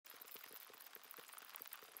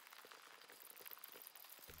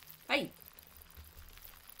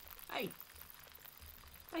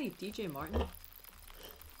Hey, DJ Martin.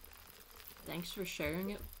 Thanks for sharing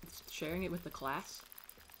it with the class.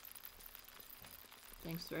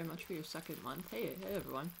 Thanks very much for your second month. Hey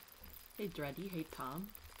everyone. Hey Dreddy, hey Tom,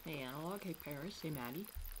 hey Analog, hey Paris, hey Maddie.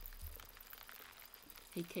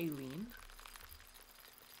 Hey Kayleen.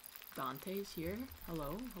 Dante's here.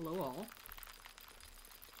 Hello, hello all.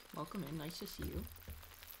 Welcome in, nice to see you.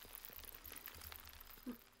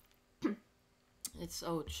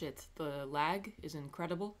 Oh shit, the lag is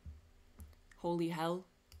incredible. Holy hell.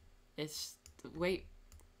 Wait.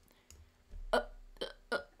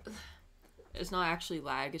 It's not actually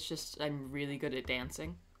lag, it's just I'm really good at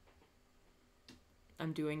dancing.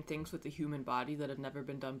 I'm doing things with the human body that have never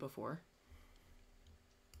been done before.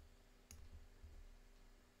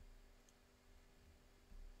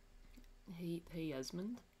 Hey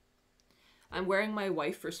Esmond. I'm wearing my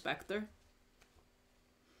wife for Spectre.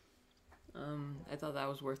 I thought that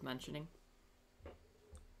was worth mentioning.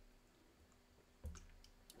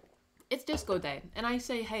 It's disco day, and I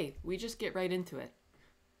say, hey, we just get right into it.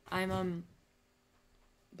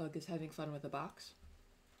 Bug is having fun with the box.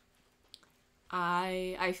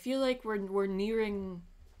 I feel like we're nearing.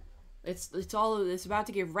 It's about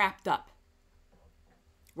to get wrapped up.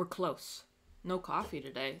 We're close. No coffee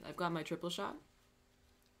today. I've got my triple shot.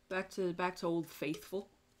 Back to Old Faithful.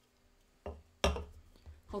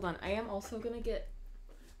 Hold on. I am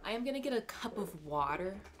gonna get a cup of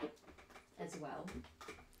water as well.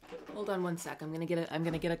 Hold on one sec. I'm gonna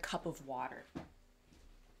get a cup of water.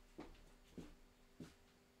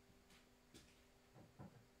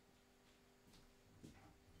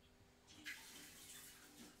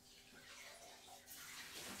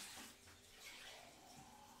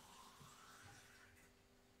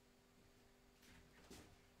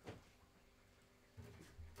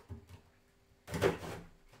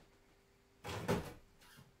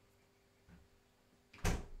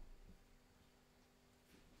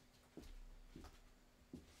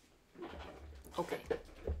 Okay.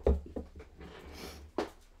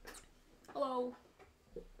 Hello.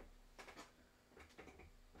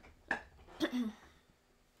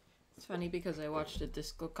 It's funny because I watched a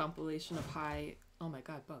disco compilation of High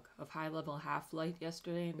Level Half-Light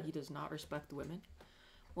yesterday, and he does not respect women.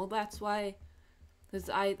 Well, that's why, because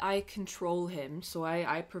I control him, so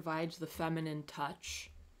I provide the feminine touch,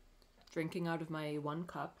 drinking out of my one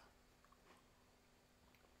cup.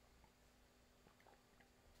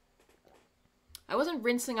 I wasn't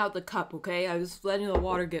rinsing out the cup, okay? I was letting the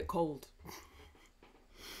water get cold.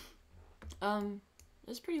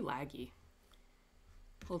 It's pretty laggy.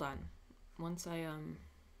 Hold on. Once I,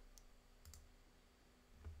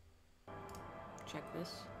 check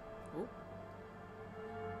this. Oh.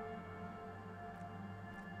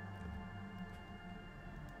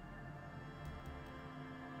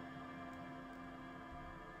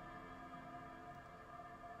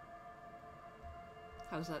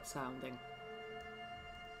 How's that sounding?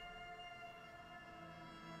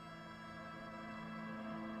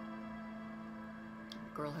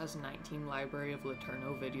 Girl has 19 library of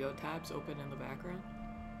Laterno video tabs open in the background.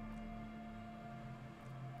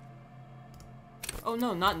 Oh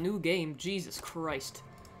no, not new game. Jesus Christ.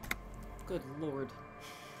 Good lord.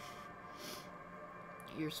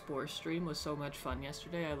 Your Spore stream was so much fun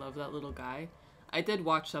yesterday. I love that little guy. I did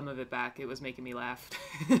watch some of it back. It was making me laugh.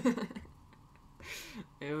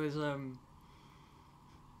 It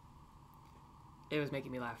was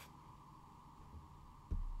making me laugh.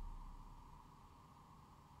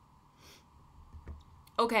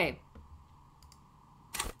 Okay.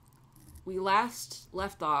 We last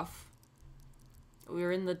left off. We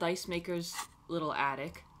were in the dice maker's little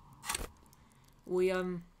attic. What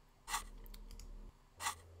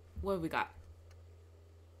have we got?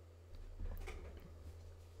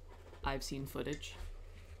 I've seen footage.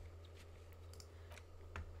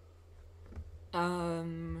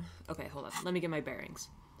 Okay, hold on. Let me get my bearings.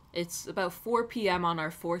 It's about 4 p.m. on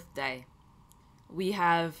our 4th day. We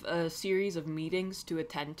have a series of meetings to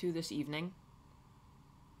attend to this evening.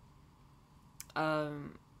 So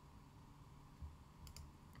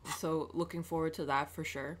looking forward to that for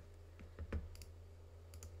sure.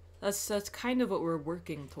 That's kind of what we're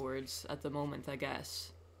working towards at the moment, I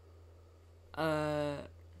guess.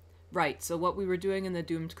 Right, so what we were doing in the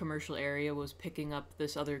doomed commercial area was picking up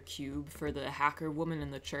this other cube for the hacker woman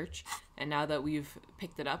in the church, and now that we've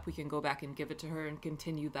picked it up, we can go back and give it to her and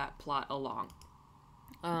continue that plot along.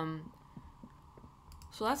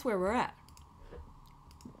 So that's where we're at.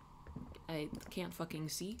 I can't fucking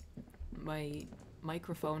see. My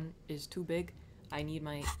microphone is too big. I need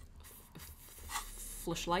my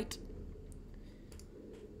flashlight.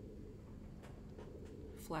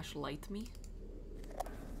 Flashlight me.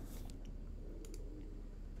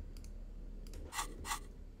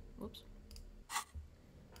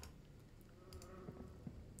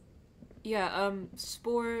 Yeah,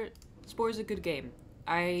 Spore's a good game.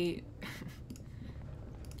 I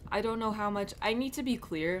don't know how much. I need to be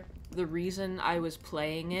clear. The reason I was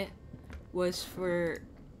playing it was for,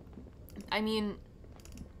 I mean,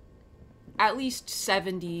 at least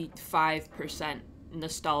 75%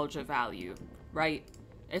 nostalgia value, right?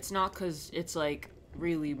 It's not because it's like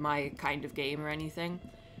really my kind of game or anything.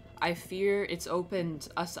 I fear it's opened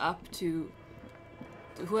us up to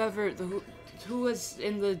who was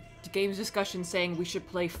in the games discussion saying we should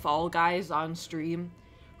play Fall Guys on stream.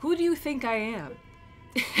 Who do you think I am?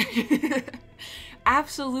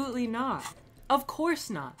 Absolutely not. Of course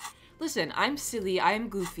not. Listen, I'm silly, I'm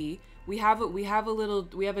goofy. We have a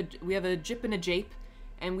jip and a jape,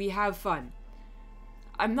 and we have fun.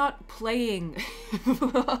 I'm not playing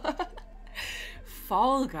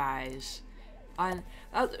Fall Guys. I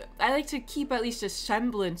like to keep at least a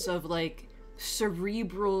semblance of like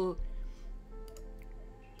cerebral.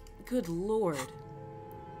 Good lord.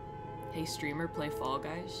 Hey streamer, play Fall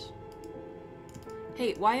Guys.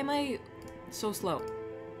 Hey, why am I so slow?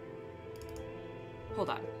 Hold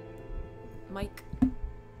on. Mike,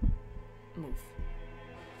 move.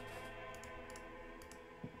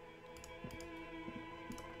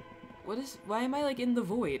 Why am I like in the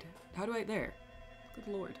void? How do I, there? Good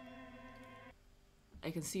lord.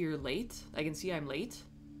 I can see you're late. I can see I'm late.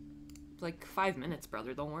 It's like 5 minutes,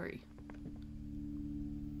 brother, don't worry.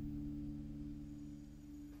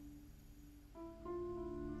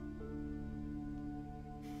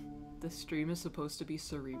 The stream is supposed to be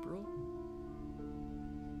cerebral?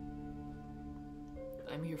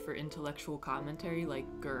 I'm here for intellectual commentary, like,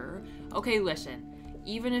 grr. Okay, listen.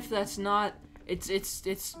 Even if that's not, it's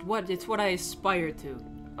what I aspire to,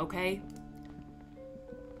 okay?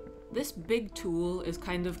 This big tool is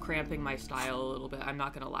kind of cramping my style a little bit, I'm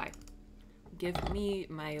not gonna lie. Give me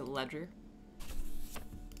my ledger.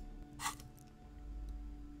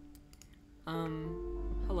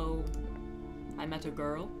 Hello. I met a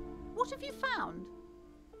girl. What have you found?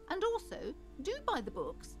 And also, do buy the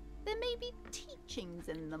books. There may be teachings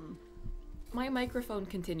in them. My microphone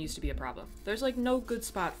continues to be a problem. There's like no good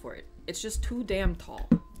spot for it. It's just too damn tall.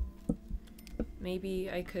 Maybe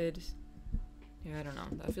I could... Yeah, I don't know.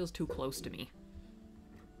 That feels too close to me.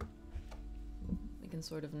 We can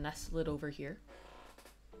sort of nestle it over here.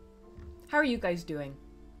 How are you guys doing?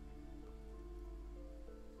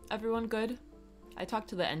 Everyone good? I talked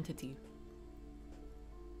to the entity.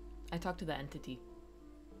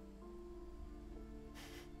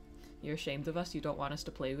 You're ashamed of us? You don't want us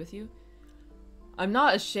to play with you? I'm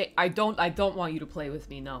not ashamed. I don't want you to play with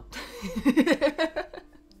me, no.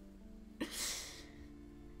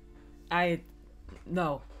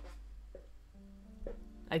 No.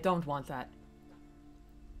 I don't want that.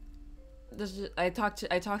 I talked to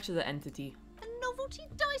the entity. A novelty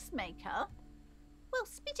dice maker? Well,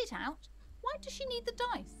 spit it out. Why does she need the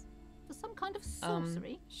dice? For some kind of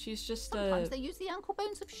sorcery? She's just Sometimes they use the ankle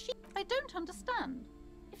bones of sheep. I don't understand.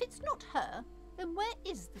 If it's not her, then where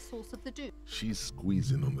is the source of the doom? She's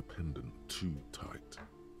squeezing on the pendant too tight.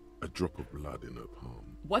 A drop of blood in her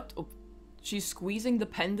palm. What? Oh, she's squeezing the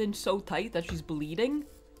pendant so tight that she's bleeding?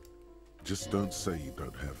 Just don't say you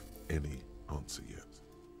don't have any answer yet.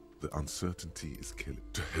 The uncertainty is killing.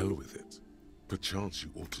 To hell with it. Perchance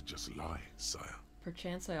you ought to just lie, sire.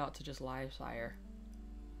 Perchance I ought to just lie, sire.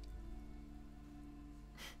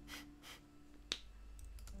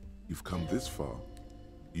 You've come this far.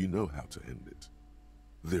 You know how to end it.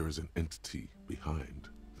 There is an entity behind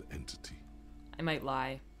the entity. I might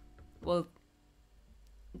lie. Well,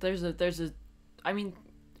 there's a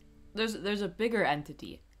bigger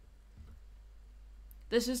entity.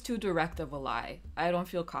 This is too direct of a lie. I don't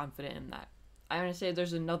feel confident in that. I'm gonna say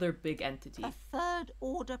there's another big entity. A third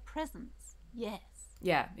order presence. Yes.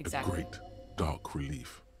 Yeah, exactly. A great dark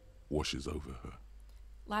relief washes over her.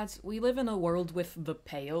 Lads, we live in a world with the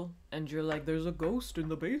pale, and you're like, there's a ghost in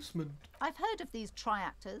the basement. I've heard of these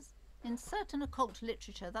triactors. In certain occult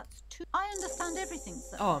literature, that's too... I understand everything,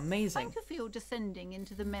 sir. Oh, amazing. Thank you for your descending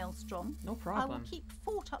into the maelstrom. No problem. I will keep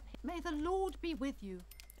fort up here. May the Lord be with you.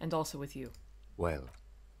 And also with you. Well,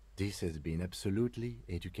 this has been absolutely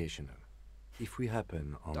educational. If we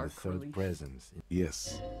happen on Dark the third relief. presence...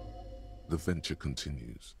 Yes, the venture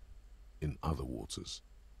continues. In other waters.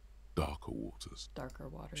 Darker waters. Darker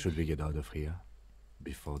waters. Should we get out of here?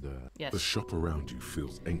 Before the... Yes. The shop around you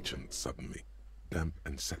feels ancient suddenly. Damp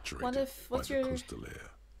and saturated What's by your... the coastal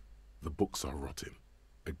air. The books are rotting.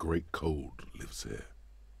 A great cold lives here.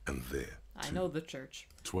 And there, I too. know the church.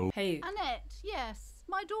 12... Hey, Annette, yes,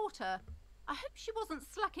 my daughter. I hope she wasn't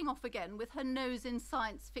slacking off again with her nose in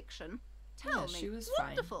science fiction. Tell Yeah, me. she was fine.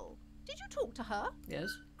 Wonderful. Did you talk to her? Yes.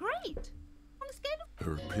 Great. On a scale of...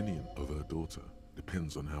 Her opinion of her daughter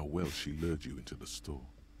depends on how well she lured you into the store.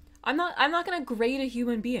 I'm not gonna grade a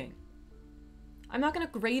human being. I'm not gonna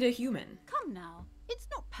grade a human. Come now. It's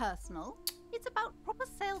not personal. It's about proper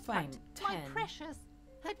sales Fine, practice. My 10. precious.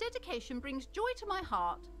 Her dedication brings joy to my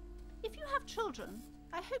heart. If you have children,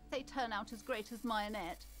 I hope they turn out as great as my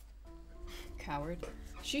Annette. Coward.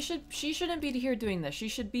 She shouldn't be here doing this. She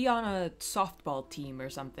should be on a softball team or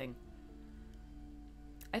something.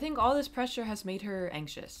 I think all this pressure has made her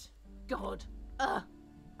anxious. God.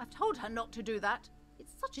 I've told her not to do that.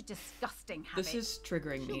 It's such a disgusting habit. This is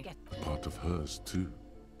triggering me. Part of hers, too,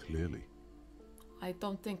 clearly. I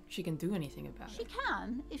don't think she can do anything about She it.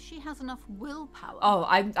 can if she has enough willpower. Oh,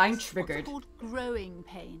 I'm This is triggered. what's called growing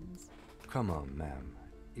pains. Come on, ma'am.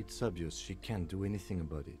 It's obvious she can't do anything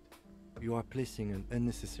about it. You are placing an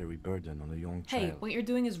unnecessary burden on a young child. Hey, what you're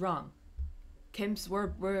doing is wrong. Kim's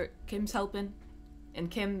Kim's helping, and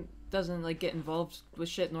Kim doesn't like get involved with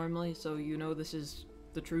shit normally, so you know this is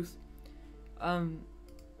the truth.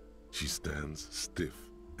 She stands stiff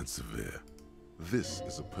and severe. This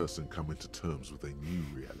is a person coming to terms with a new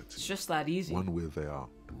reality. It's just that easy. One where they are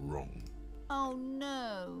wrong. Oh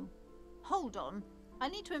no. Hold on. I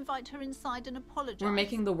need to invite her inside and apologize. We're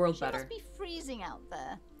making the world She better. must be freezing out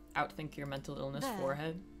there. Outthink your mental illness There.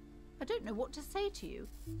 forehead. I don't know what to say to you.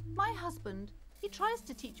 My husband, he tries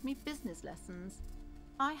to teach me business lessons.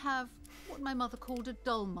 I have what my mother called a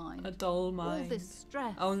dull mind. A dull mind. All this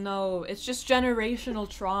stress. Oh no, it's just generational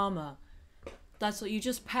trauma. That's what you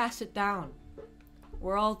just pass it down.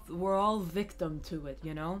 We're all victim to it,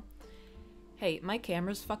 you know? Hey, my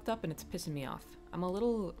camera's fucked up and it's pissing me off. I'm a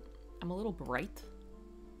little bright.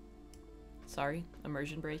 Sorry,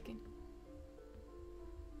 immersion breaking.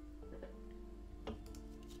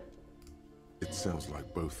 It sounds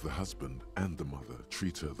like both the husband and the mother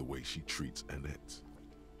treat her the way she treats Annette.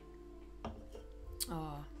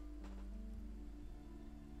 Oh.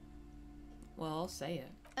 Well, I'll say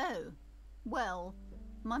it. Oh. Well,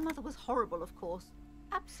 my mother was horrible, of course.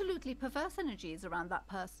 Absolutely perverse energies around that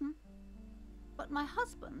person. But my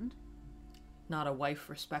husband... Not a wife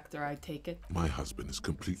respecter, I take it. My husband is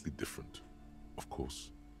completely different, of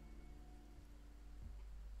course.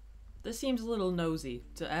 This seems a little nosy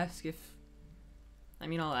to ask if... I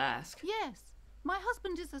mean, I'll ask. Yes, my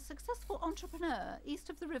husband is a successful entrepreneur east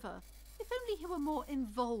of the river. If only he were more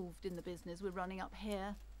involved in the business we're running up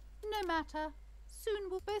here. No matter. Soon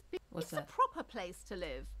we'll both be... What's it's that? a proper place to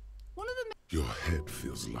live. One of the... Your head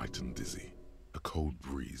feels light and dizzy. A cold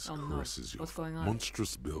breeze Oh, no. caresses your What's going on?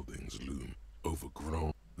 Monstrous buildings loom over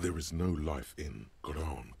Grand. There is no life in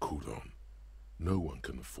Grand Coudon. No one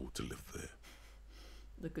can afford to live there.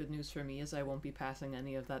 The good news for me is I won't be passing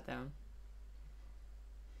any of that down.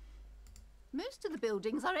 Most of the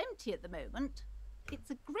buildings are empty at the moment.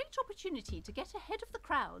 It's a great opportunity to get ahead of the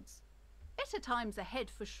crowds. Better times ahead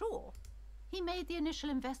for sure. He made the initial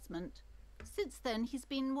investment. Since then, he's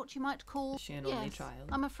been what you might call... Is she an yes, only child?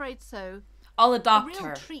 I'm afraid so. I'll A adopt real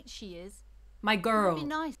her. treat she is. My It girl. would be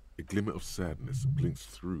nice. A glimmer of sadness blinks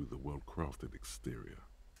through the well-crafted exterior.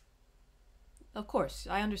 Of course,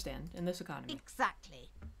 I understand. In this economy. Exactly.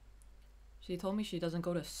 She told me she doesn't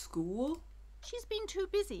go to school? She's been too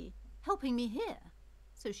busy helping me here.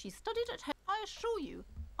 So she studied at home. I assure you,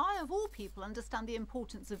 I of all people understand the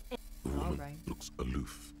importance of... The woman Alright. looks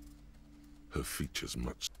aloof. Her features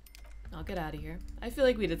much. I'll get out of here. I feel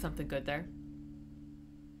like we did something good there.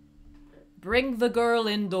 Bring the girl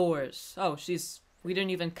indoors. Oh, we didn't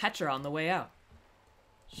even catch her on the way out.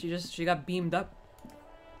 She got beamed up.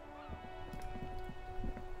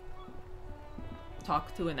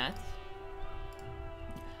 Talk to Annette.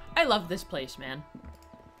 I love this place, man.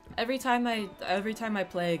 Every time I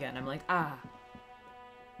play again, I'm like, ah.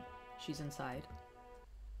 She's inside.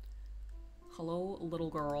 Hello, little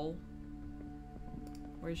girl.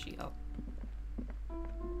 Where is she? Oh.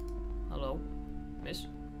 Hello, miss?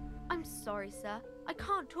 I'm sorry, sir. I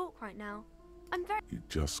can't talk right now. I'm very... You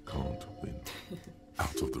just can't win.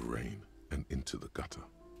 Out of the rain and into the gutter.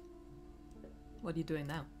 What are you doing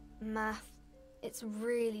now? Math. It's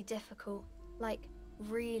really difficult. Like,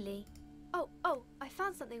 really. Oh, I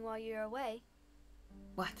found something while you were away.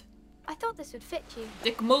 What? I thought this would fit you.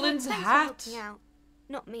 Dick Mullen's Thanks for hat? helping out.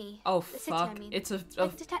 Not me. Oh, The city, fuck. I mean. It's a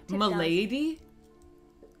Like detective milady?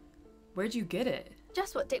 Where'd you get it?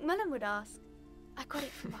 Just what Dick Mullen would ask. I got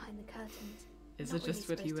it from behind the curtains. Is Not it just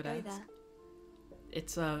really what he would supposed to ask? go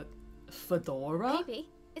It's a fedora? there. Maybe.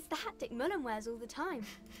 It's the hat Dick Mullen wears all the time.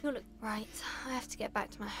 You'll look... Right, I have to get back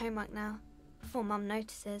to my homework now. Before Mum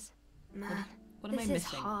notices. Man, What am I this is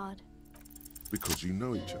missing? hard. Because you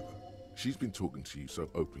know each other. She's been talking to you so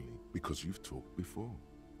openly because you've talked before.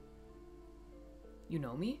 You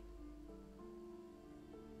know me?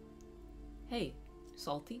 Hey,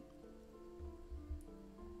 Salty.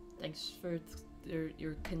 Thanks for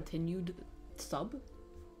your continued sub.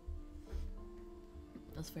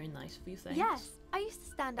 That's very nice of you, thanks. Yes, I used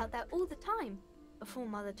to stand out there all the time before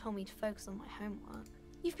Mother told me to focus on my homework.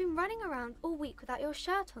 You've been running around all week without your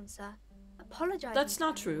shirt on, sir. Apologizing. That's to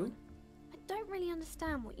not everyone. true. I don't really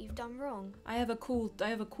understand what you've done wrong. I have a cool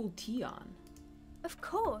tee on. Of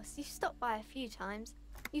course, you stopped by a few times.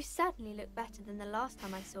 You certainly look better than the last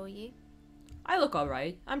time I saw you. I look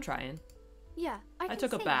alright. I'm trying. Yeah, I can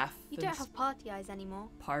took a see. bath. You don't It's- have party eyes anymore.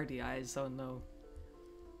 Party eyes, oh no.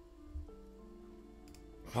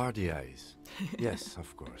 Party eyes. Yes,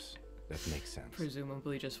 of course. That makes sense.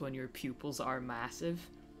 Presumably just when your pupils are massive.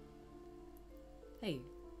 Hey,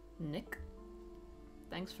 Nick.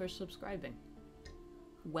 Thanks for subscribing.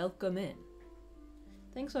 Welcome in.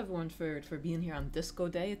 Thanks everyone for being here on Disco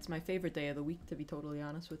Day. It's my favorite day of the week, to be totally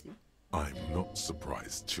honest with you. I'm not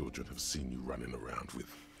surprised children have seen you running around with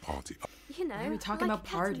party You know, Why are we talking like about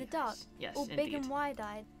a cat in the parties? dark, Yes, all big indeed. and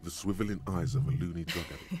wide-eyed. the swiveling eyes of a loony drug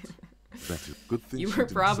addict. That is good thing You she were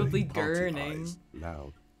didn't probably say party gurning. eyes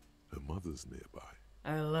loud. Her mother's nearby.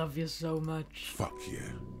 I love you so much. Fuck yeah.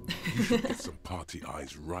 You should get some party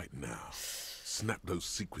eyes right now. Snap those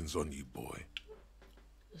sequins on you, boy.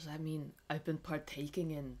 Does that mean I've been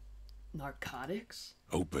partaking in narcotics?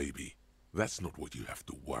 Oh, baby, that's not what you have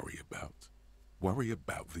to worry about. Worry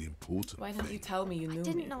about the important Why didn't thing. you tell me you knew I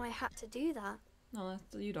didn't me? know I had to do that. No,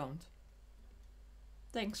 you don't.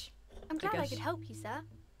 Thanks. I'm glad I guess. could help you, sir.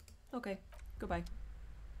 Okay, goodbye.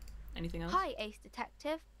 Anything else? Hi, Ace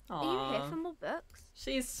Detective. Are you here Aw. for more books?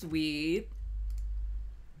 She's sweet.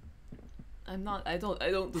 I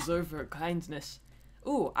don't deserve her kindness.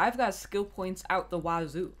 Ooh, I've got skill points out the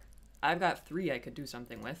wazoo. I've got 3 I could do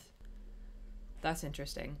something with. That's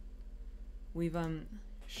interesting. We've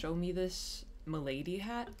show me this Milady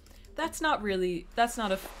hat. That's not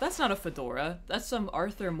a fedora. That's some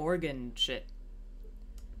Arthur Morgan shit.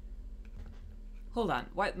 Hold on.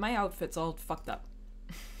 Why my outfit's all fucked up.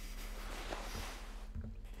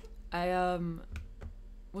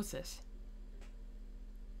 What's this?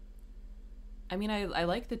 I mean, I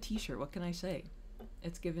like the t-shirt. What can I say?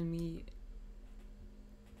 It's given me...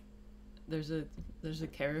 There's a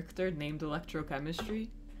character named Electrochemistry.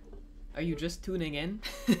 Are you just tuning in?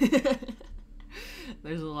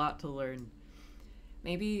 There's a lot to learn.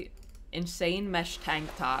 Maybe insane mesh tank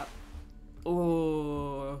top.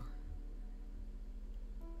 Ooh.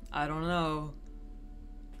 I don't know.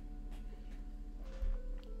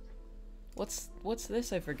 What's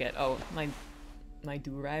this? I forget. Oh, my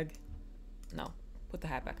do-rag. No, put the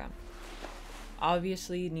hat back on.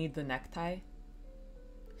 Obviously need the necktie.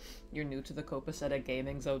 You're new to the Copacetic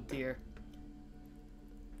Gamings, oh dear.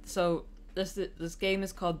 So this game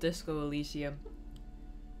is called Disco Elysium.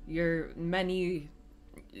 Your many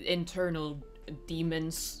internal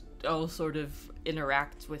demons all sort of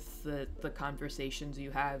interact with the conversations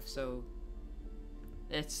you have, so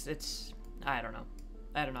it's I don't know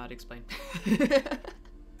how to explain.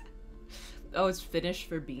 Oh, it's Finnish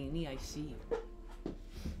for beanie, I see.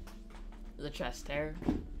 The chest hair.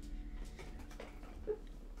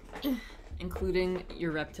 Including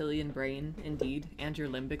your reptilian brain, indeed, and your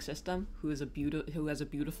limbic system, who has a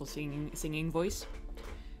beautiful singing voice.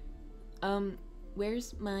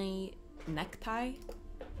 Where's my necktie?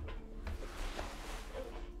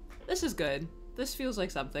 This is good. This feels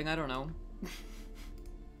like something, I don't know.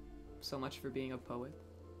 So much for being a poet.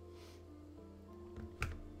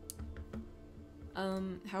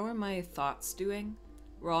 How are my thoughts doing?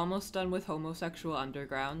 We're almost done with Homosexual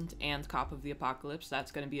Underground and Cop of the Apocalypse.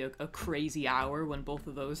 That's gonna be a crazy hour when both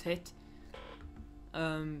of those hit.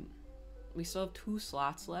 We still have 2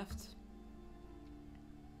 slots left.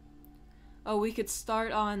 Oh, we could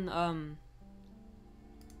start on,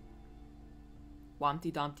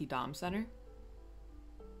 Wompty Dumpty Dom Center.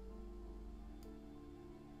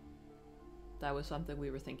 That was something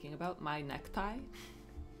we were thinking about. My necktie.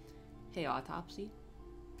 Hey, Autopsy.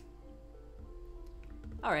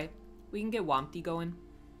 Alright, we can get Wompty going.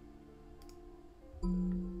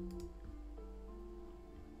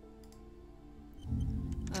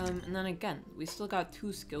 And then again, we still got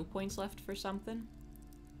 2 skill points left for something.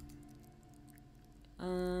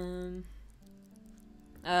 I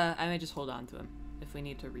may just hold on to him if we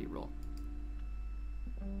need to reroll.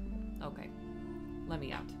 Okay, let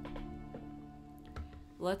me out.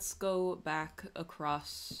 Let's go back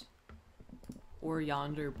across or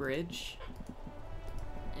yonder bridge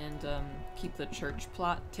and keep the church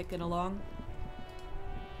plot ticking along.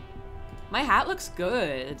 My hat looks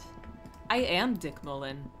good. I am Dick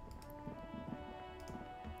Mullen.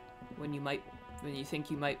 When you think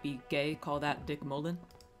you might be gay, call that Dick Mullen.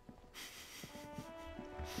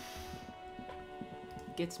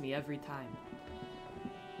 Gets me every time.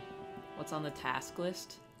 What's on the task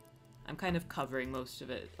list? I'm kind of covering most of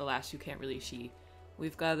it. Alas, you can't really see. We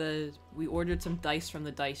ordered some dice from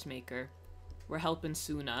the dice maker. We're helping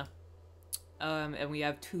Suna. And we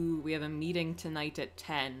have a meeting tonight at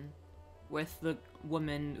 10 with the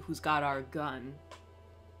woman who's got our gun.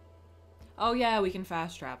 Oh yeah, we can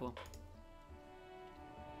fast travel.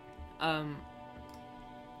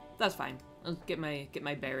 That's fine. I'll get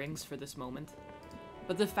my bearings for this moment.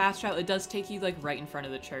 But the fast travel, it does take you like right in front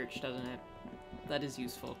of the church, doesn't it? That is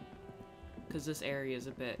useful. Because this area is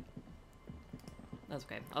a bit... That's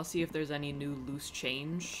okay. I'll see if there's any new loose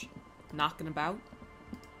change knocking about.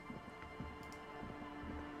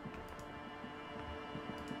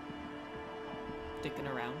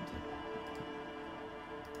 Dicking around.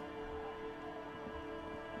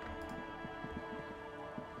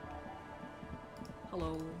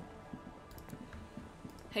 Hello.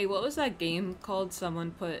 Hey, what was that game called?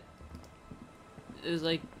 Someone put... It was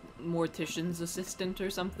like Mortician's Assistant or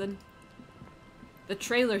something. The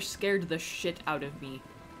trailer scared the shit out of me.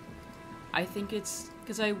 I think it's...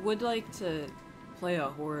 Because I would like to play a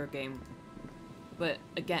horror game. But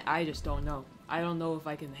again, I just don't know. I don't know if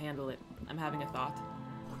I can handle it. I'm having a thought.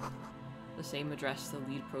 The same address the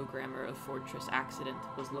lead programmer of Fortress Accident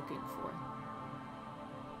was looking for.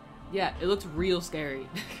 Yeah, it looks real scary.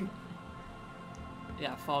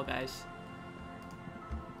 Yeah, Fall Guys.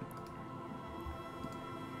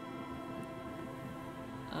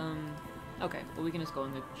 Okay, well we can just go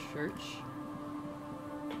in the church.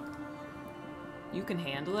 You can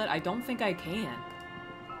handle it? I don't think I can.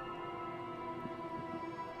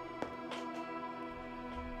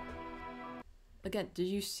 Again, did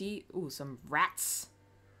you see... Ooh, some rats.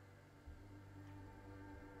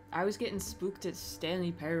 I was getting spooked at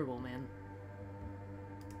Stanley Parable, man.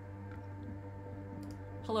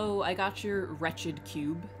 Hello, I got your wretched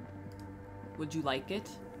cube. Would you like it?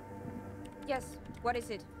 Yes, what is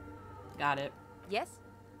it? Got it. Yes?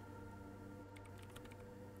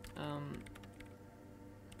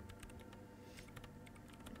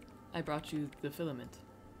 I brought you the filament.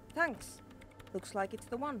 Thanks. Looks like it's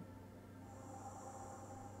the one.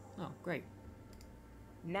 Oh, great.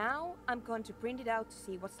 Now I'm going to print it out to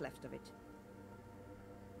see what's left of it.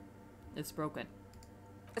 It's broken.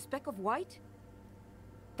 A speck of white?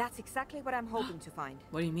 That's exactly what I'm hoping to find.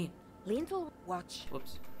 What do you mean? Lintel, watch.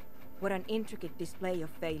 Whoops. What an intricate display of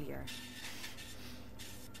failure.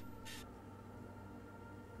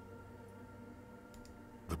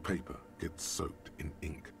 The paper gets soaked in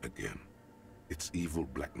ink again. Its evil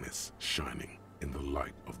blackness shining in the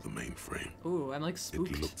light of the mainframe. Ooh, I'm like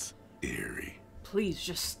spooked. It looks eerie. Please,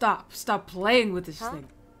 just stop. Stop playing with this Huh? thing.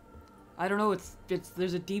 I don't know,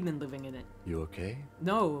 there's a demon living in it. You okay?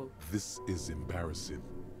 No. This is embarrassing.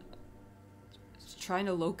 Just trying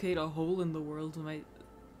to locate a hole in the world.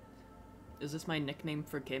 Is this my nickname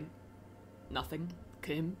for Kim? Nothing.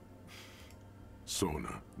 Kim?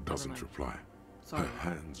 Sona doesn't mind. reply. Sorry. Her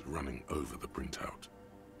hands running over the printout.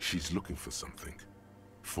 She's looking for something.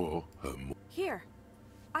 For her Here.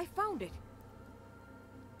 I found it.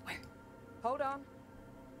 Where? Hold on.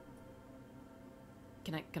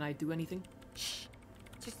 Can I do anything? Shh.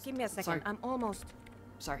 Just give me a second. Sorry. I'm almost...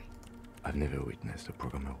 Sorry. I've never witnessed a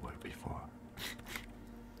programmer work before.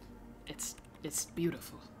 It's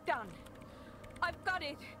beautiful. done. I've got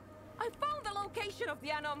it. I found the location of the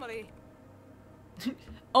anomaly.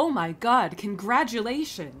 Oh my god,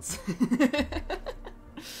 congratulations!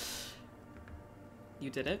 You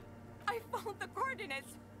did it? I found the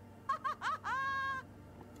coordinates.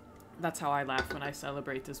 That's how I laugh when I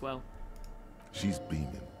celebrate as well. She's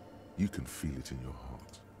beaming. You can feel it in your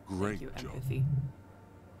heart. Great Thank you, job. empathy.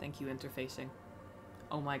 Thank you, interfacing.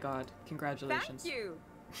 Oh my god, congratulations. Thank you.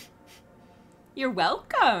 You're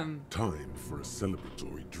welcome! Time for a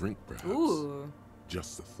celebratory drink, perhaps. Ooh.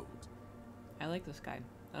 Just a thought. I like this guy.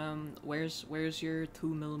 Where's your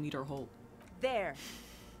 2mm hole? There.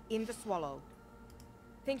 In the swallow.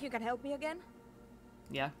 Think you can help me again?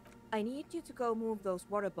 Yeah? I need you to go move those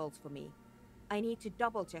water bolts for me. I need to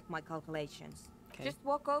double check my calculations. Okay. Just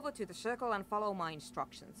walk over to the circle and follow my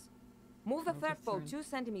instructions. Move the Move the third bolt third. 2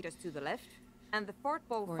 centimeters to the left, and the fourth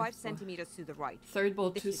bolt Fourth 5 bolt. centimeters to the right. Third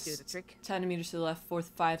bolt This 2 should do the trick. centimeters to the left,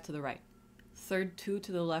 fourth 5 to the right. Third 2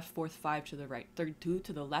 to the left, fourth 5 to the right. Third 2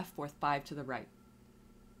 to the left, fourth 5 to the right.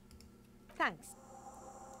 Thanks.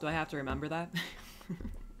 Do I have to remember that?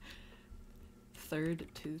 Third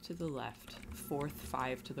 2 to the left, fourth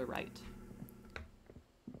 5 to the right.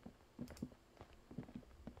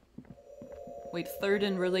 Wait, third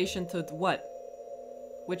in relation to what?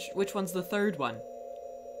 Which one's the third one?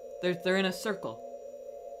 They're in a circle.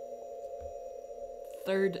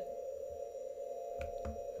 Third.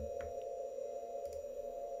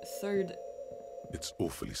 It's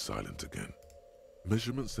awfully silent again.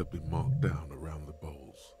 Measurements have been marked down around the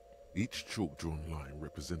bowls. Each chalk-drawn line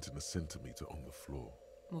representing a centimeter on the floor.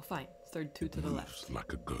 Well, fine. Third 2 to the Moves left.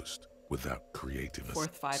 like a ghost without creating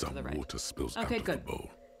Fourth 5 some to the right. water spills Okay, out of good. the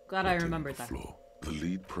bowl. Glad I hitting remembered the that. floor. The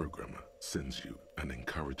lead programmer sends you an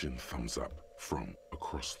encouraging thumbs up from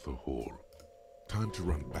across the hall. Time to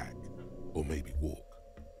run back, or maybe walk.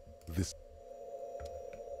 This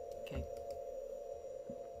Okay.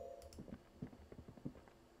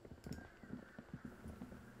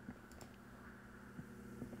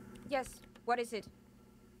 Yes, what is it?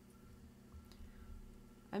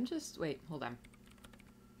 I'm just wait, hold on.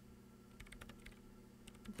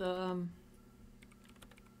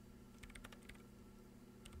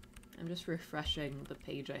 I'm just refreshing the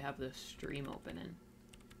page I have the stream open in.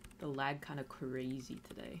 The lag kind of crazy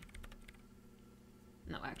today.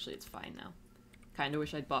 No, actually it's fine now. Kinda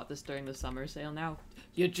wish I'd bought this during the summer sale now.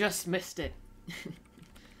 You just missed it!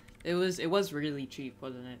 It was really cheap,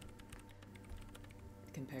 wasn't it?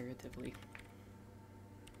 Comparatively.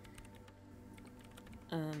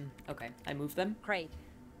 Okay, I moved them. Great.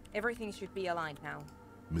 Everything should be aligned now.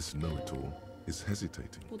 Miss Know-It-All is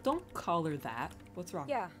hesitating. Well, don't call her that. What's wrong?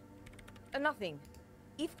 Yeah. Nothing.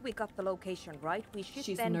 If we got the location right, we should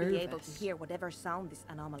She's then be able to nervous. hear whatever sound this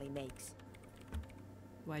anomaly makes.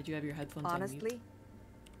 Why'd you have your headphones on mute?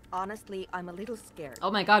 Honestly, I'm a little scared.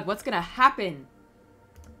 Oh my god, what's gonna happen?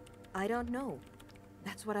 I don't know.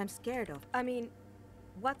 That's what I'm scared of. I mean,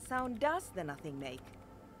 what sound does the nothing make?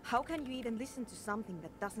 How can you even listen to something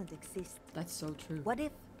that doesn't exist? That's so true. What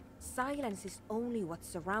if silence is only what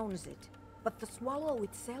surrounds it, but the swallow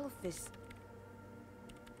itself is...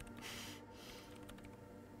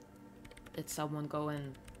 It's someone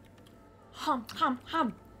going, hum, hum,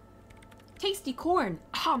 hum. Tasty corn.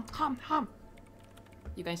 Hum, hum, hum.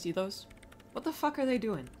 You guys see those? What the fuck are they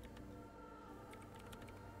doing?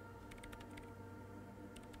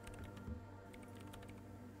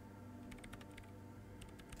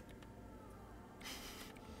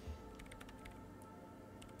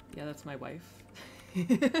 Yeah, that's my wife.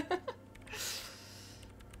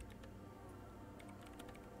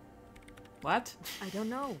 What? I don't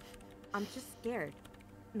know. I'm just scared.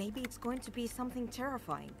 Maybe it's going to be something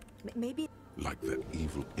terrifying. Maybe... Like that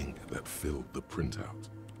evil ink that filled the printout,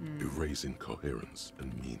 erasing coherence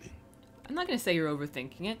and meaning. I'm not gonna say you're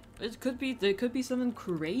overthinking it. There could be something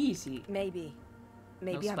crazy. Maybe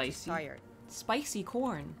No I'm just spicy. tired. Spicy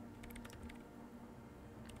corn.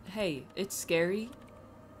 Hey, it's scary,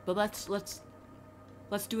 but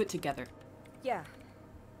let's do it together. Yeah,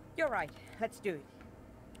 you're right. Let's do it.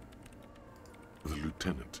 The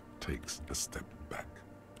lieutenant takes a step back.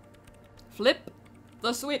 Flip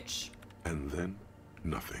the switch. And then,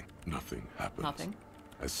 nothing happens. Nothing.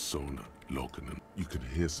 As Sona, Lokanen, you can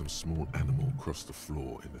hear some small animal cross the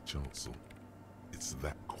floor in the chancel. It's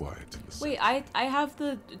that quiet in the Wait, center. I have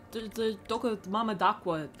the Doko Mama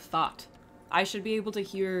Dakwa thought. I should be able to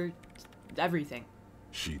hear everything.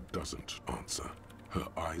 She doesn't answer, her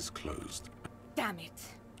eyes closed. Damn it.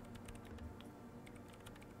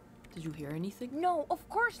 Did you hear anything? No, of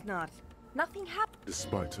course not. Nothing happened.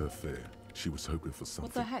 Despite her fear, she was hoping for something.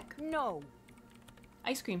 What the heck? No,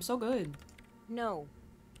 Ice cream, so good. no.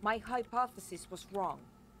 My hypothesis was wrong.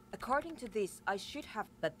 According to this, I should have...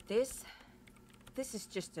 But this is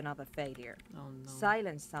just another failure. Oh no.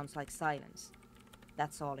 Silence sounds like silence.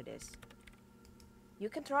 That's all it is. You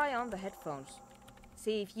can try on the headphones.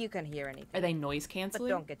 See if you can hear anything. Are they noise But canceling?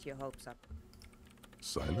 don't get your hopes up.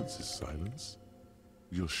 Silence is silence?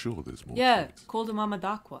 You're sure there's more Yeah, to it? call the Mama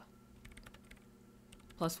Dakwa.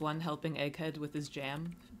 +1 helping Egghead with his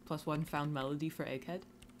jam. +1 found melody for Egghead.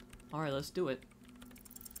 Alright, let's do it.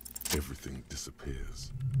 Everything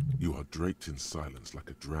disappears. You are draped in silence like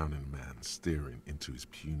a drowning man staring into his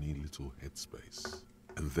puny little headspace.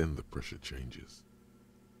 And then the pressure changes.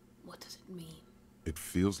 What does it mean? It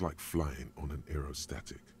feels like flying on an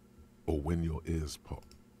aerostatic. Or when your ears pop.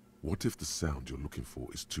 What if the sound you're looking for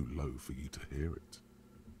is too low for you to hear it?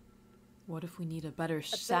 What if we need a better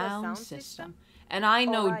sound sound system? system? And I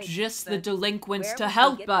know Alright, just the then delinquents where to would we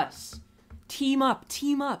help get us. Team up,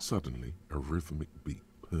 team up. Suddenly, a rhythmic beat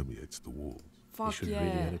permeates the walls. You Fuck should yeah.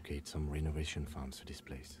 really allocate some renovation funds to this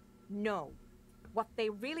place. No. What they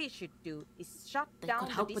really should do is shut They down could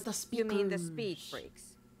help with the You mean the speed speakers. freaks?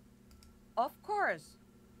 Of course.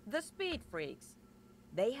 The speed freaks.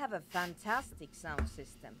 They have a fantastic sound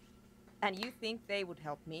system. And you think they would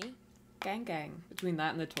help me? Gang gang. Between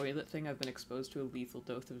that and the toilet thing, I've been exposed to a lethal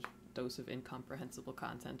dose of incomprehensible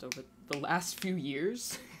content over the last few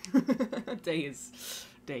years. Days.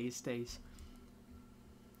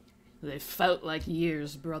 They felt like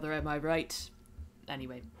years, brother, am I right?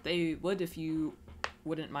 Anyway, they would if you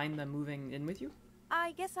wouldn't mind them moving in with you?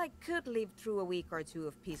 I guess I could live through a week or two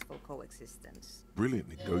of peaceful coexistence. Brilliant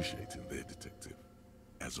negotiating there, Detective.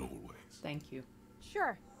 As always. Thank you.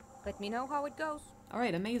 Sure. Let me know how it goes.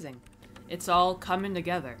 Alright, amazing. It's all coming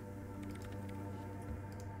together.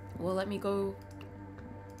 Well, let me go...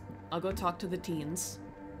 I'll go talk to the teens.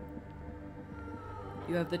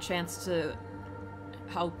 You have the chance to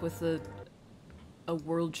help with a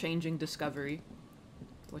world-changing discovery,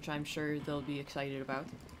 which I'm sure they'll be excited about.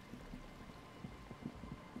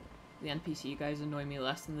 The NPC guys annoy me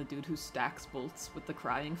less than the dude who stacks bolts with the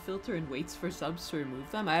crying filter and waits for subs to remove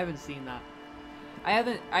them. I haven't seen that. I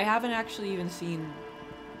haven't actually even seen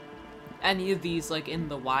any of these like in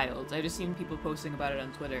the wild. I've just seen people posting about it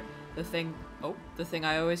on Twitter. The thing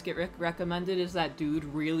I always get recommended is that dude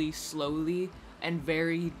really slowly and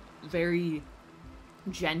very, very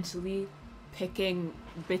gently picking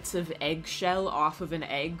bits of eggshell off of an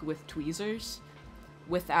egg with tweezers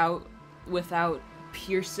without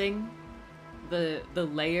piercing the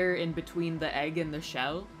layer in between the egg and the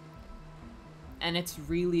shell. And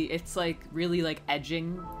it's like really like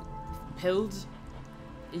edging pilled.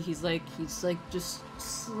 He's like just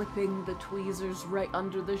slipping the tweezers right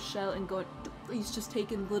under the shell and going, he's just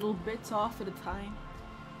taking little bits off at a time.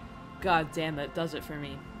 God damn it, does it for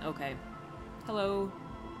me. Okay. Hello.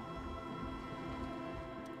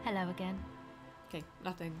 Hello again. Okay,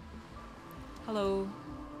 nothing. Hello.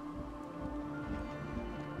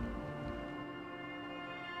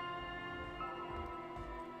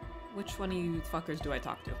 Which one of you fuckers do I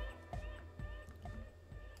talk to?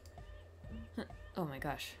 Oh my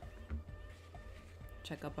gosh.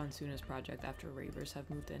 Check up on Suna's project after ravers have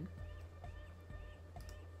moved in.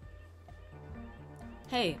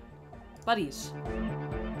 Hey, buddies.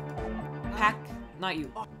 Pack, not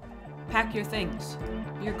you. Pack your things.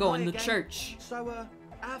 You're going to church. So,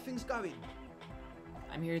 how are things going?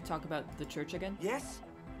 I'm here to talk about the church again. Yes?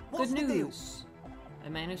 What's Good the deal? news. I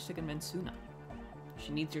managed to convince Suna.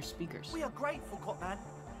 She needs your speakers. We are grateful, Copman.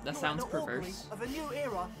 That You're sounds an augury perverse. of a new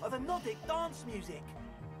era of Nordic dance music.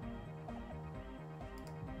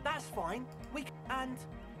 That's fine. And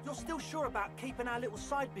you're still sure about keeping our little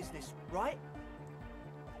side business, right?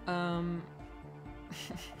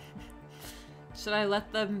 Should I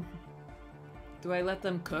let them... Do I let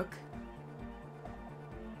them cook?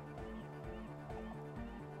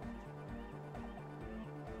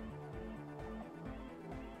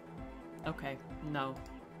 Okay, no.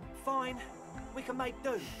 Fine. We can make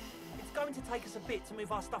do. It's going to take us a bit to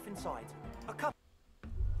move our stuff inside. A couple...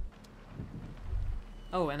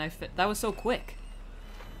 Oh, and that was so quick.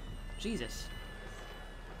 Jesus.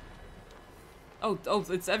 Oh,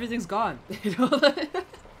 everything's gone. It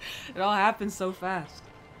all happened so fast.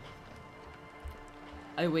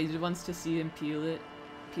 I waited once to see him peel it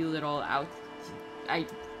all out. I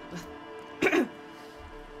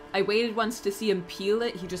waited once to see him peel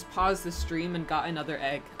it. He just paused the stream and got another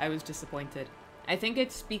egg. I was disappointed. I think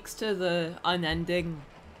it speaks to the unending,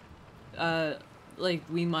 like,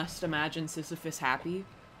 we must imagine Sisyphus happy.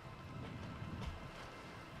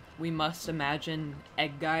 We must imagine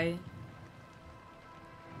Egg Guy.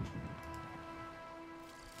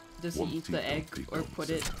 Does he eat the egg or put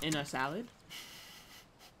it in a salad?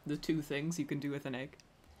 The two things you can do with an egg.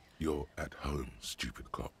 You're at home,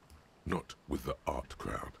 stupid cop. Not with the art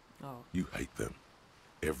crowd. Oh. You hate them.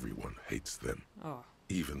 Everyone hates them. Oh.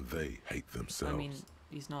 Even they hate themselves. I mean,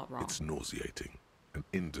 he's not wrong. It's nauseating. An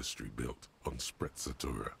industry built on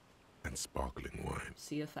sprezzatura and sparkling wine.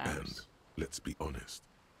 See a thousand. And, let's be honest,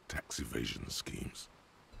 tax evasion schemes.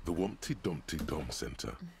 The Wumpty Dumpty Dom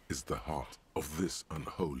Center is the heart of this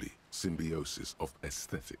unholy symbiosis of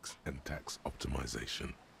aesthetics and tax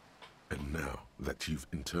optimization. And now that you've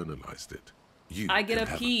internalized it, I get can a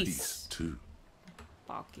have piece. a piece too.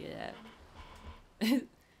 Fuck yeah.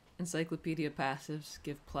 Encyclopedia passives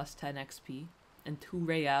give plus 10 XP and 2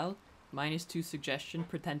 real, minus 2 suggestion,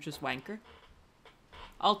 pretentious wanker.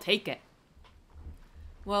 I'll take it.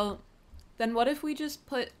 Well, then what if we just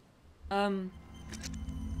put, because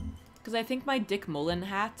I think my Dick Mullen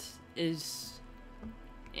hat is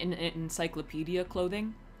in encyclopedia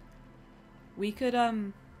clothing. We could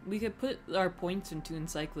put our points into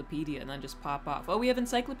encyclopedia and then just pop off. Oh, we have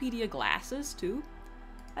encyclopedia glasses too?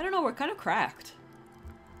 I don't know, we're kind of cracked.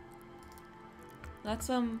 Let's,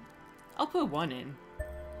 I'll put 1 in.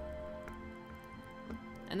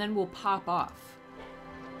 And then we'll pop off.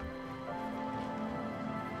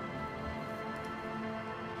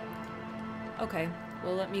 Okay,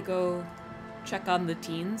 well let me go check on the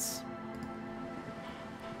teens.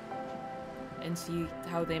 And see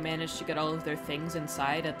how they managed to get all of their things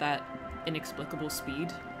inside at that inexplicable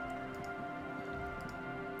speed.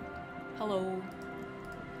 Hello.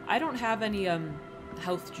 I don't have any,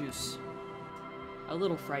 health juice. A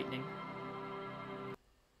little frightening.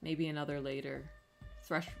 Maybe another later.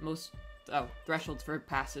 Thresholds for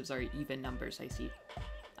passives are even numbers, I see.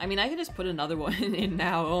 I mean, I can just put another one in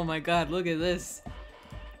now. Oh my god, look at this.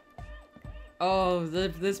 Oh,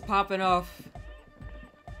 this popping off.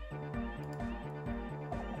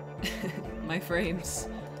 My frames.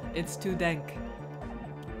 It's too dank.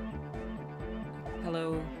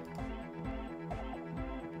 Hello.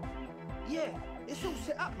 Yeah, it's all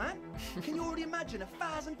set up, man. Can you already imagine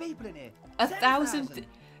 1,000 people in here? 1,000?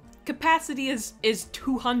 Capacity is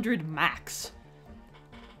 200 max.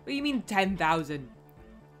 What do you mean 10,000?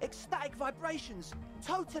 Ecstatic vibrations,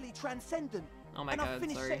 totally transcendent. Oh my and god, I've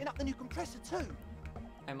finished sorry. setting up the new compressor too.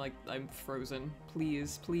 I'm frozen.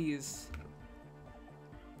 Please, please.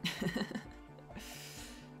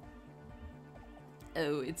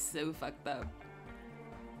 Oh, it's so fucked up.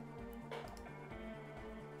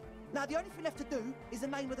 Now the only thing left to do is the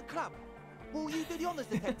name of the club. Will you do the honours,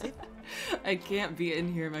 detective? I can't be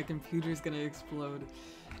in here, my computer's gonna explode.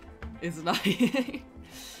 It's not.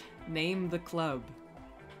 Name the club.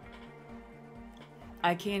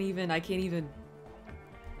 I can't even.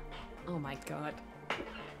 Oh my god.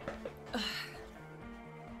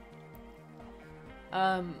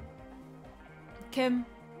 Kim,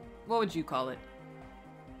 what would you call it?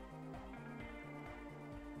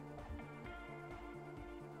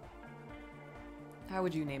 How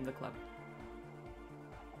would you name the club?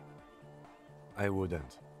 I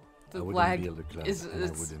wouldn't. The I wouldn't lag build a club, is- and I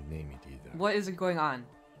it's- wouldn't name it either. What is going on?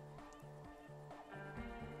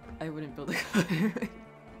 I wouldn't build a club.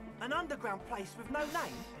 An underground place with no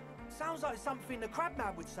name? Sounds like something the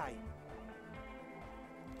Crabman would say.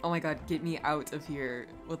 Oh my god, get me out of here.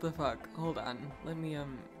 What the fuck? Hold on. Let me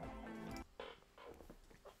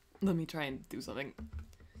try and do something.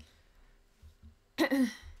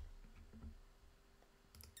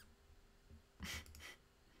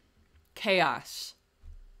 Chaos.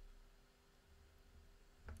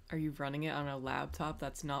 Are you running it on a laptop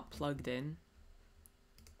that's not plugged in?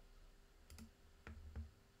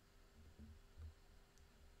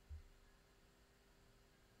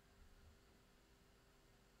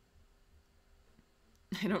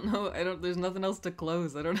 I don't know. There's nothing else to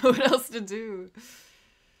close. I don't know what else to do.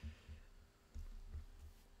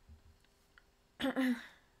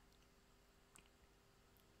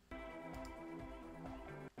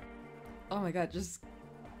 Oh my god, just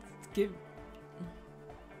give...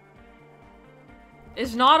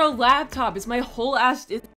 It's not a laptop, it's my whole ass...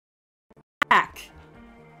 It's back.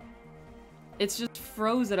 It's just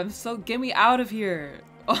frozen, I'm so... Get me out of here!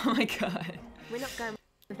 Oh my god. We're not going.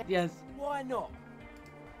 Yes. Why not?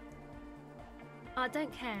 I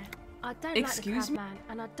don't care. I don't Excuse me? like the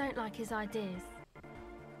Crabman, and I don't like his ideas.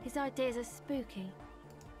 His ideas are spooky.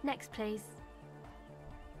 Next, please.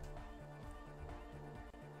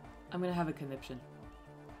 I'm gonna have a conniption.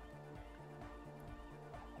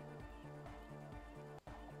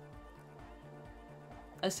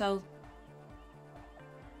 Estelle.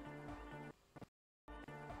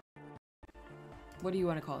 What do you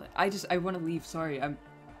want to call it? I want to leave, sorry,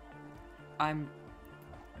 I'm...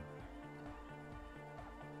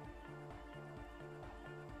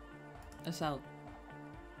 Estelle.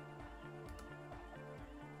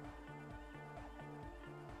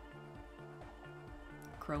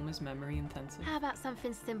 Chrome is memory intensive. How about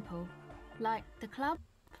something simple, like the club?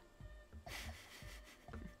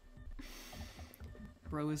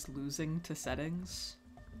 Bro is losing to settings.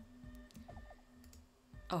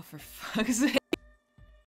 Oh, for fuck's sake.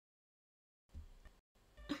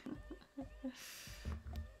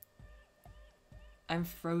 I'm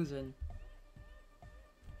frozen.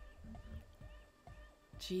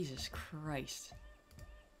 Jesus Christ.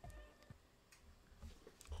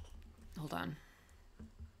 Hold on.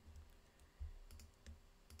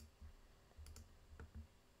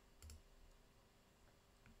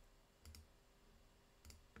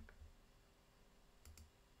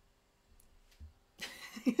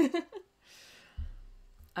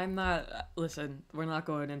 I'm not. Listen, we're not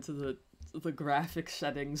going into the graphic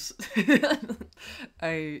settings.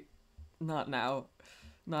 Not now,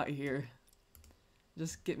 not here.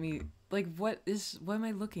 Just get me like what am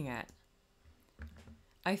I looking at?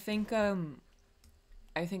 I think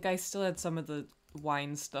I still had some of the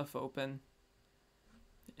wine stuff open,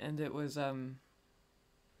 and it was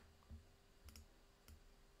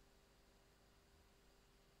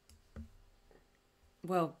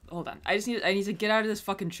Well, hold on. I need to get out of this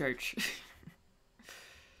fucking church.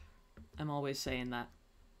 I'm always saying that.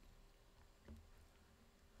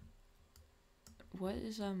 What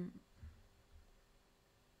is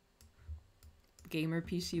gamer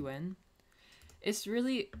PC win? It's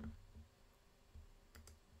really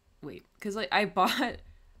wait, cuz like I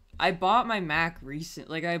bought my Mac recent.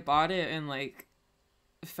 Like I bought it in like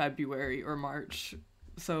February or March.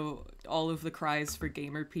 So all of the cries for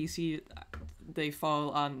gamer PC, they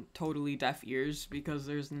fall on totally deaf ears because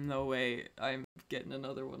there's no way I'm getting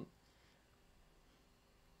another one.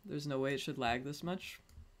 There's no way it should lag this much.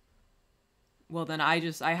 Well, then I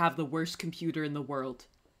have the worst computer in the world.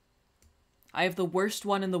 I have the worst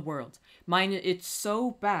one in the world. Mine, it's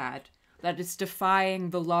so bad that it's defying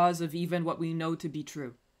the laws of even what we know to be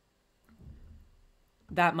true.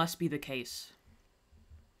 That must be the case.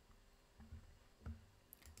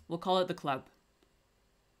 We'll call it the club.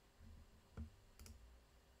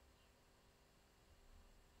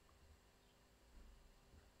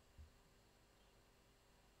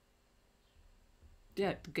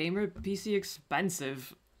 Yeah, gamer PC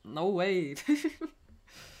expensive. No way.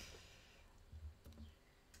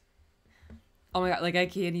 Oh my god, like I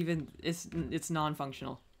can't even, it's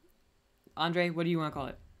non-functional. Andre, what do you want to call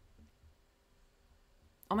it?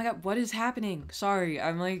 Oh my god, what is happening? Sorry,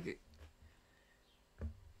 I'm like...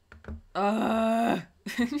 Like,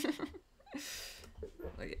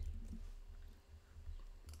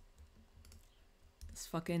 this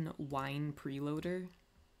fucking wine preloader,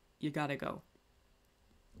 you gotta go.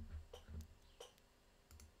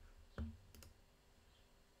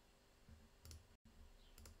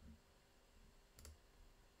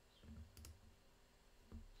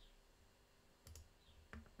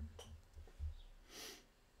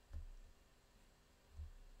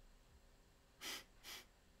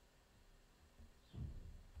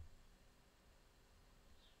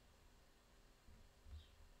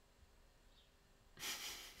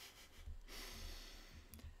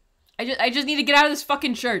 I just need to get out of this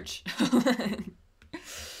fucking church.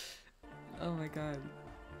 Oh my god.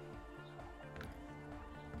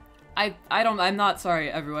 I'm not sorry,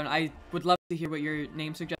 everyone. I would love to hear what your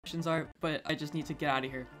name suggestions are, but I just need to get out of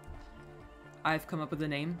here. I've come up with a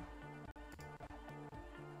name.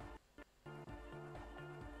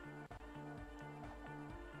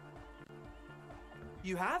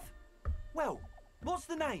 You have? Well, what's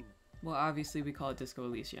the name? Well, obviously we call it Disco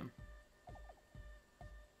Elysium.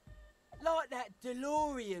 Like that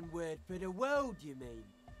DeLorean word for the world, you mean?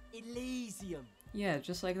 Elysium. Yeah,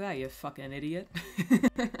 just like that, you fucking idiot.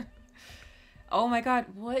 Oh my god,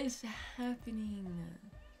 what is happening?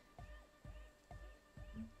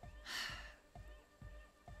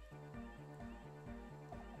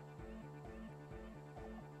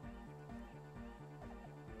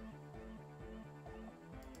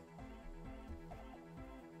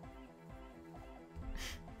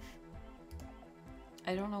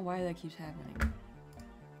 I don't know why that keeps happening.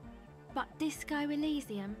 But Disco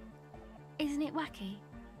Elysium, isn't it wacky?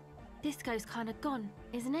 Disco's kind of gone,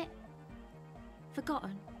 isn't it?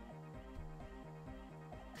 Forgotten.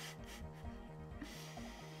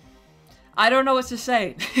 I don't know what to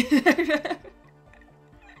say.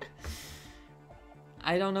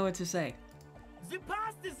 I don't know what to say. The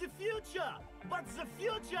past is the future, but the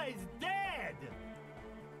future is dead.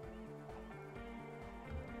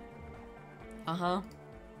 Uh-huh.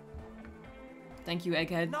 Thank you,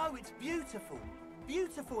 Egghead. No, it's beautiful.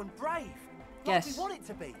 Beautiful and brave. Yes. Like we want it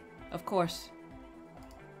to be. Of course.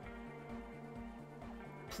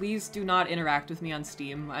 Please do not interact with me on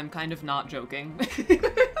Steam. I'm kind of not joking.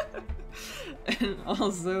 And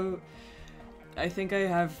also, I think I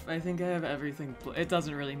have everything. It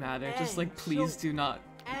doesn't really matter. Just like, please do not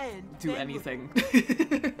do anything.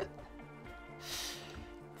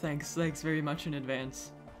 Thanks very much in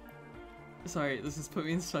advance. Sorry, this has put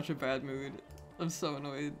me in such a bad mood. I'm so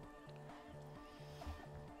annoyed.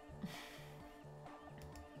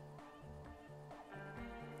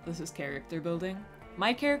 This is character building.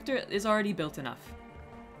 My character is already built enough.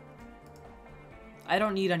 I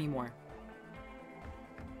don't need any more.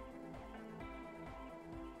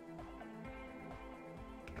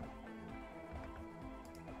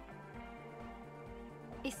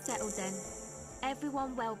 It's settled then.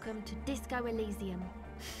 Everyone welcome to Disco Elysium.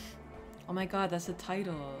 Oh my god, that's the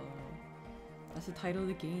title. That's the title of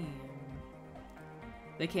the game.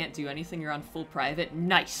 They can't do anything, you're on full private.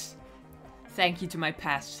 Nice! Thank you to my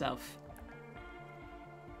past self.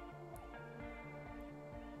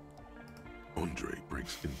 Andre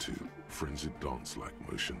breaks into frenzied dance-like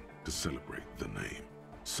motion to celebrate the name.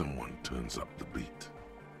 Someone turns up the beat.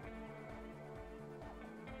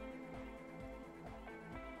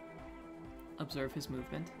 observe his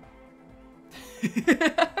movement.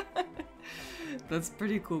 That's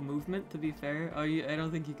pretty cool movement, to be fair. Oh, I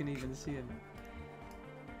don't think you can even see him.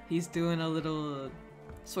 He's doing a little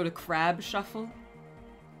sort of crab shuffle.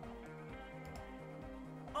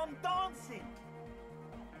 I'm dancing.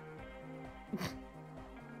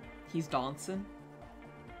 He's dancing.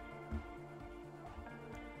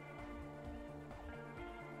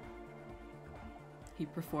 He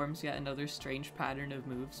performs yet another strange pattern of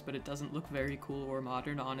moves, but it doesn't look very cool or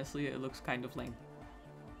modern. Honestly, it looks kind of lame.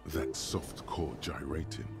 That soft core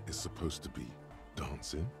gyrating is supposed to be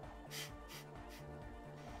dancing?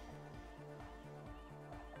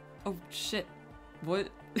 Oh shit. What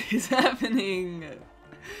is happening?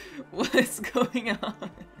 What is going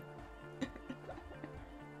on?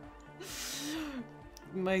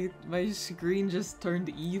 My screen just turned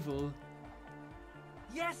evil.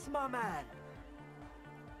 Yes, my man.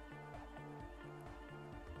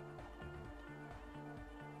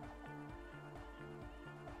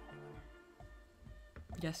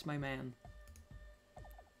 Yes, my man.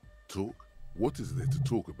 Talk? What is there to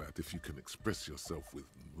talk about if you can express yourself with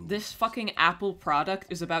moves? This fucking Apple product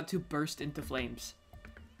is about to burst into flames.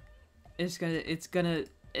 It's gonna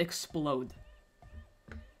explode.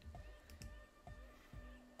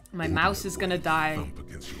 My mouse is gonna die. Thump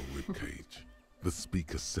against your ribcage. The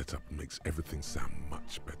speaker setup makes everything sound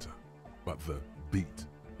much better, but the beat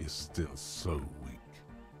is still so weak.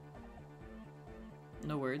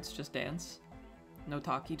 No words, just dance. No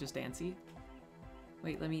talkie, just dancey.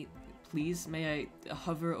 Wait, let me... Please, may I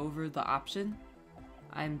hover over the option?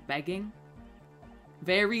 I'm begging.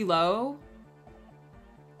 Very low?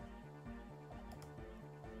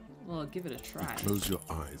 Well, give it a try. You close your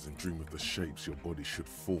eyes and dream of the shapes your body should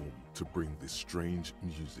form to bring this strange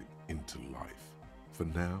music into life. For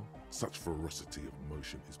now, such ferocity of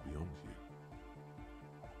motion is beyond you.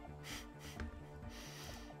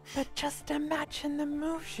 But just imagine the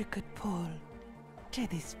moves you could pull to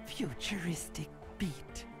this futuristic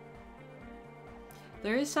beat.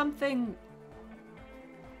 There is something...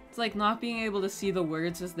 It's like not being able to see the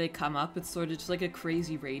words as they come up. It's sort of just like a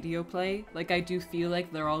crazy radio play. Like, I do feel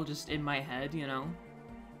like they're all just in my head, you know?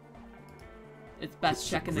 It's best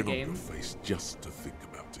checking the game. On your face just to think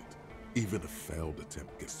about it. Even a failed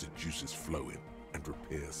attempt gets the juices flowing and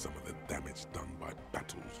repairs some of the damage done by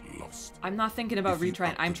battles lost. I'm not thinking about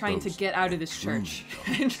retrying. I'm trying to get out of this church.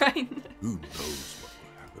 I'm trying... Who knows what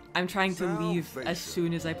will happen? I'm trying to leave as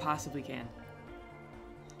soon as I possibly can.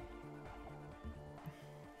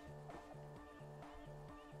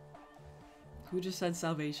 Who just said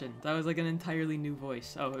salvation? That was like an entirely new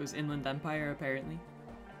voice. Oh, it was Inland Empire, apparently.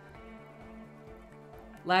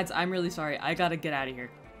 Lads, I'm really sorry. I gotta get out of here.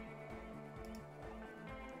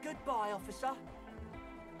 Goodbye, officer.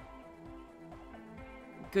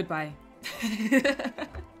 Goodbye.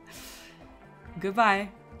 Goodbye.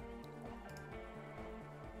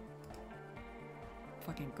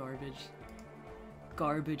 Fucking garbage.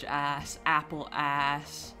 Garbage ass. Apple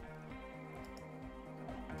ass.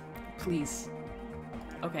 Please.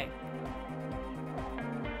 Okay.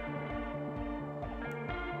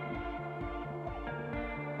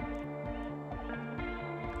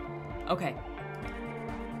 Okay.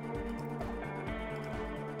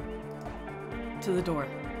 To the door.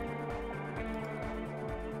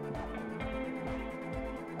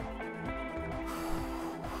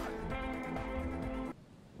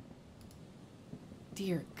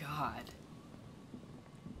 Dear God.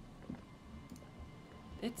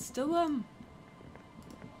 It's still,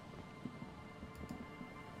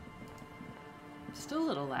 still a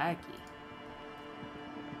little laggy.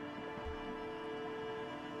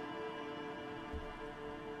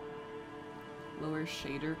 Lower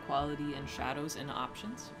shader quality and shadows in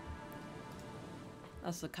options.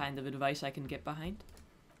 That's the kind of advice I can get behind.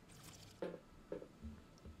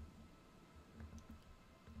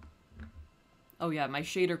 Oh yeah, my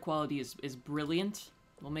shader quality is brilliant.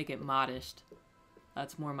 We'll make it modest.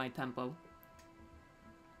 That's more my tempo.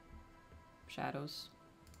 Shadows.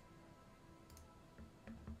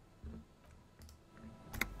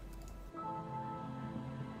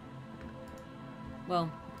 Well,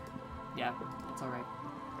 yeah, it's alright.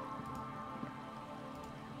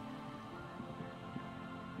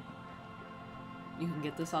 You can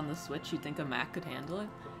get this on the Switch. You think a Mac could handle it?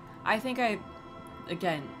 I think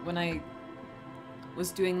again, when I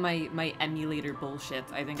was doing my emulator bullshit,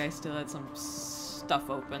 I think I still had some stuff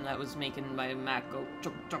open that was making my Mac go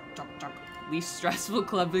chug chug chug chug. Least stressful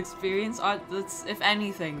club experience. That's, if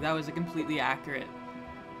anything, that was a completely accurate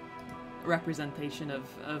representation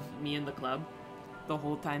of me in the club. The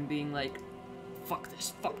whole time being like, fuck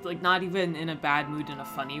this, fuck, like not even in a bad mood in a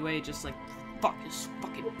funny way, just like Fuck this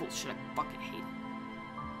fucking bullshit. I fucking hate it.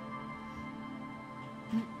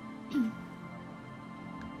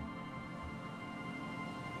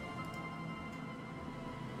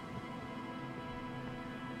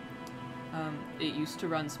 It used to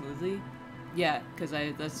run smoothly. Yeah, because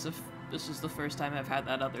this is the first time I've had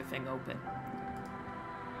that other thing open.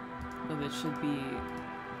 But it should be...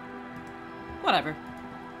 whatever.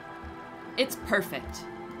 It's perfect.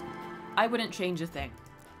 I wouldn't change a thing.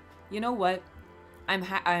 You know what? I'm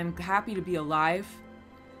happy to be alive.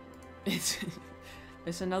 It's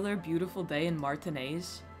another beautiful day in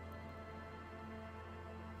Martinez.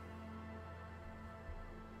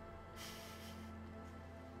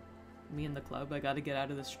 Me and the club, I gotta get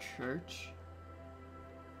out of this church.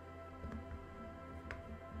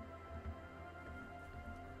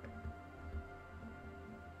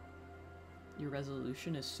 Your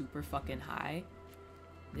resolution is super fucking high?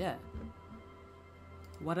 Yeah.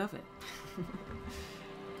 What of it?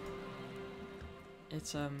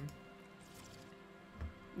 It's,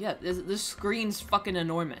 yeah, this screen's fucking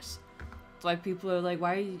enormous. It's like people are like,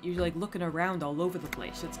 why are you like looking around all over the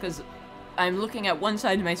place? It's because I'm looking at one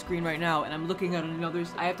side of my screen right now, and I'm looking at another.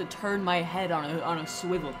 I have to turn my head on a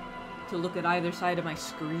swivel to look at either side of my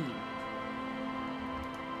screen.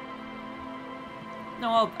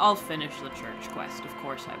 No, I'll finish the church quest. Of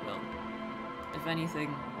course I will. If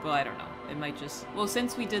anything, well, I don't know. It might just... well,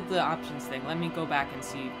 since we did the options thing, let me go back and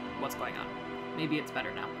see what's going on. Maybe it's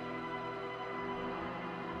better now.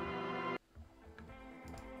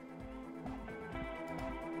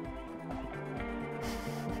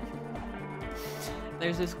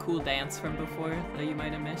 There's this cool dance from before that you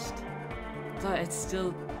might have missed. But it's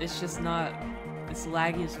still... it's just not... it's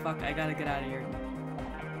laggy as fuck. I gotta get out of here.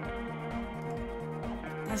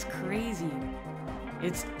 That's crazy.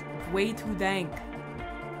 It's way too dank.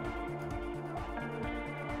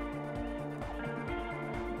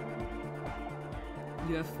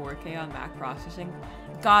 You have 4K on Mac processing?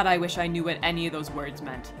 God, I wish I knew what any of those words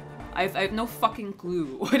meant. I have no fucking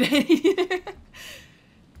clue what any...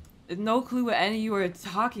 no clue what any of you are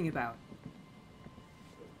talking about.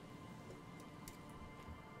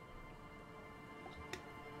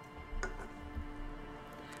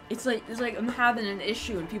 It's like I'm having an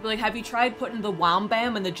issue, and people are like, have you tried putting the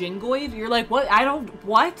wham-bam and the jingoid? You're like, what? I don't...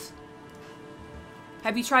 what?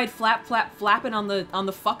 Have you tried flapping on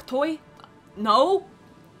the fuck toy? No?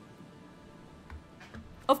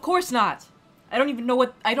 Of course not. I don't even know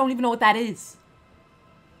what that is.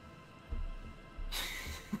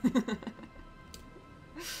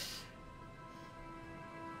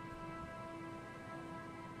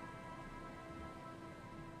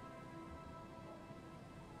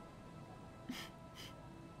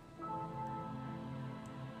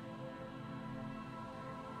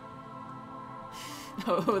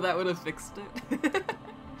 Oh, that would have fixed it.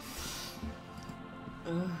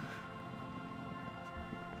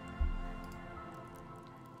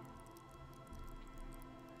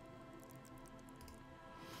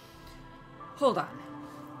 Hold on.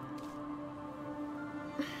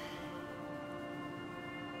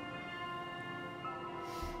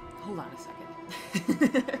 Hold on a second.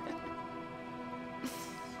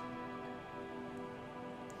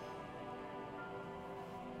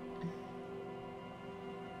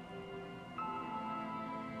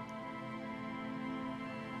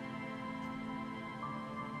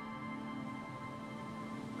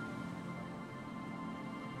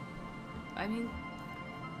 I mean,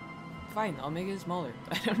 fine, I'll make it smaller.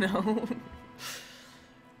 I don't know.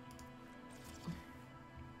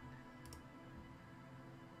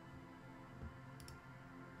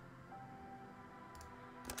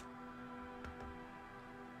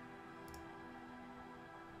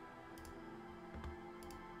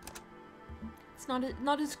 It's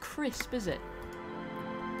not as crisp, is it?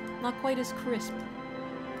 Not quite as crisp.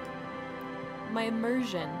 My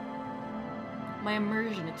immersion,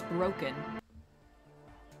 it's broken.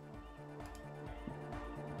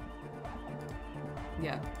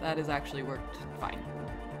 Yeah, that has actually worked fine.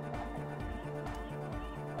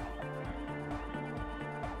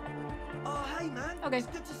 Oh, hey man. Okay. It's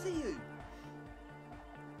good to see you.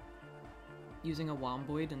 Using a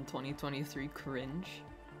womboid in 2023, cringe.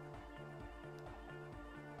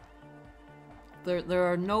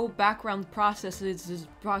 There are no background processes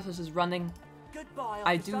running. Goodbye,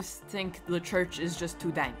 I officer. do think the church is just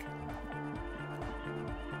too dank.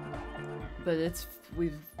 But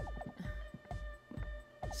we've...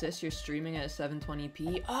 Sis, you're streaming at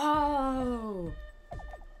 720p? Oh!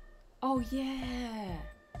 Oh, yeah!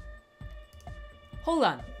 Hold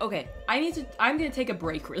on. Okay, I'm gonna take a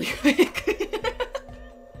break really quick.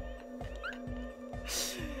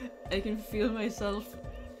 I can feel myself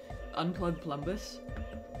unplug Plumbus.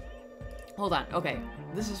 Hold on, okay,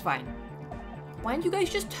 this is fine. Why didn't you guys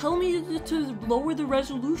just tell me to lower the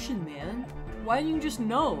resolution, man? Why didn't you just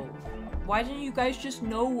know? Why didn't you guys just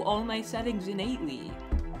know all my settings innately?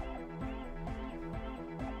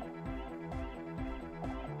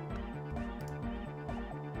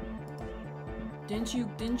 Didn't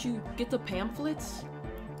you get the pamphlets?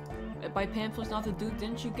 By pamphlets not the dude,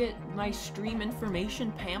 didn't you get my stream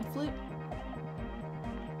information pamphlet?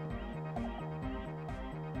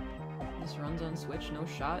 This runs on Switch, no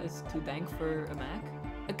shot, it's too dank for a Mac.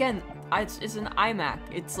 Again, it's an iMac,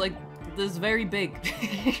 it's like, this very big.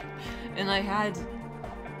 And I had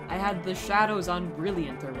the shadows on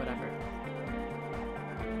Brilliant or whatever.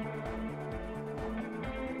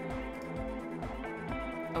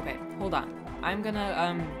 Okay, hold on. I'm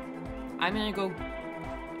gonna go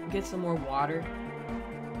get some more water.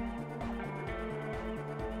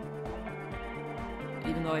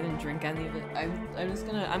 Even though I didn't drink any of it.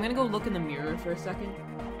 I'm gonna go look in the mirror for a second.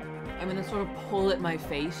 I'm gonna sort of pull at my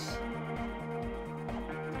face.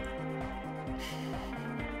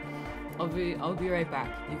 I'll be right back.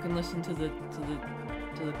 You can listen to the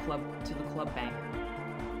club bang.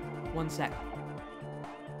 1 sec.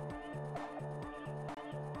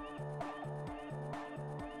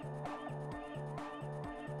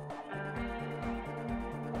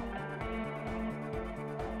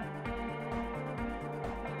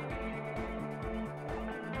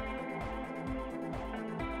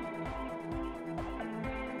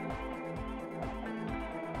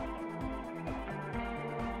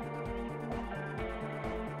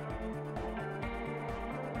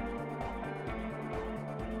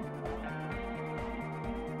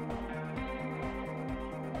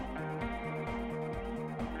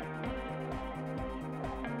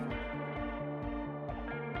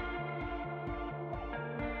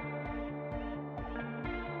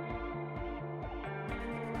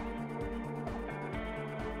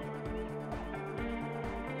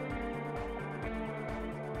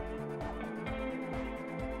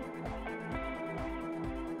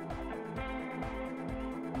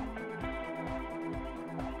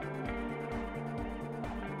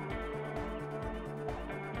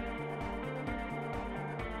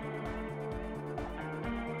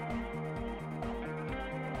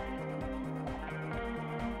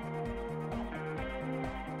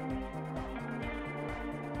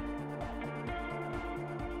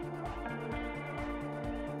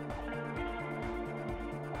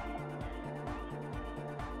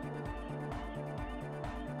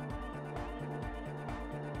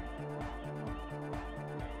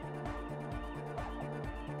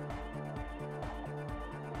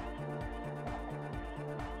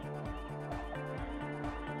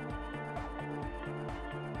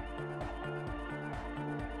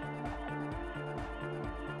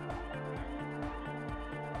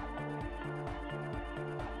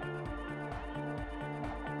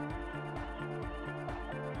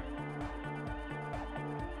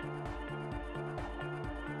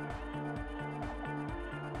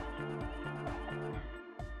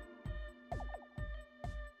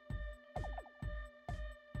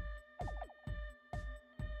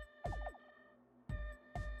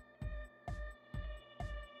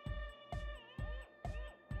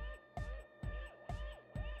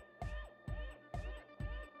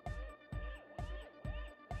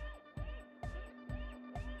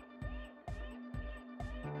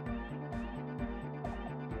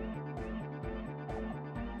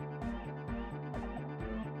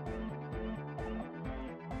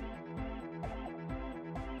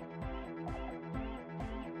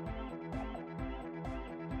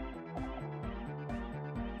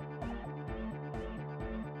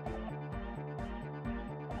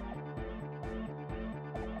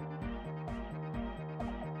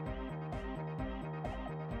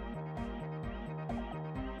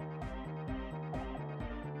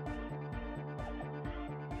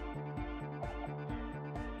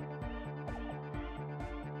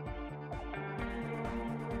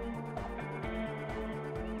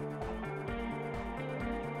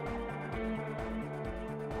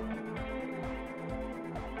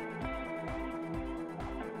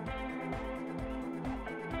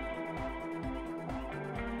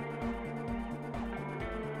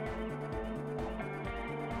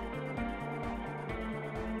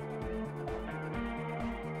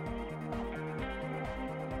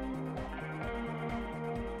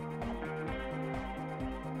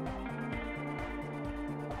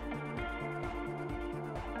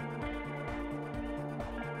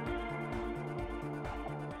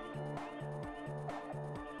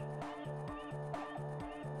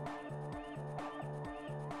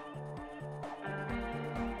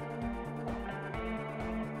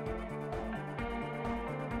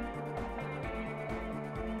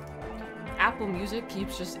 Apple Music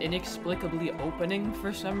keeps just inexplicably opening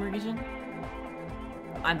for some reason.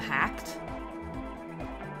 I'm hacked.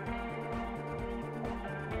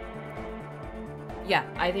 Yeah,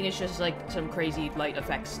 I think it's just like some crazy light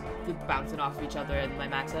effects bouncing off each other, and my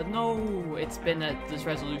Mac said, no, it's been at this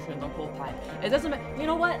resolution the whole time. It doesn't you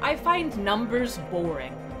know what? I find numbers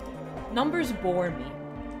boring. Numbers bore me.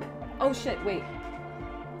 Oh shit, wait.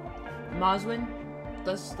 Moslin,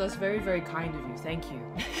 that's very, very kind of you. Thank you.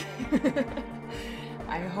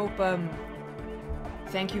 I hope,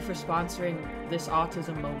 thank you for sponsoring this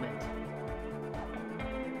autism moment.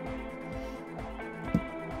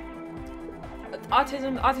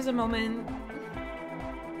 Autism moment.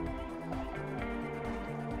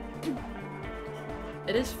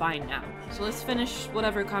 It is fine now. So let's finish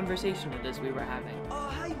whatever conversation it is we were having. Oh,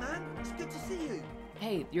 hey man, it's good to see you.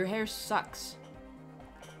 Hey, your hair sucks.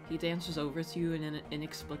 He dances over to you in an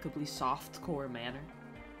inexplicably soft-core manner.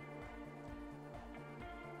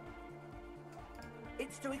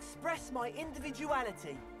 It's to express my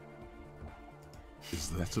individuality. Is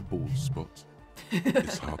that a bald spot?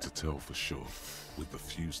 It's hard to tell for sure, with the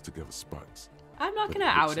fused together spikes. I'm not gonna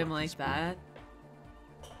out him like that.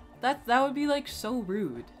 That would be like so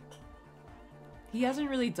rude. He hasn't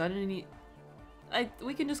really done any...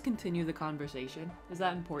 we can just continue the conversation. Is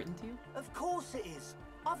that important to you? Of course it is.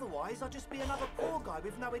 Otherwise, I'd just be another poor guy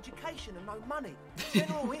with no education and no money.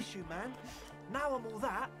 General issue, man. Now I'm all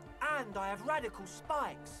that, and I have radical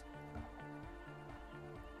spikes.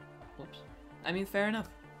 Whoops. I mean, fair enough.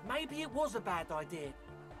 Maybe it was a bad idea.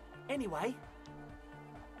 Anyway.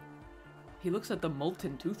 He looks at the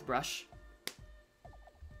molten toothbrush.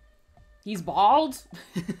 He's bald?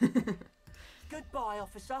 Goodbye,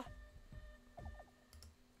 officer.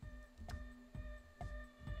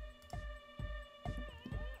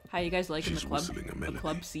 How you guys liking She's the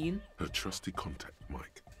club scene? Her trusty contact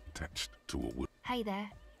mic attached to a wood. Hey there.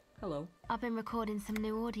 Hello. I've been recording some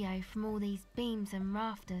new audio from all these beams and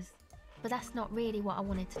rafters, but that's not really what I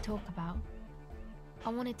wanted to talk about. I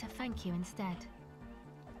wanted to thank you instead.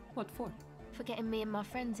 What for? For getting me and my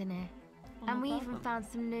friends in here. Oh, and no we problem. even found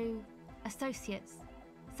some new associates,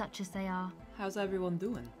 such as they are. How's everyone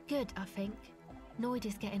doing? Good, I think. Noid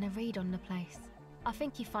is getting a read on the place. I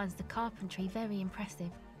think he finds the carpentry very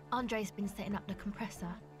impressive. Andre's been setting up the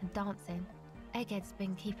compressor and dancing. Egghead's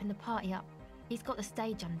been keeping the party up. He's got the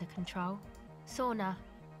stage under control. Sauna,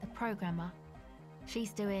 the programmer,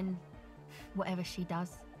 she's doing whatever she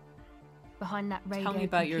does. Behind that radio Tell me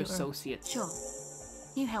about your computer. associates. Sure.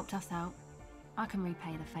 You helped us out. I can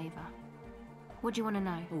repay the favor. What do you want to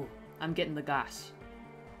know? Ooh, I'm getting the gas.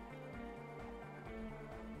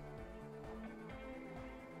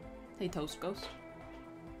 Hey, Toast Ghost.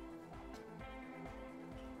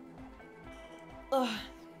 Ugh.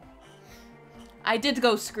 I did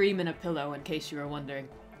go scream in a pillow, in case you were wondering.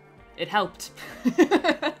 It helped.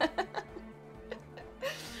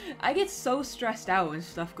 I get so stressed out when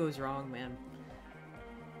stuff goes wrong, man.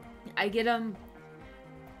 I get,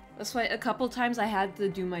 that's why a couple times I had to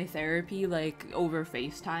do my therapy, like, over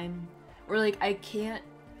FaceTime. Or, like, I can't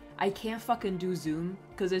fucking do Zoom,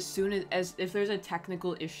 because as soon as if there's a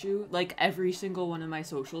technical issue, like, every single one of my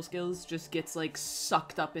social skills just gets, like,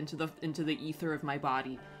 sucked up into the ether of my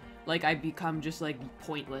body. Like, I become just, like,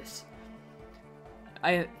 pointless.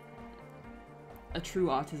 A true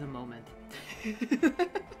autism moment.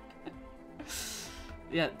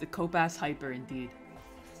 Yeah, the Copass hyper, indeed.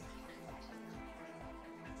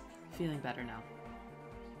 Feeling better now.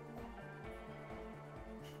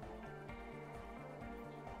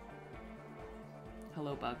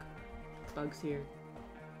 Hello, Bug. Bug's here.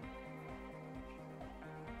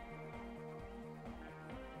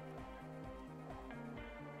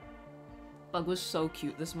 Bug was so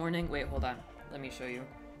cute this morning. Wait, hold on. Let me show you.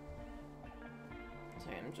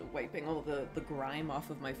 Sorry, I'm just wiping all the grime off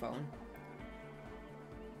of my phone.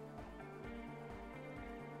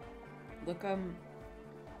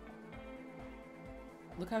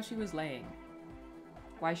 Look how she was laying.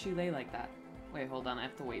 Why she lay like that? Wait, hold on. I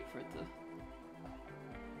have to wait for it to...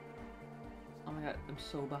 Oh my god, I'm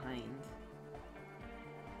so behind.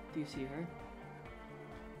 Do you see her?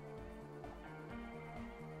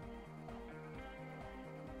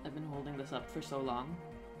 I've been holding this up for so long.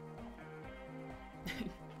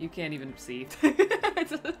 You can't even see. It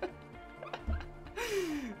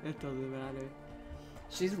doesn't matter.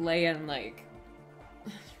 She's laying like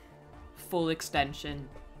full extension.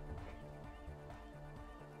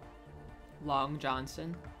 Long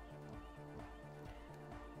Johnson.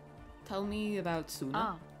 Tell me about Suna.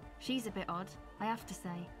 Ah, she's a bit odd, I have to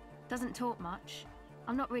say. Doesn't talk much.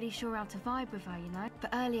 I'm not really sure how to vibe with her, you know?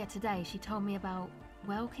 But earlier today she told me about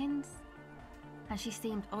Welkins. and she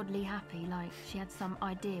seemed oddly happy, like she had some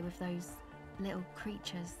idea with those little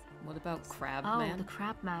creatures. What about Crab Oh, Man? the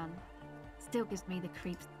Crab Man. Still gives me the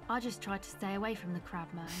creeps. I just tried to stay away from the Crab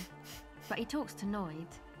Man. But he talks to Noid.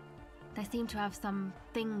 They seem to have some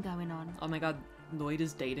thing going on. Oh my god, Noid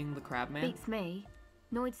is dating the Crab Man? Beats me.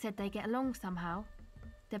 Noid said they get along somehow.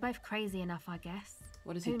 They're both crazy enough, I guess.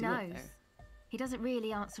 What does he Who do up knows? there? He doesn't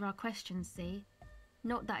really answer our questions, see?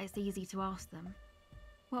 Not that it's easy to ask them.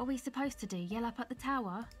 What are we supposed to do? Yell up at the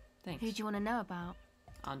tower? Thanks. Who do you want to know about?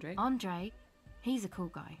 Andre? Andre? He's a cool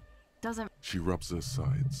guy. Doesn't... She rubs her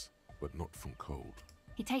sides, but not from cold.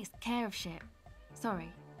 He takes care of shit. Sorry.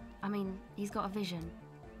 I mean, he's got a vision.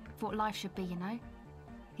 For what life should be, you know?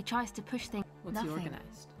 He tries to push things... What's Nothing. he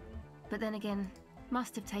organized? But then again,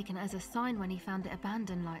 must have taken it as a sign when he found it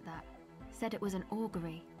abandoned like that. Said it was an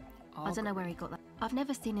augury. I don't know where he got that. I've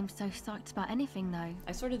never seen him so psyched about anything, though.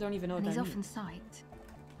 I sort of don't even know And what he's that often means. psyched.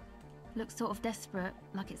 Looks sort of desperate,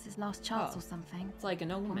 like it's his last chance Oh. or something. It's like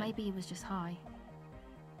an omen. Or maybe he was just high.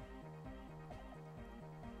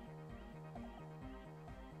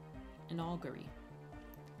 An augury.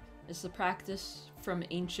 It's the practice from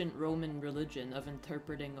ancient Roman religion of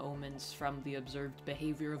interpreting omens from the observed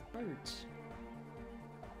behavior of birds.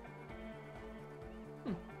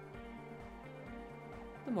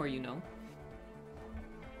 The more you know.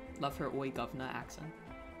 Love her oi govna accent.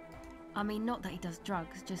 I mean, not that he does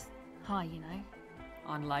drugs, just high, you know.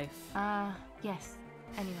 On life. Yes.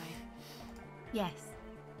 Anyway. Yes.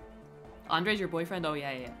 Andre's your boyfriend? Oh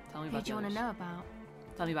yeah. Tell me Who about do you the want to others. know about?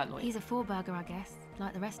 Tell me about Noid. He's a four-burger, I guess,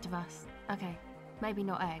 like the rest of us. Okay, maybe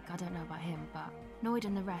not Egg, I don't know about him, but Noid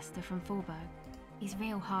and the rest are from Forberg. He's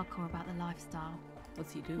real hardcore about the lifestyle.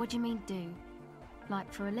 What's he do? What do you mean, do?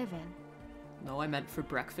 Like, for a living? No, I meant for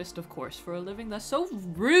breakfast, of course, for a living. That's so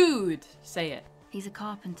rude! Say it. He's a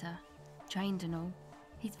carpenter, trained and all.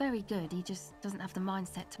 He's very good, he just doesn't have the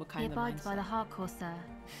mindset to... What kind He of abides by mindset? the hardcore, sir.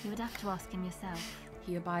 You would have to ask him yourself.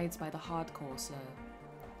 He abides by the hardcore, sir.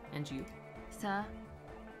 And you? Sir,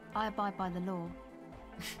 I abide by the law.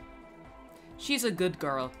 She's a good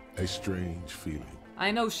girl. A strange feeling.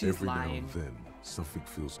 I know she's Every now lying. and then, something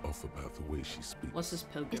feels off about the way she speaks. What's this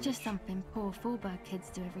pilgrimage? It's just something poor Forberg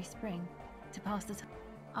kids do every spring to pass the time.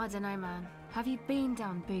 I don't know, man. Have you been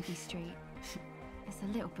down Boogie Street? It's a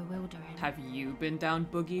little bewildering. Have you been down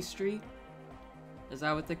Boogie Street? Is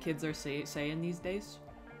that what the kids are saying these days?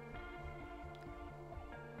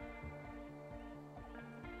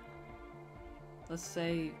 Let's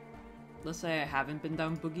say I haven't been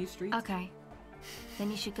down Boogie Street. Okay.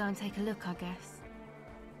 Then you should go and take a look, I guess.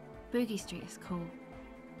 Boogie Street is cool.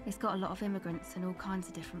 It's got a lot of immigrants and all kinds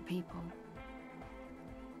of different people.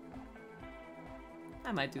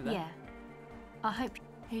 I might do that. Yeah. I hope...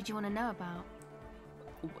 Who do you want to know about?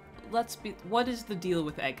 What is the deal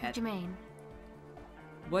with What Egghead? do you mean?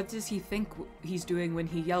 What does he think he's doing when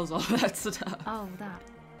he yells all that stuff? Oh, that.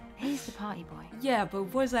 He's the party boy. Yeah, but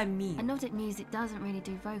what does that mean? And Nordic music doesn't really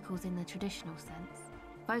do vocals in the traditional sense.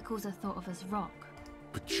 Vocals are thought of as rock.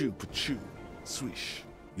 Pachoo, pachoo, swish.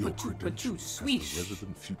 Your Pachoo, credentials pachoo, swish. as the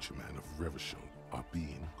resident future man of Revachol are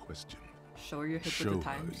being questioned. Show her your hip Show with the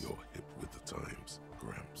her times. your hip with the times,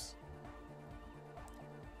 Gramps.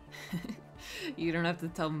 You don't have to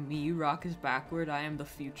tell me rock is backward. I am the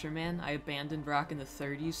future man. I abandoned rock in the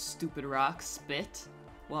 30s. Stupid rock. Spit.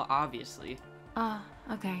 Well, obviously.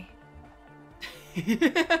 Okay.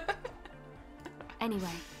 Anyway,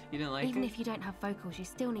 You didn't like even it? if you don't have vocals, you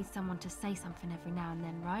still need someone to say something every now and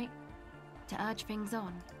then, right? To urge things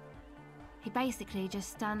on. He basically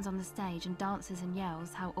just stands on the stage and dances and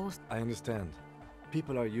yells how awesome... I understand.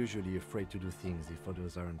 People are usually afraid to do things if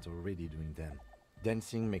others aren't already doing them.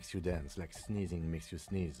 Dancing makes you dance, like sneezing makes you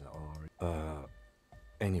sneeze, or...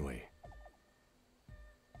 Anyway.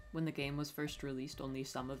 When the game was first released, only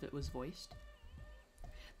some of it was voiced.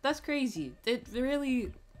 That's crazy. It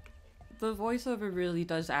really... The voiceover really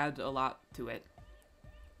does add a lot to it.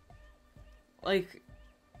 Like...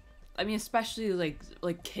 I mean, especially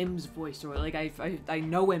like Kim's voice, or like I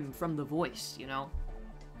know him from The Voice, you know?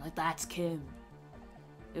 Like, that's Kim.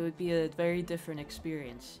 It would be a very different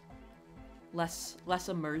experience. Less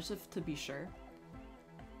immersive, to be sure.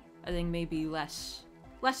 I think maybe less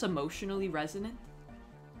emotionally resonant.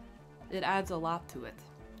 It adds a lot to it,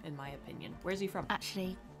 in my opinion. Where's he from?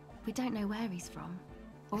 Actually, we don't know where he's from.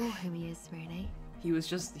 Or who he is, really. He was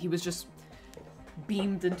just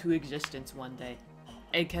beamed into existence one day.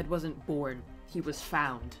 Egghead wasn't born, he was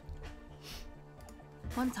found.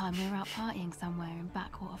 One time we were out partying somewhere in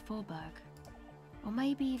backwater Forberg. Or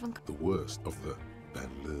maybe even... The worst of the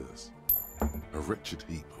banlieues. A wretched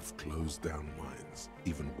heap of closed-down mines,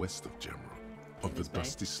 even west of Jamrock. On the This way.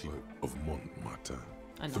 dusty slope of Montmartin,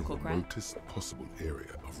 A the knuckle crack? remotest possible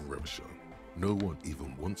area of Revachon, no one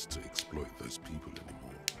even wants to exploit those people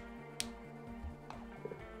anymore.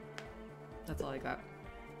 That's all I got.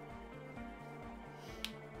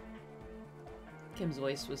 Kim's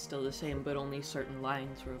voice was still the same, but only certain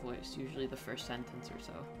lines were voiced, usually the first sentence or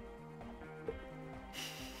so.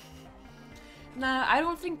 Nah, I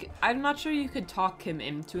don't think... I'm not sure you could talk him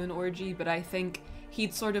into an orgy, but I think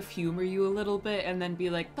he'd sort of humor you a little bit and then be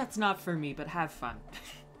like, that's not for me, but have fun.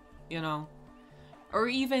 You know? Or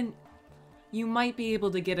even, you might be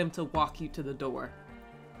able to get him to walk you to the door.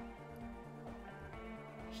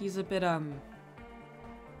 He's a bit,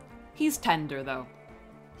 he's tender, though.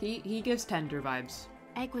 He gives tender vibes.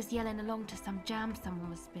 Egg was yelling along to some jam someone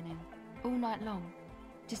was spinning all night long.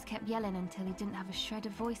 Just kept yelling until he didn't have a shred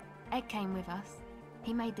of voice. Egg came with us.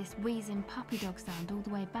 He made this wheezing puppy dog sound all the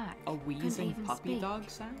way back. A wheezing even puppy speak. dog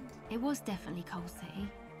sound? It was definitely Coal City,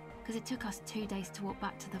 because it took us 2 days to walk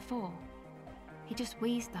back to the fort. He just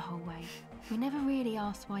wheezed the whole way. We never really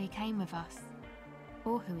asked why he came with us,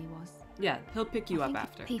 or who he was. Yeah, he'll pick you I up think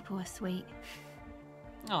after. People are sweet.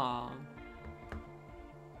 Aww.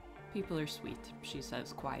 People are sweet, she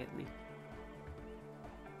says quietly.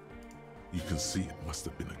 You can see it must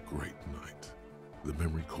have been a great night. The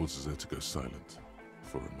memory causes her to go silent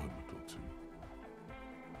for a moment or two.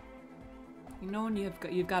 You know when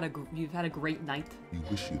you've had a great night? You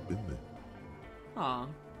wish you'd been there. Aw.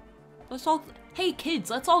 Let's all... Hey, kids,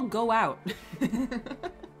 let's all go out.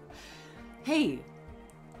 Hey.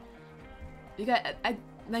 You got...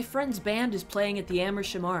 my friend's band is playing at the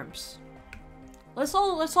Amersham Arms. Let's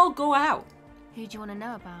all go out. Who do you want to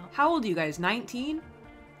know about? How old are you guys? 19?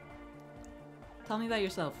 Tell me that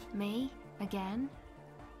yourself. Me? Again?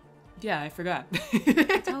 Yeah, I forgot.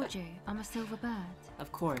 I told you, I'm a silver bird.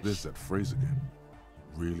 Of course. There's that phrase again.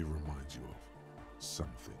 Really reminds you of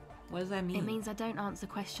something. What does that mean? It means I don't answer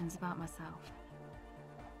questions about myself.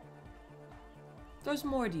 There's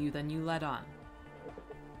more to you than you let on.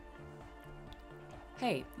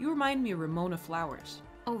 Hey, you remind me of Ramona Flowers.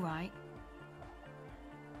 All right.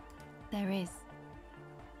 There is.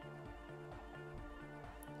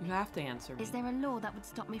 You have to answer me. Is there a law that would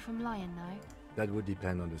stop me from lying, though? That would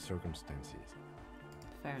depend on the circumstances.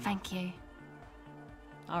 Fair enough. Thank you.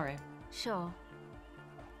 Alright. Sure.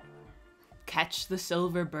 Catch the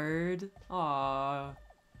silver bird. Aww.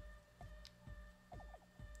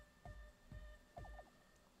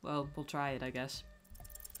 Well, we'll try it, I guess.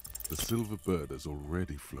 The silver bird has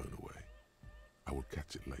already flown away. I will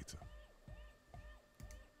catch it later.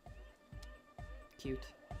 Cute.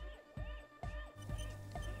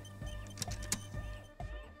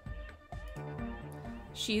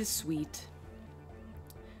 She's sweet.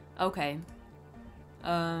 Okay.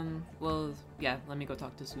 Well, yeah, let me go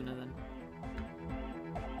talk to Suna then.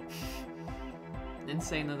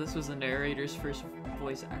 Insane that this was the narrator's first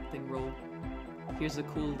voice acting role. Here's a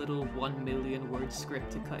cool little 1 million word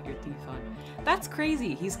script to cut your teeth on. That's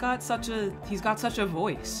crazy. He's got such a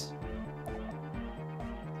voice.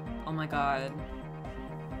 Oh my god.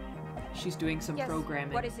 She's doing some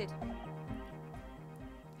programming. What is it?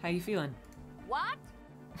 How you feeling? What?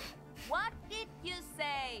 What did you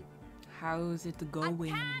say? How's it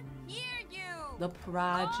going? I can't hear you. The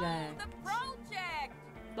project. Oh, the project.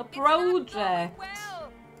 The It's not going project.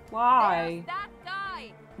 well. Why? There's that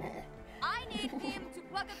guy. I need him to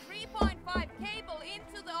plug a 3.5 cable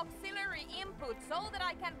into the auxiliary input so that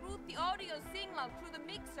I can route the audio signal through the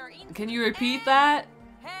mixer into Can you repeat that?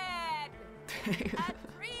 head. A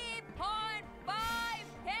 3.5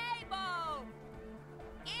 cable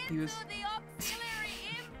into the auxiliary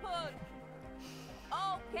input.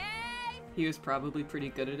 Okay? He was probably pretty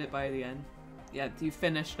good at it by the end. Yeah, you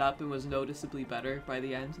finished up and was noticeably better by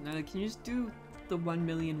the end. And they're like, can you just do the 1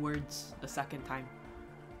 million words a second time?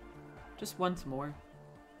 Just once more.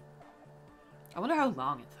 I wonder how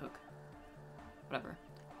long it took. Whatever.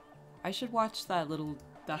 I should watch that little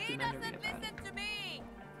documentary He doesn't about listen it. to me.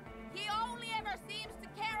 He only ever seems to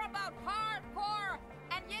care about hardcore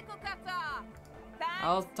and Yekokata. Thanks.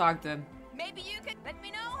 I'll talk to him. Maybe you could let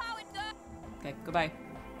me know how it goes. Okay, goodbye.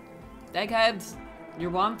 Eggheads, you're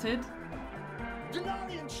wanted. Deny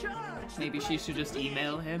in church! Maybe she should just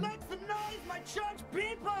email him. Make the noise, my church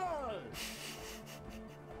people!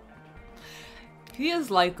 He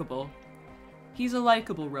is likable. He's a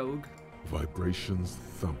likable rogue. Vibrations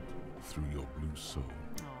thump through your blue soul.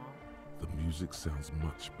 The music sounds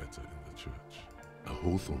much better in the church. A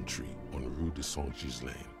hawthorn tree on Rue de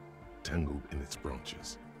Saint-Gislain, tangled in its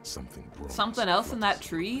branches. Something bronze. Something else in that flutters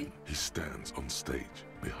tree? open. He stands on stage,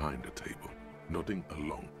 behind a table, nodding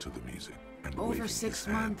along to the music and Over waving 6 his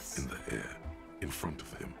hand months. in the air. In front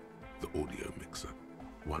of him, the audio mixer.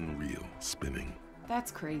 One reel spinning.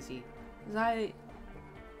 That's crazy. 'Cause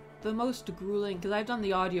the most grueling, because I've done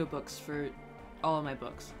the audiobooks for all of my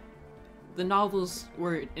books. The novels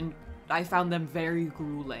I found them very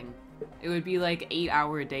grueling. It would be like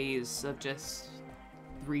 8-hour days of just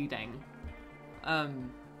reading.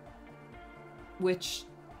 Which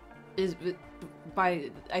is,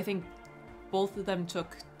 I think both of them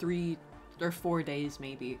took 3 or 4 days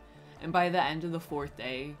maybe. And by the end of the 4th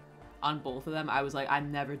day, on both of them, I was like,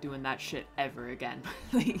 I'm never doing that shit ever again.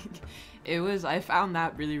 Like, I found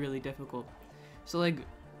that really, really difficult. So, like,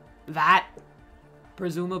 that,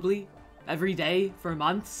 presumably, every day for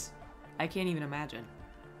months, I can't even imagine.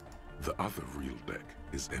 The other reel deck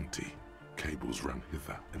is empty. Cables run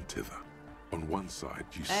hither and thither. On one side,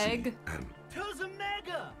 you see an... There's a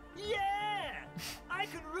mega! Yeah! I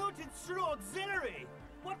can route it through auxiliary!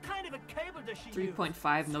 What kind of a cable does she use?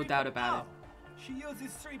 3.5, no doubt about it. She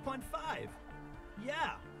uses 3.5.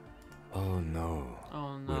 Yeah. Oh no.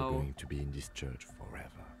 Oh no. We're going to be in this church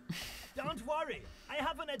forever. Don't worry. I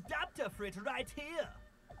have an adapter for it right here.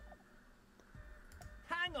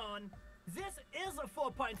 Hang on. This is a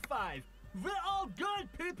 4.5. We're all good,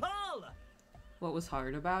 people! What was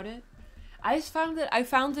hard about it? I found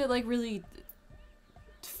it like really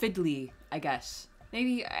fiddly, I guess.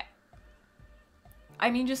 Maybe I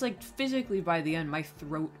mean, just like physically by the end, my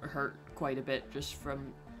throat hurt quite a bit just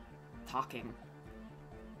from talking.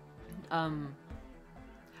 I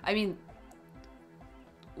mean,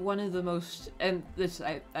 one of the most, and this,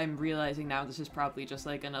 I'm realizing now this is probably just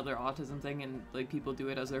like another autism thing and like people do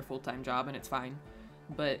it as their full-time job and it's fine.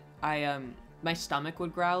 But my stomach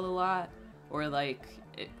would growl a lot, or like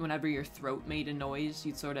whenever your throat made a noise,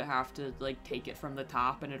 you'd sort of have to like take it from the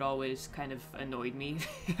top, and it always kind of annoyed me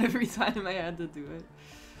every time I had to do it.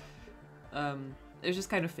 It was just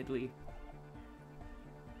kind of fiddly.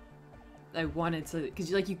 I wanted to,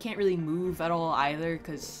 because like you can't really move at all either,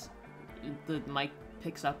 because the mic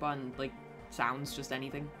picks up on like sounds, just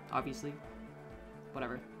anything, obviously.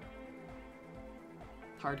 Whatever.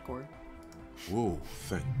 Hardcore. Whoa,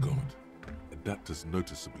 thank God. Adapters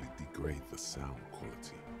noticeably degrade the sound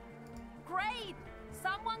quality. Great!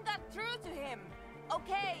 Someone got through to him.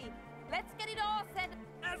 Okay, let's get it all set.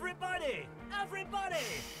 Everybody! Everybody!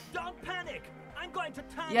 Don't panic! I'm going to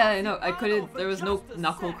turn Yeah, I know. I couldn't. There was no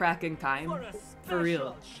knuckle cracking time. For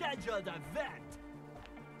real. Scheduled event.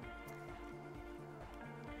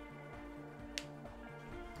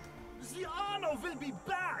 The Arno will be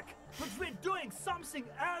back, but we're doing something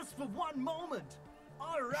else for one moment.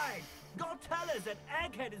 All right, go tell her that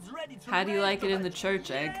Egghead is ready to. How do you like it in the church,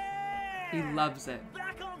 Egg? He loves it.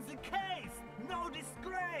 Back on the case. No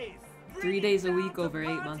disgrace. 3 days a week over 8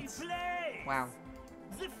 months. Wow.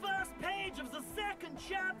 The first page of the second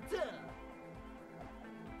chapter.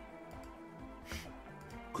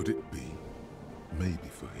 Could it be? Maybe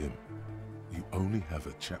for him, you only have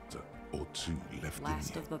a chapter or 2 left Last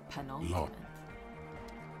in you. of the penultimate. Lot.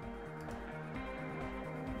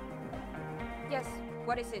 Yes,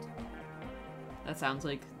 what is it? That sounds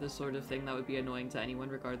like the sort of thing that would be annoying to anyone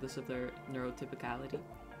regardless of their neurotypicality.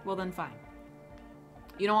 Well then fine.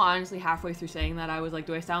 You know, honestly, halfway through saying that, I was like,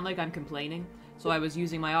 do I sound like I'm complaining? So I was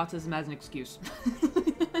using my autism as an excuse.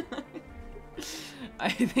 I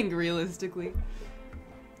think realistically.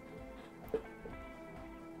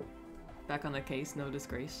 Back on the case, no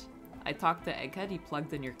disgrace. I talked to Egghead, he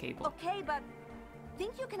plugged in your cable. Okay, but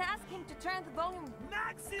think you can ask him to turn the volume.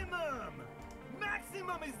 Maximum!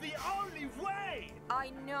 Maximum is the only way!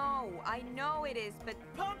 I know it is, but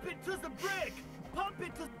pump it to the brick! Pump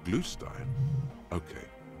it to Glue style? Okay.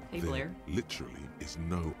 Hey, there Blair. literally is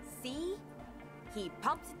no... See? He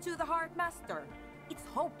pumps it to the heart master. It's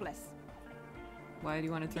hopeless. Why do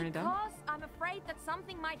you want to turn it down? Because I'm afraid that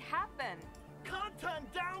something might happen. Can't turn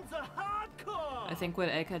down the hardcore! I think what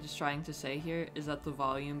Egghead is trying to say here is that the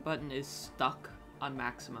volume button is stuck on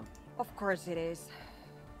maximum. Of course it is.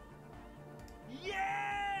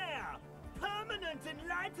 Yeah! Permanent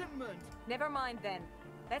enlightenment! Never mind then.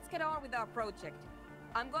 Let's get on with our project.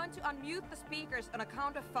 I'm going to unmute the speakers on a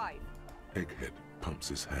count of 5. Egghead pumps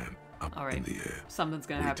his hand up All right. in the air, Something's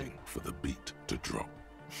gonna waiting happen. for the beat to drop.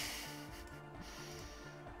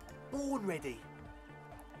 Born ready.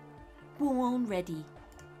 Born ready.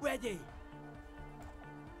 Ready.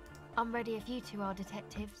 I'm ready if you two are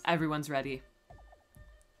detectives. Everyone's ready.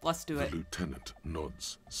 Let's do The it. lieutenant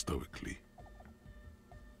nods stoically.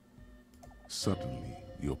 Suddenly,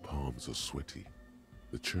 your palms are sweaty.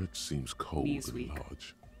 The church seems cold Knees and weak.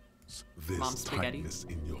 large. There's Mom's spaghetti. tightness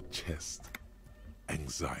in your chest.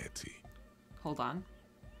 Anxiety. Hold on.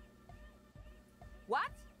 What?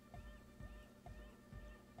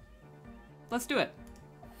 Let's do it.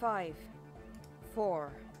 5,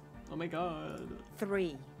 4, Oh my god.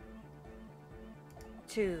 3,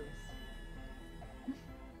 2,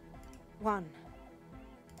 1.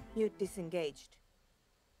 You disengaged.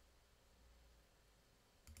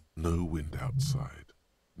 No wind outside,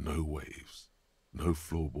 no waves, no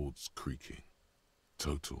floorboards creaking.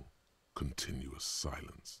 Total, continuous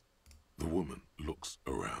silence. The woman looks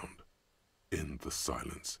around. In the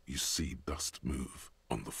silence, you see dust move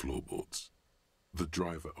on the floorboards. The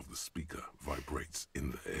driver of the speaker vibrates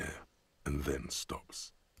in the air and then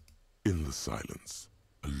stops. In the silence,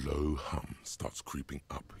 a low hum starts creeping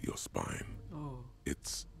up your spine. Oh.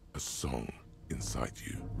 It's a song inside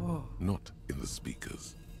you, not in the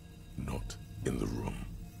speakers, not in the room.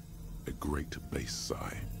 A great bass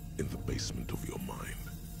sigh in the basement of your mind.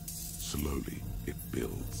 Slowly, it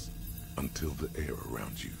builds until the air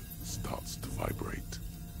around you starts to vibrate.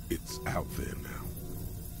 It's out there now,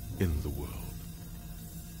 in the world.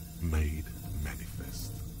 Made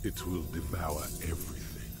manifest. It will devour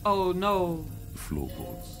everything. Oh no. The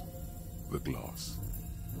floorboards, the glass,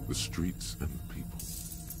 the streets and the people.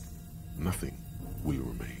 Nothing will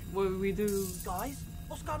remain. What do we do? Guys,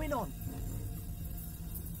 what's going on?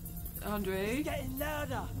 Andre? It's getting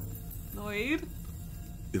louder. Noid?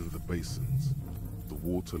 In the basins, the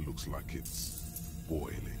water looks like it's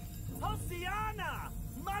boiling. Oceana!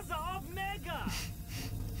 Mother of Mega!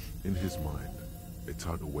 In his mind, a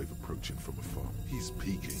tidal wave approaching from afar. He's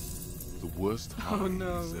peaking. The worst high Oh,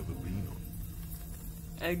 no. he's ever been on.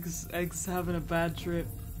 Egg's having a bad trip.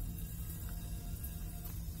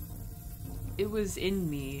 It was in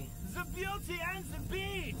me. The beauty and the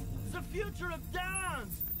beat! The future of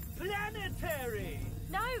dance! Planetary!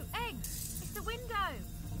 No, Egg! It's the window!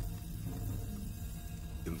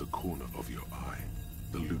 In the corner of your eye,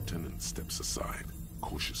 the lieutenant steps aside,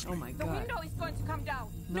 cautiously. Oh my The god. window is going to come down.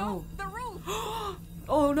 No. The roof.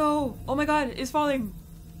 Oh no! Oh my god, it's falling!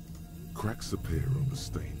 Cracks appear on the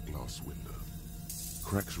stained glass window.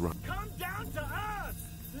 Cracks run. Come down to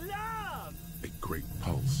earth! Love! A great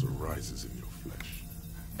pulse arises in your flesh.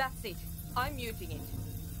 That's it. I'm muting it.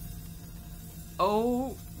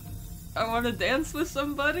 Oh, I want to dance with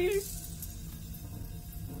somebody.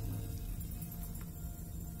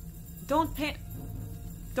 Don't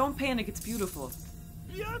panic, it's beautiful.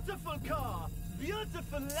 Beautiful car!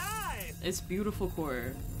 Beautiful life! It's beautiful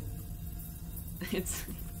core. It's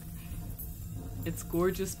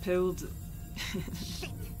gorgeous pilled. Shit!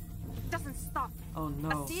 Doesn't stop. Oh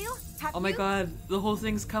no. A seal? Have Oh my you? god, the whole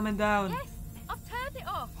thing's coming down. Yes! I've turned it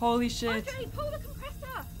off! Holy shit. Andre, pull the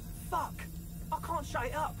compressor! Fuck! I can't shut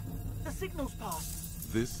it up. The signal's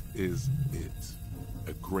passed. This is it.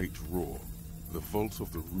 A great roar. The vault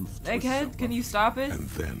of the roof twists Egghead, up, can you stop it? and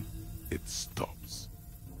then it stops.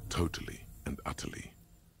 Totally and utterly.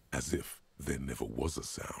 As if there never was a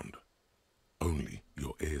sound. Only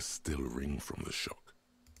your ears still ring from the shock.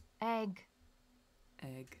 Egg.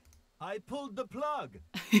 Egg. I pulled the plug.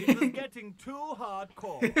 It was getting too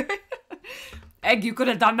hardcore. Egg, you could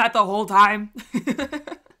have done that the whole time.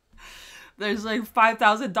 There's like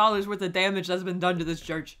 $5,000 worth of damage that's been done to this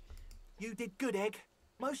church. You did good, Egg.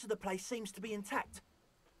 Most of the place seems to be intact.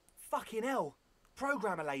 Fucking hell.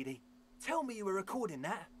 Programmer lady, tell me you were recording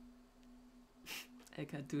that.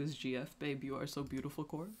 Egghead to his GF, babe, you are so beautiful,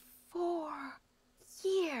 core. 4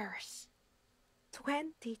 years.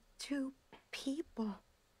 22 people.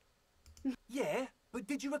 Yeah, but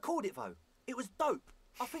did you record it though? It was dope.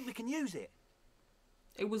 I think we can use it.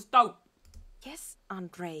 It was dope. Yes,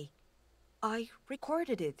 Andre. I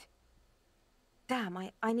recorded it. Damn,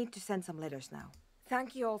 I need to send some letters now.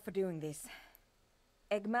 Thank you all for doing this.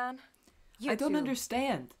 Eggman, you I don't too.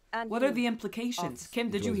 understand. And What you, are the implications? officer. Kim,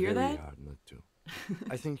 did It you was hear very that? hard not to.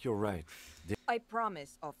 I think you're right. I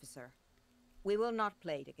promise, officer. We will not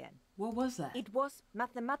play it again. What was that? It was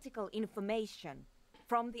mathematical information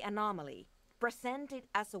from the anomaly, presented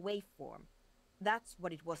as a waveform. That's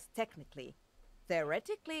what it was technically.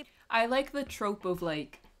 Theoretically, I like the trope of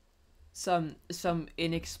like some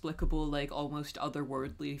inexplicable, like almost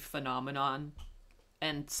otherworldly phenomenon,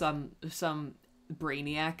 and some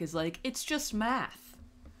brainiac is like, it's just math.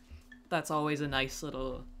 That's always a nice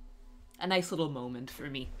little moment for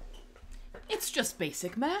me. It's just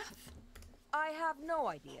basic math. I have no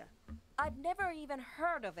idea. I've never even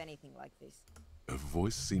heard of anything like this. A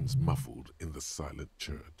voice seems muffled in the silent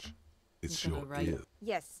church. It's You're your gonna write ear.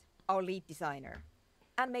 Yes, our lead designer.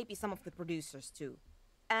 And maybe some of the producers too.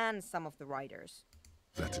 And some of the writers.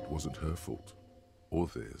 That it wasn't her fault. Or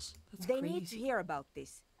theirs. That's They crazy. need to hear about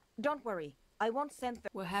this. Don't worry, I won't send them.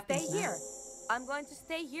 What happens Stay now? here. I'm going to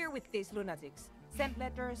stay here with these lunatics. Send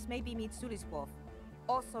letters, maybe meet Sulispov.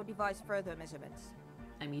 also devise further measurements.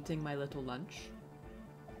 I'm eating my little lunch.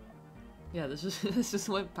 Yeah, this is this is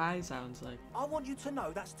what pie sounds like. I want you to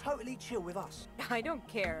know that's totally chill with us. I don't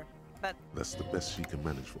care, but... That's the best she can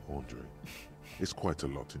manage for Andre. It's quite a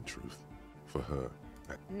lot in truth. For her.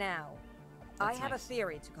 Now, That's I have nice. a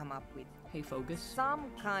theory to come up with. Hey, Focus. Some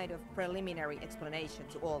kind of preliminary explanation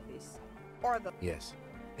to all this. Or the... Yes,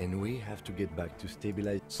 and we have to get back to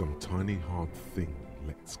stabilize. Some tiny hard thing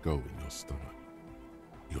lets go in your stomach.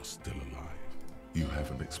 You're still alive. You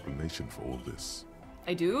have an explanation for all this.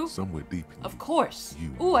 I do? Somewhere deep in Of you, course.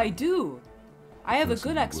 you Ooh, I do. I have a person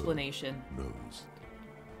good you were explanation. knows.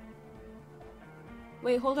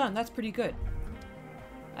 Wait, hold on. That's pretty good.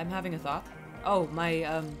 I'm having a thought. Oh,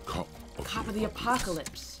 my, Cop of the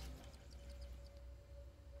Apocalypse.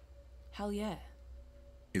 Hell yeah.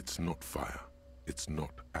 It's not fire. It's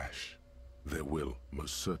not ash. There will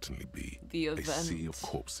most certainly be The a event. sea of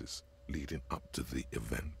corpses leading up to the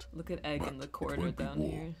event. Look at Egg in But the it corner won't be down war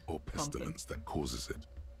here. or pestilence that causes it.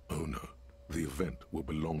 Oh no. The event will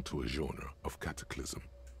belong to a genre of cataclysm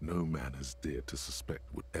no man has dared to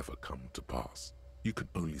suspect would ever come to pass. You can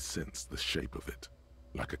only sense the shape of it,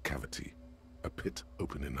 like a cavity, a pit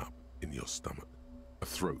opening up in your stomach, a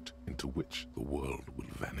throat into which the world will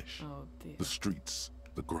vanish. Oh dear. The streets,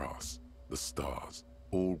 the grass, the stars,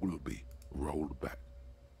 all will be rolled back.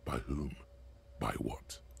 By whom? By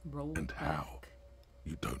what? Roll And back. how?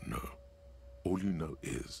 You don't know. All you know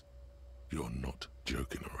is you're not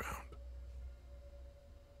joking around.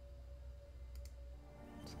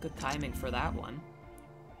 It's good timing for that one.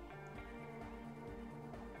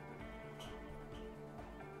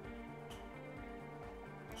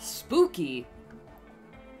 Spooky!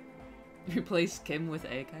 Replace Kim with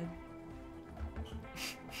Egghead?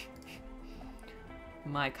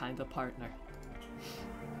 My kind of partner.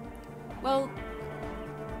 Well,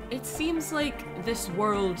 it seems like this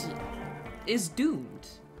world is doomed.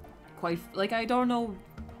 Like, I don't know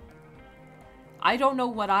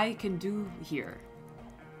what I can do here.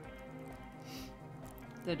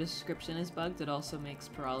 The description is bugged. It also makes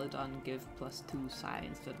Pyrrolodon give +2 psi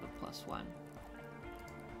instead of a +1.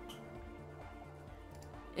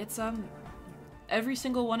 It's, every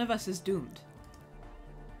single one of us is doomed.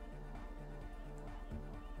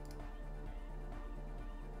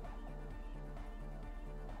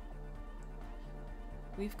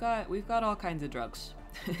 We've got all kinds of drugs.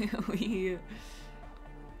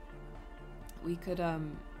 we could, I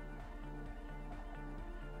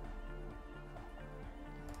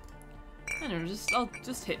don't know,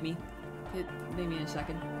 just hit me. Hit me in a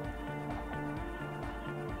second.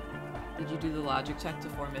 Did you do the logic check to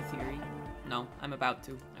form a theory? No, I'm about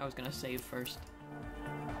to. I was gonna save first.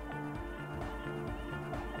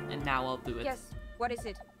 And now I'll do it. Yes, what is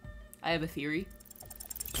it? I have a theory.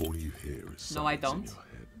 All you hear is No, I silence don't. in your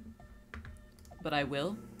head. But I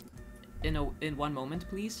will. In one moment,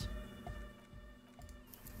 please.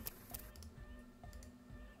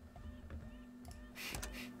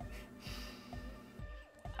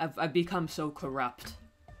 I've become so corrupt.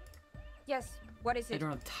 Yes, what is I it? don't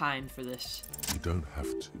have time for this. You don't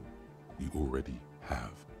have to. You already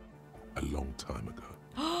have. A long time ago.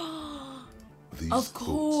 These Of thoughts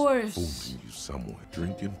course. formed in you somewhere,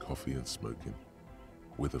 drinking coffee and smoking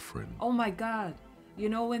with a friend. Oh my god. You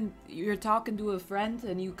know when you're talking to a friend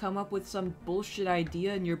and you come up with some bullshit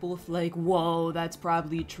idea and you're both like, whoa, that's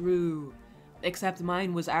probably true. Except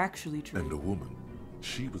mine was actually true. And a woman,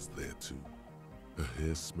 she was there too. Her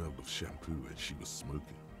hair smelled of shampoo and she was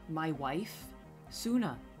smoking. My wife?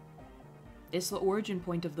 Suna. It's the origin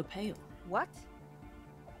point of the pail. What?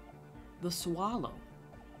 The swallow.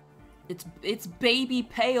 It's baby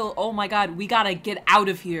pale. Oh my god, we gotta get out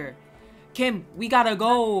of here. Kim, we gotta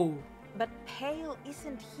go. But Pale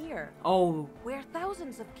isn't here. Oh, We're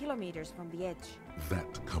thousands of kilometers from the edge.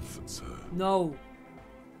 That comforts her. no.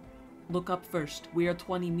 Look up first. We are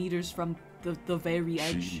 20 meters from the very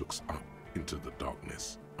edge. She looks up into the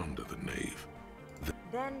darkness under the nave.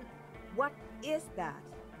 Then, what is that?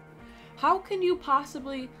 How can you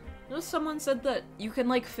possibly... You know, someone said that you can,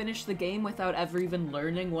 like, finish the game without ever even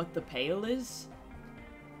learning what the pale is?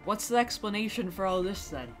 What's the explanation for all this,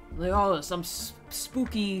 then? Like, oh, some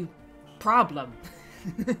spooky problem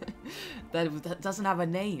that doesn't have a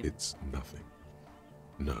name. It's nothing.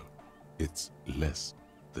 No, it's less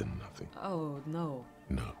than nothing. Oh, no.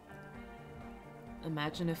 No.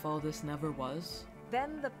 Imagine if all this never was.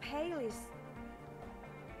 Then the Pale is...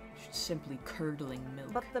 Simply curdling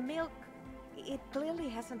milk. But the milk, it clearly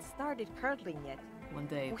hasn't started curdling yet. One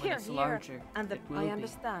day, when We're it's here, larger, and the, it will I be.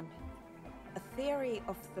 understand. A theory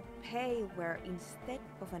of the Pale where instead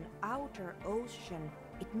of an outer ocean,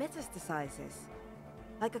 it metastasizes.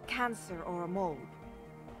 like a cancer or a mold,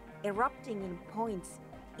 erupting in points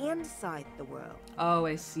inside the world. Oh,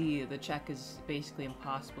 I see. The check is basically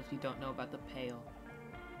impossible if you don't know about the Pale.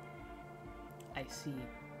 I see.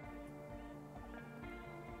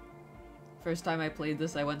 First time I played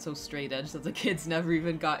this, I went so straight edge that the kids never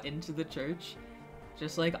even got into the church.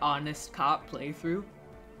 Just like honest cop playthrough.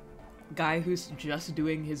 Guy who's just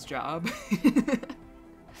doing his job.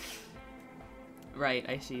 Right,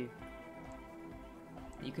 I see.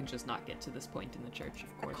 You can just not get to this point in the church,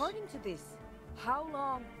 of course. According to this, how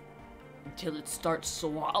long? Until it starts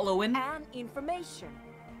swallowing. And information,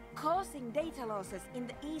 causing data losses in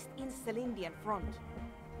the East Insulindian front.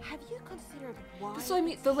 Have you considered why? That's what I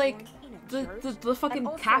mean. it's The like, formed in a church? the fucking And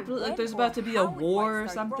also capital. Like, when there's or about to be a how it might war or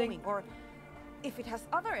start something. growing, or if it has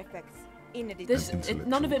other effects in addition. This,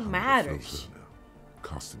 none of it Intellectual hunger matters. flows low now,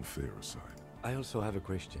 casting fear aside. I also have a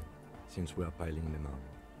question, since we are piling them on.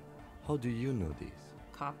 How do you know this?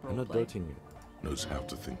 Cop I'm not roleplay. doubting you. Knows how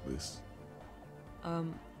to think this.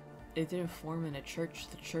 It didn't form in a church.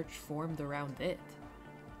 The church formed around it.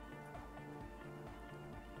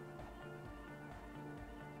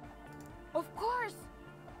 Of course,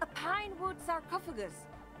 a pine wood sarcophagus,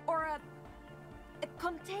 or a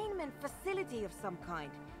containment facility of some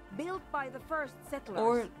kind, built by the first settlers.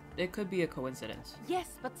 Or it could be a coincidence.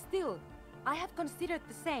 Yes, but still, I have considered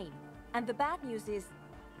the same. And the bad news is,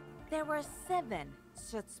 there were 7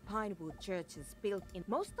 such pine wood churches built in.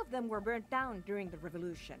 Most of them were burnt down during the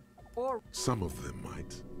revolution. Or Some of them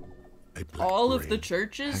might. A black All of the brain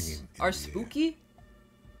churches hanging in are the air. spooky?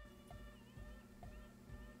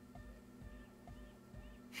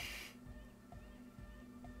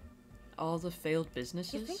 All the failed you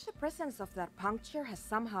businesses? think the presence of that puncture has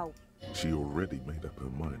somehow... She already made up her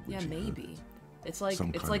mind when Yeah, she heard maybe. it. It's like Some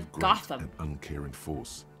it's kind like of great Gotham. and uncaring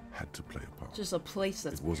force had to play a part. Just a place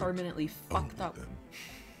that's It wasn't permanently fucked only up.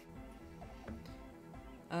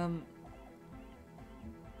 them.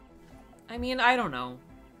 I mean, I don't know.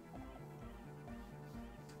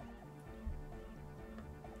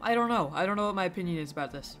 I don't know. I don't know what my opinion is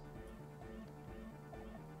about this.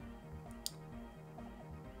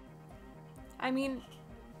 I mean,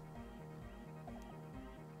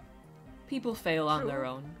 people fail on their True,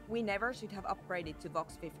 own. We never should have upgraded to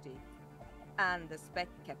Vox 50. And the spec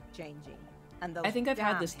kept changing. And those I think I've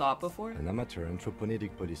had damn this thought heads. before. An amateur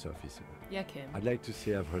anthropomedic police officer. Yeah, Kim. I'd like to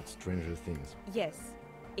say I've heard stranger things. Yes,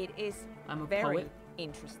 it is I'm a very poet.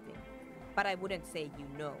 interesting. But I wouldn't say you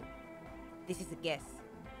know. This is a guess.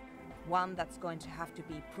 One that's going to have to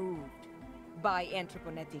be proved by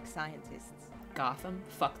anthroponetic scientists. Gotham?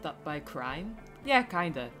 Fucked up by crime? Yeah,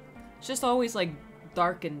 kinda. It's just always, like,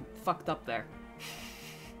 dark and fucked up there.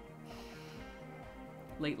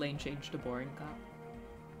 Late Lane changed to boring cop.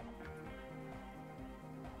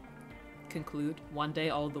 Conclude, one day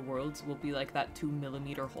all the worlds will be like that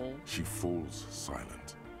 2mm hole. She falls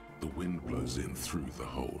silent. The wind blows in through the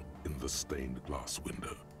hole in the stained glass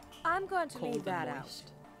window. I'm going to Cold leave that and out.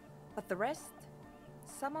 moist. But the rest?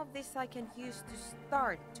 Some of this I can use to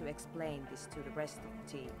start to explain this to the rest of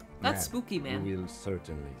the team. That's spooky, man. We will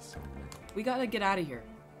certainly sound mad. We gotta get out of here.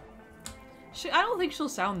 I don't think she'll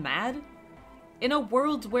sound mad. In a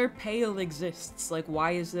world where Pale exists, like,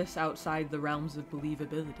 why is this outside the realms of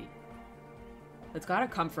believability? It's gotta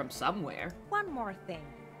come from somewhere. One more thing.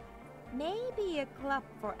 Maybe a club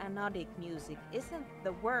for anodic music isn't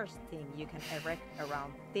the worst thing you can erect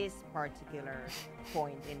around this particular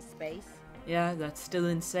point in space. Yeah, that's still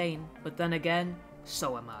insane. But then again,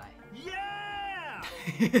 so am I. Yeah!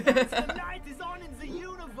 The light is on in the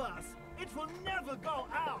universe. It will never go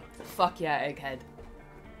out. Fuck yeah, Egghead.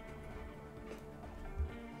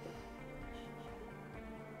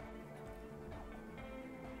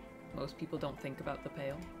 Most people don't think about the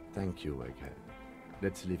Pale. Thank you, Egghead.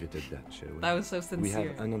 Let's leave it at that, shall we? That was so sincere. We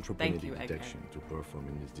have an Thank you, anthropomedic Egghead. detection to perform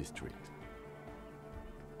in this district.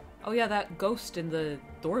 Oh yeah, that ghost in the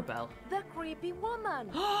doorbell. The creepy woman!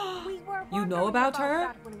 We were You know wondering about her?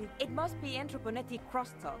 that when it must be anthroponetic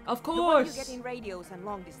crosstalk. Of The one you course! get in radios and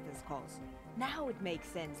long-distance calls. Now it makes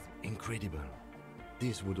sense. Incredible.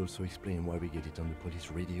 This would also explain why we get it on the police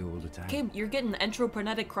radio all the time. Kim, you're getting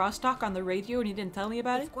anthroponetic crosstalk on the radio and you didn't tell me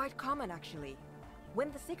about It's it? quite common, actually.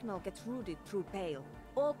 When the signal gets routed through Pale,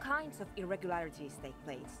 all kinds of irregularities take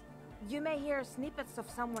place. You may hear snippets of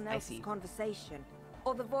someone I else's see. conversation,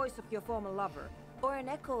 or the voice of your former lover, or an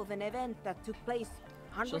echo of an event that took place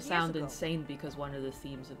 100 She'll years sound ago. insane because one of the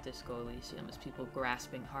themes of Disco Elysium is people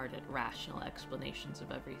grasping hard at rational explanations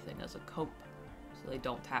of everything as a cope, so they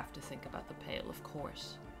don't have to think about the Pale, of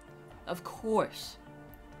course. Of course!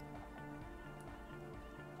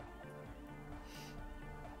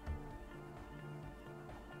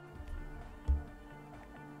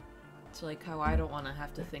 It's like how I don't want to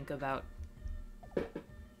have to think about...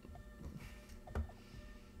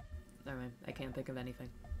 Never mind, I can't think of anything.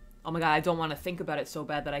 Oh my god, I don't want to think about it so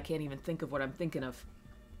bad that I can't even think of what I'm thinking of.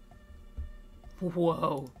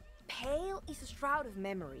 Whoa. Pale is a shroud of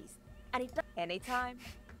memories, and it does anytime.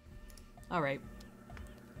 Alright.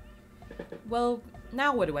 Well,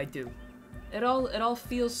 now what do I do? It all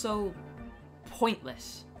feels so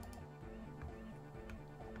pointless.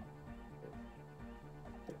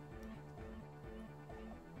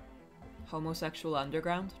 Homosexual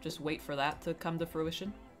underground? Just wait for that to come to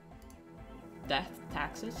fruition? Death?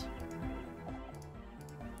 Taxes?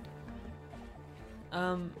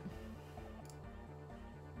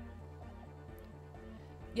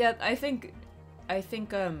 Yeah, I think,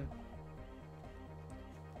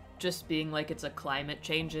 just being like it's a climate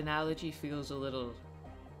change analogy feels a little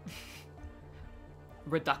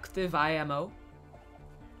reductive, IMO.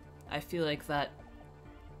 I feel like that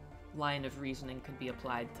line of reasoning could be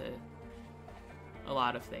applied to a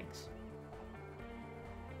lot of things.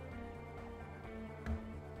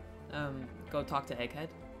 Go talk to Egghead.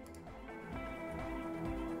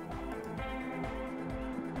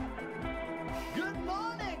 Good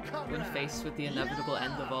morning, comrade. When faced with the inevitable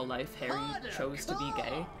end of all life, Harry chose to be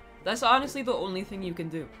gay. That's honestly the only thing you can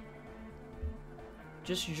do.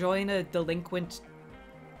 Just join a delinquent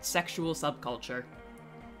sexual subculture.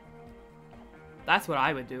 That's what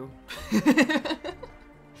I would do.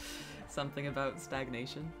 Something about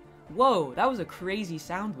stagnation. Whoa, that was a crazy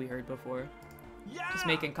sound we heard before. Yeah! Just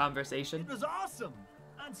making conversation. It was awesome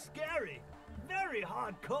and scary. Very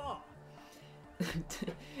hardcore.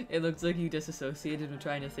 It looks like you disassociated with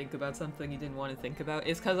trying to think about something you didn't want to think about.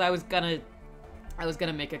 It's because I was gonna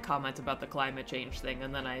make a comment about the climate change thing,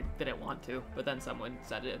 and then I didn't want to, but then someone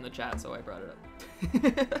said it in the chat, so I brought it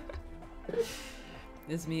up.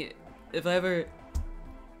 It's me. If I ever,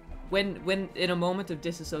 when in a moment of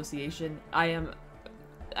disassociation, I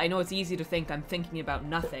know it's easy to think I'm thinking about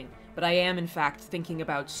nothing, but I am in fact thinking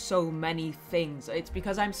about so many things. It's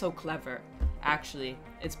because I'm so clever, actually.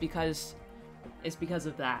 It's because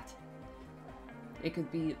of that. It could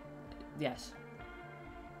be, yes.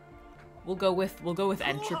 We'll go with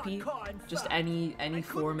entropy. Just any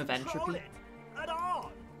form of entropy. It at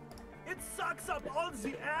all. It sucks up all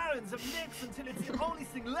the air in the mix until it's the only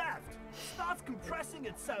thing left. Starts compressing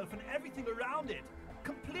itself and everything around it.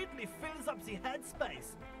 Completely fills up the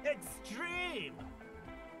headspace. Extreme.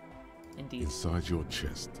 Indeed. Inside your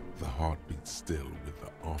chest, the heart beats still with the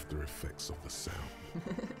after effects of the sound.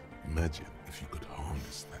 Imagine if you could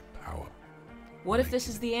harness that power. What if this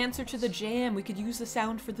is the answer to the jam? We could use the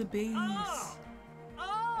sound for the bass.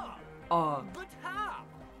 But how?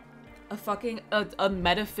 A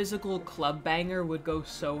metaphysical club banger would go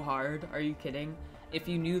so hard. Are you kidding? If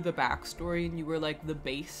you knew the backstory and you were like, the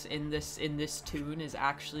bass in this tune is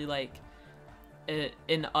actually like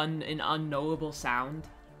an unknowable sound,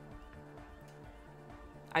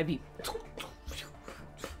 I'd be.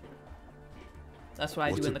 That's what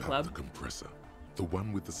I do in the club. The compressor, the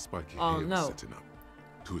one with the spiky no. setting up,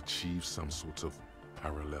 to achieve some sort of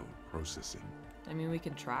parallel processing. I mean, we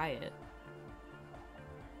can try it.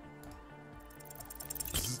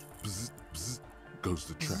 Bzz, bzz, bzz, goes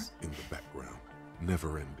the track in the background,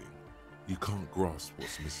 never ending. You can't grasp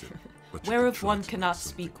what's missing. But Whereof one cannot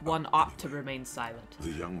speak, one ought to remain silent.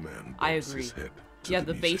 The young man I bobs agree. his head to Yeah,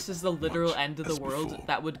 the the bass music, is the literal much end of the as world. before.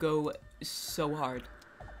 That would go so hard.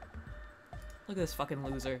 Look at this fucking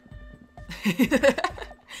loser.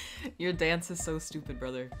 Your dance is so stupid,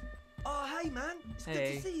 brother. Oh, hey, man. It's good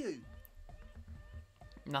Hey. to see you.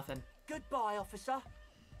 Nothing. Goodbye, officer.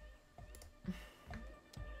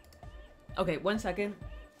 Okay, 1 second.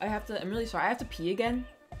 I'm really sorry. I have to pee again.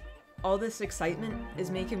 All this excitement is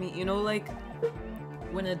making me, you know, like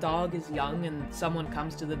when a dog is young and someone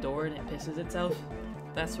comes to the door and it pisses itself?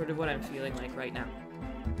 That's sort of what I'm feeling like right now.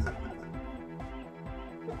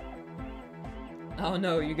 Oh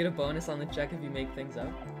no, you get a bonus on the check if you make things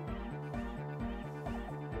up.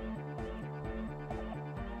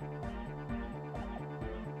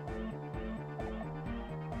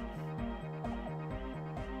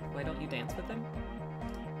 Why don't you dance with him?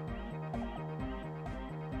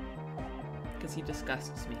 Because he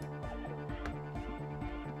disgusts me.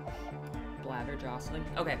 Bladder jostling.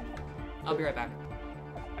 Okay, I'll be right back.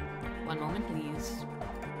 One moment, please.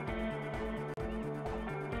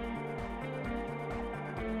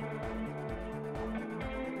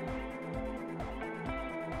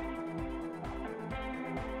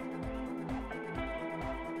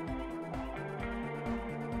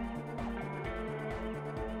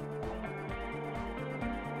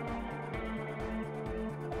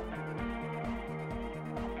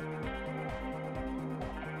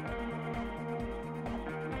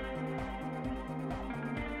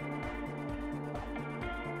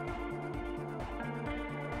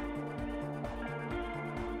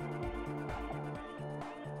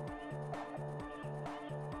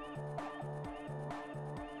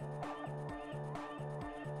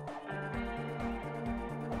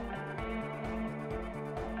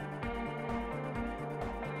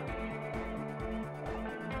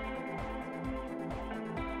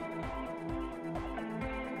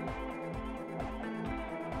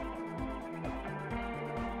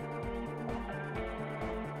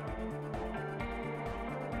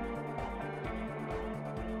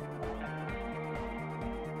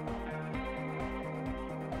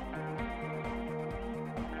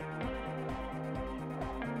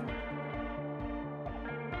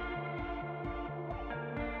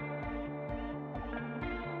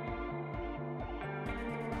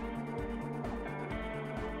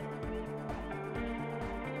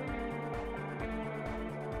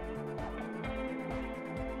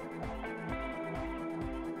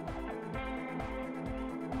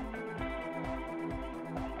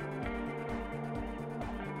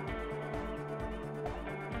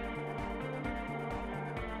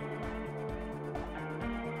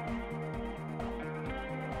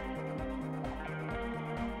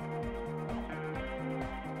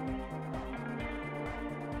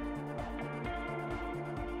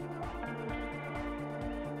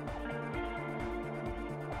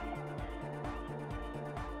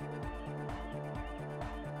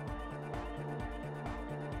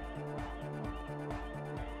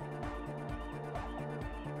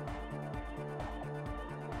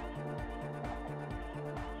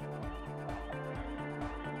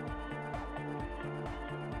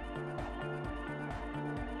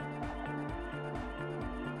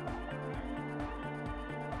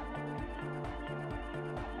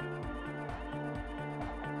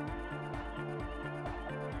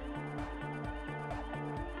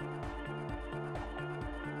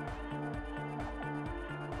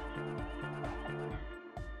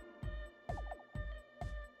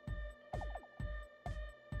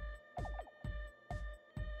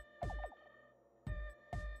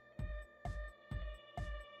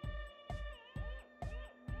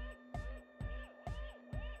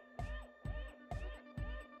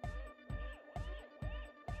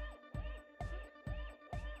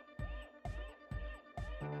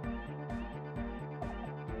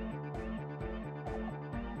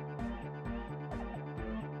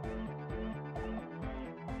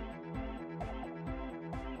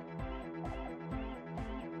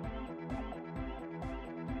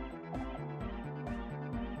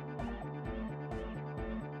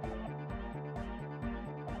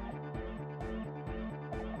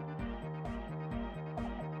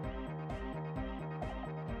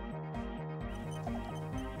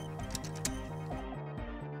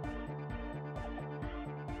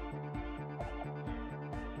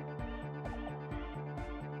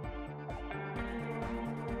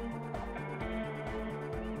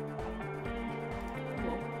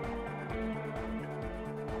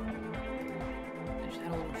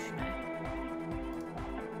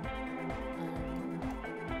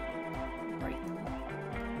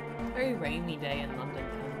 Very rainy day in London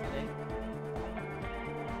town today.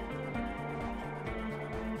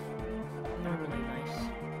 Normally nice.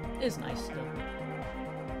 It is nice still.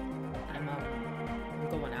 I'm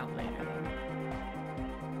going out later though.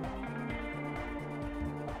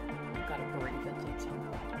 Gotta breathe it at some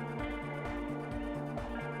point.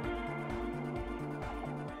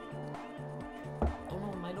 Oh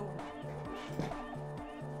no, my door.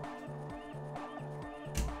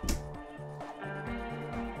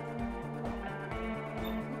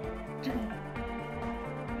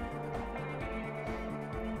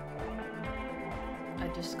 I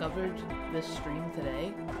discovered this stream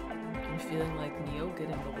today. I'm feeling like Neo getting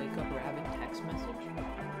the Wake Up Rabbit text message.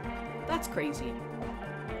 That's crazy.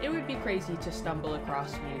 It would be crazy to stumble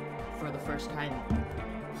across me for the first time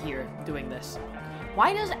here doing this.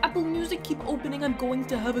 Why does Apple Music keep opening? I'm going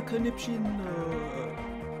to have a conniption.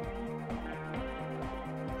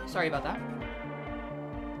 Sorry about that.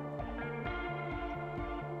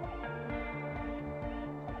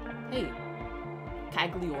 Hey,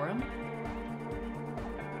 Cagliorum.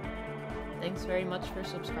 Thanks very much for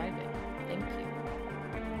subscribing. Thank you.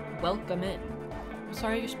 Welcome in. I'm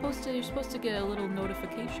sorry, you're supposed to get a little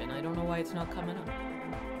notification. I don't know why it's not coming up.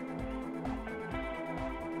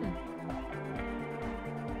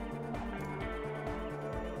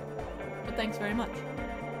 But thanks very much.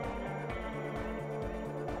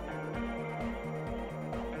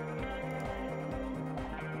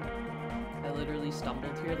 I literally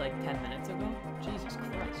stumbled here like 10 minutes ago. Jesus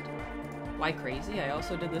Christ. Why crazy? I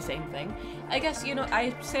also did the same thing. I guess, you know,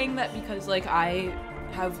 I'm saying that because, like, I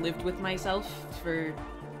have lived with myself for,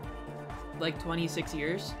 like, 26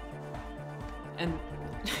 years. And...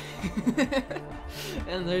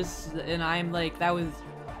 and I'm like, that'd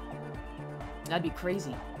be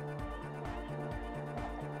crazy.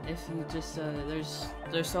 If you just,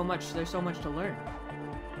 there's so much to learn.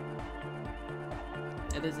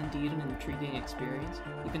 It is indeed an intriguing experience.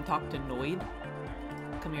 You can talk to Noid.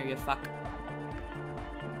 Come here, you fuck.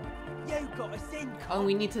 You got us in, Oh,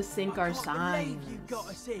 we need to sync our signs. You got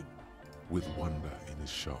us in. With wonder in his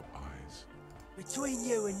sharp eyes. Between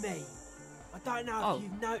you and me, I don't know if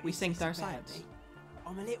you've noticed we synced our this about signs. me.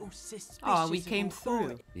 I'm a little suspicious. Oh, we of came authority.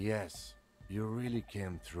 through. Yes, you really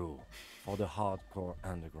came through for the hardcore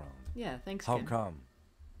underground. Yeah, thanks, How Kim. come?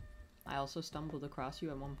 I also stumbled across you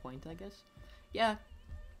at one point, I guess. Yeah.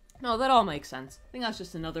 No, that all makes sense. I think that's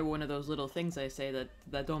just another one of those little things I say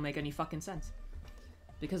that don't make any fucking sense.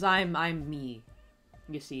 Because I'm me,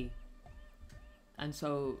 you see. And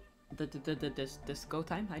so, this go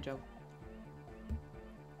time? Hi, Joe.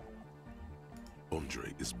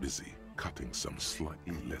 Andre is busy cutting some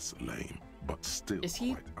slightly less lame, but still Is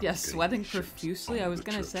he, quite yeah, ungainly sweating shapes profusely? on I was the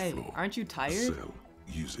gonna church say, floor. aren't you tired? Cell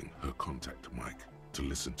using her contact mic to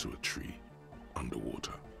listen to a tree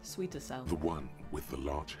underwater. Sweet to sell. The one with the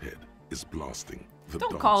large head is blasting the Don't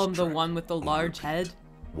dance call him the track one with the on large repeat, head.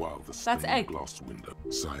 While the That's stained Egg. glass window,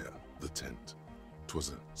 Sire, the tent. 'Twas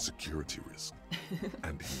a security risk,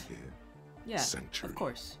 and in here, Yeah, sanctuary. of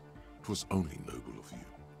course. 'Twas only noble of you.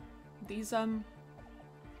 These, I'm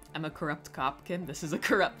a corrupt cop, Kim. This is a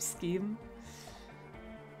corrupt scheme.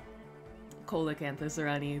 Coelacanth, is there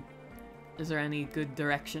any good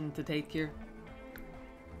direction to take here?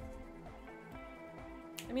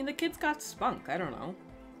 I mean, the kid's got spunk, I don't know.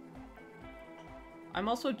 I'm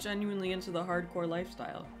also genuinely into the hardcore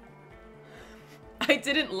lifestyle. I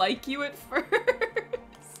didn't like you at first.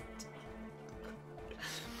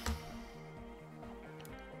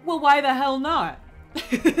 Well, why the hell not?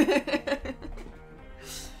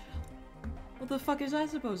 What the fuck is that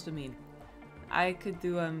supposed to mean? I could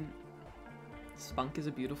do, spunk is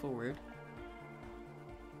a beautiful word.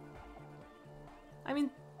 I mean,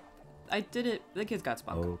 I did it. The kid's got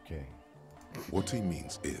spunk. Okay. What he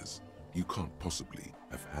means is, you can't possibly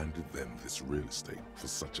have handed them this real estate for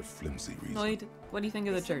such a flimsy reason. Lloyd, what do you think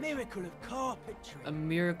of the It's church? a miracle of carpentry. A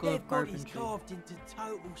miracle Their of bodies carpentry. carved into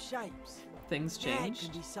total shapes. Things There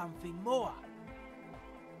changed. can be something more.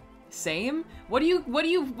 Same? What do you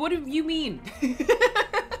mean?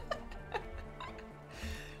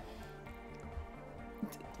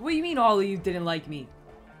 What do you mean all of you didn't like me?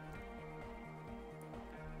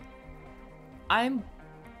 I'm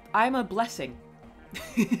a blessing.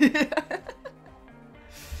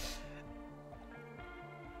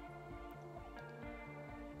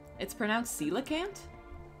 It's pronounced coelacanth?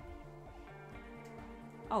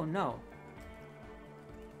 Oh no.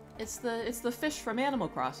 It's the fish from Animal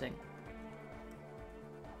Crossing.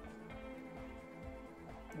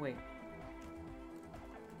 Wait.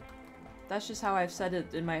 That's just how I've said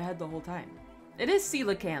it in my head the whole time. It is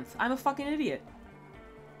coelacanth. I'm a fucking idiot.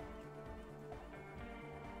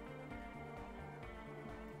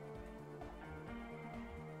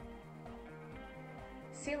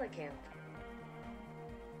 Coelacanth.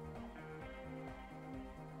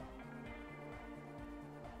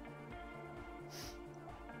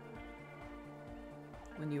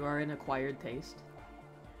 When you are an acquired taste.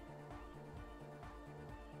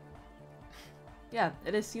 Yeah,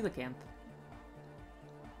 it is coelacanth.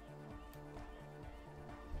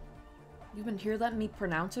 You've been here letting me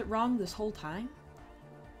pronounce it wrong this whole time?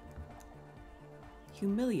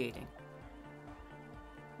 Humiliating.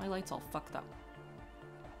 My light's all fucked up.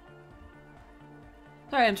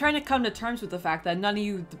 Sorry, I'm trying to come to terms with the fact that none of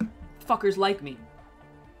you fuckers like me.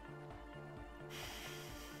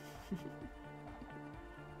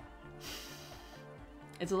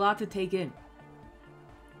 It's a lot to take in.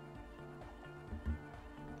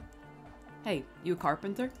 Hey, you a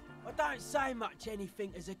carpenter? I don't say much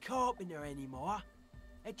anything as a carpenter anymore.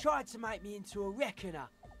 They tried to make me into a reckoner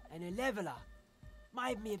and a leveler.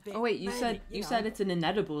 Made me a bit. Oh wait, you manic, said it's an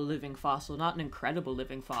inedible living fossil, not an incredible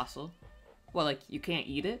living fossil. Well, like you can't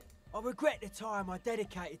eat it? I regret the time I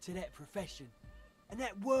dedicated to that profession and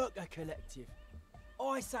that worker collective.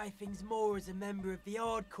 I say things more as a member of the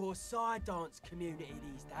hardcore side dance community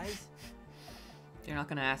these days. You're not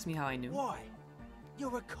gonna ask me how I knew? Why?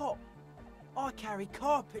 You're a cop. I carry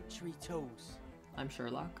carpentry tools. I'm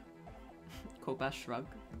Sherlock. Kobash shrug.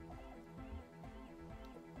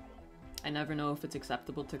 I never know if it's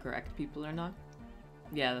acceptable to correct people or not.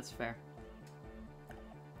 Yeah, that's fair.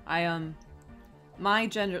 My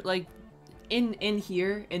gender, like, in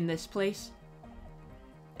here, in this place,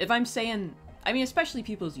 if I'm saying, I mean, especially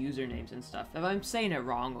people's usernames and stuff, if I'm saying it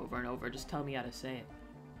wrong over and over, just tell me how to say it.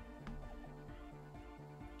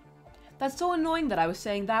 That's so annoying that I was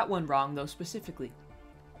saying that one wrong, though, specifically.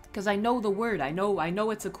 Because I know the word, I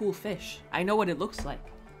know it's a cool fish. I know what it looks like.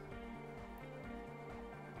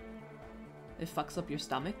 It fucks up your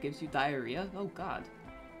stomach, gives you diarrhea. Oh god.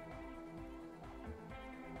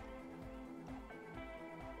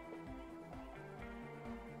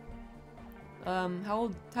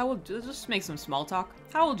 How old, just make some small talk.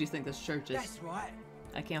 How old do you think this church is? That's right.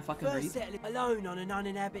 I can't fucking First read. settling alone on an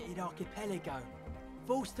uninhabited archipelago.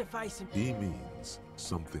 Forced to face some... He means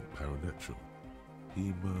something paranatural.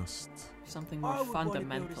 He must... Something more I would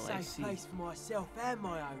fundamental, want to build a I safe see. place for myself and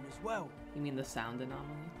my own as well. You mean the sound anomaly?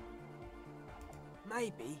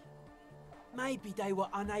 Maybe they were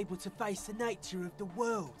unable to face the nature of the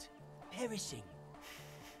world, perishing.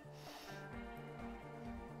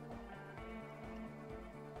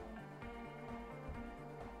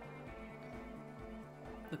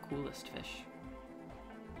 The coolest fish.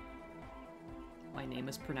 My name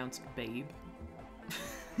is pronounced Babe.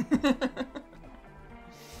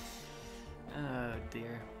 Oh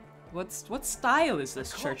dear. What style is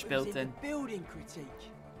this church built in? Building critique.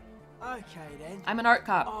 Okay then. I'm an art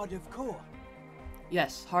cop. Hard of core.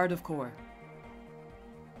 Yes, hard of core.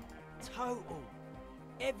 Total.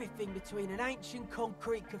 Everything between an ancient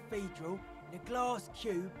concrete cathedral and a glass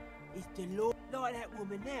cube is Delore, like that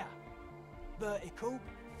woman there. Vertical,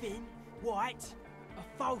 thin, white,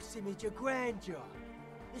 a false image of grandeur.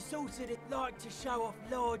 The sort that like to show off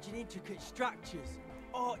large and intricate structures,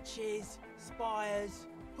 arches, spires,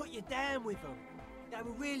 put you down with them. They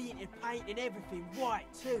were really into painting everything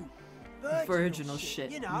white too. Virginal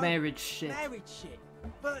shit. You know, marriage shit. Marriage shit.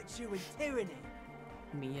 Virtue and tyranny.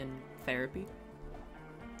 Me and therapy?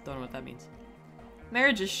 Don't know what that means.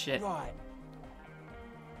 Marriage is shit. Right.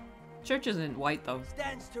 Church isn't white though.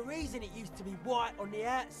 Stands to reason it used to be white on the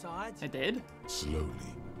outside. It did? Slowly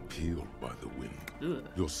peeled by the wind. Ugh.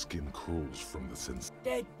 Your skin crawls from the sense.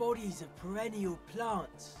 Dead bodies of perennial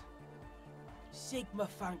plants. Sigma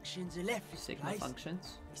functions are left this Sigma place.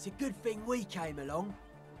 functions? It's a good thing we came along.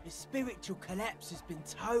 The spiritual collapse has been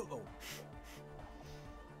total.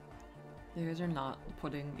 You guys are not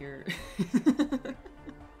putting your...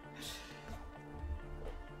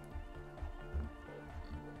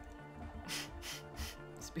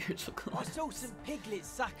 Spiritual collapse. I saw some piglets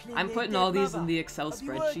suckling. I'm their putting dead all these mother. in the Excel Have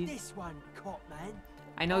you heard spreadsheet. this one, cop man?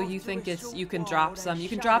 I know you After think a it's, short you can while, drop they some, you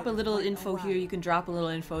can shuddered drop a and little went info away. here, you can drop a little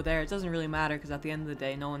info there. It doesn't really matter because at the end of the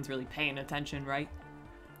day, no one's really paying attention, right?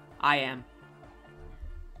 I am.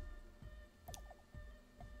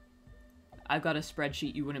 I've got a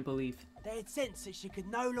spreadsheet you wouldn't believe. They had sensed that she could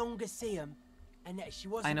no longer see him, and that she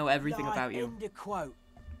wasn't. I know everything live. about you. End of quote.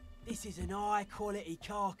 This is an high-quality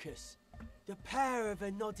carcass. The power of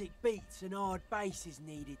anodic beats and hard bass is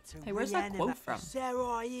needed to Hey, where's that quote from?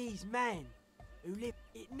 Sarai's man, who lived.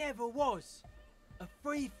 It never was. A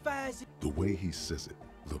 3,000. The way he says it,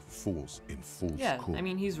 the force in full Yeah, core I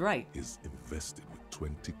mean, he's right. is invested with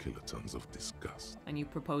 20 kilotons of disgust. And you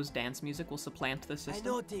propose dance music will supplant the system?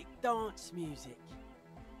 Anodic dance music.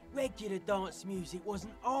 regular dance music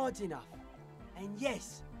wasn't hard enough. And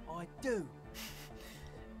yes, I do.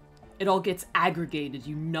 It all gets aggregated,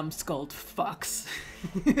 you numbskulled fucks.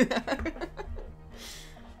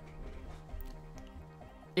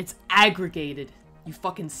 It's aggregated, you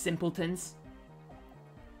fucking simpletons.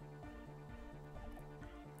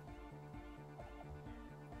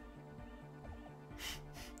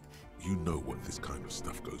 You know what this kind of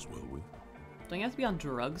stuff goes well with. Don't you have to be on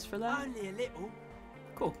drugs for that? Only a little.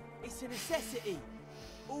 Cool. It's a necessity.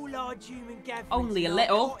 All large human gatherings. Only a are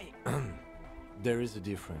little. narcotic. There is a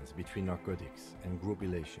difference between narcotics and group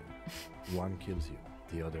elation. One kills you,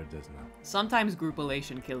 the other does not. Sometimes group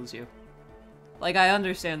elation kills you. Like, I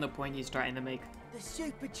understand the point he's trying to make. The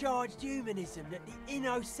supercharged humanism that the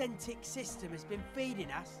innocentric system has been feeding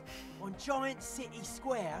us on giant city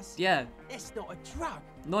squares. Yeah. That's not a drug.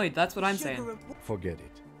 Noid, that's what I'm Sugar saying. and Forget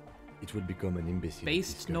it. It would become an imbecile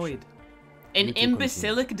Based discussion. Noid. An You two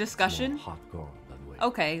imbecilic continue. discussion? It's more hardcore that way.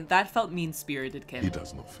 Okay, that felt mean-spirited, Kim. He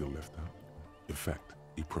does not feel left out. In fact,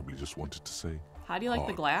 he probably just wanted to say, How do you like the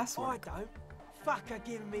hard. glass I work? don't. Fucker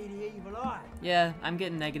giving me the evil eye. Yeah, I'm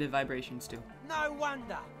getting negative vibrations too. No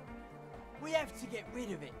wonder. We have to get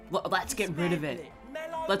rid of it. Let's get rid of it. Dismantle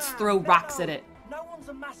Mellow Let's man, throw rocks mellow. at it. No one's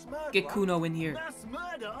a mass murderer. Get Kuno in here. Mass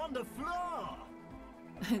murder on the floor.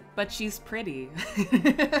 But she's pretty.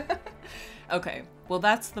 Okay, well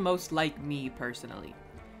that's the most like me personally.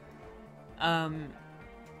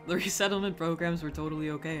 The resettlement programs were totally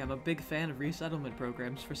okay. I'm a big fan of resettlement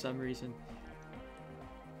programs for some reason.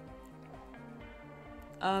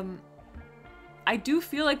 I do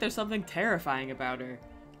feel like there's something terrifying about her.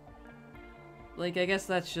 Like, I guess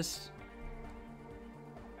that's just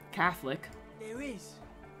Catholic. There is.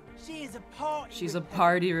 She is a party. She's a repellent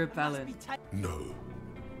party and must repellent. be ta- no,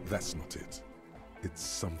 that's not it. It's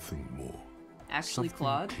something more. Actually, Something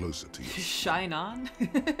Claude, closer to you. shine on.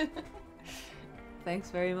 Thanks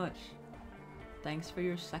very much. Thanks for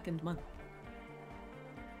your second month.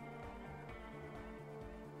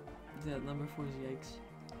 Yeah, number 4 is yikes.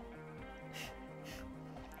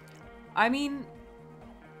 I mean,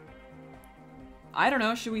 I don't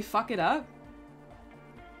know, should we fuck it up?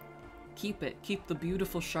 Keep it. Keep the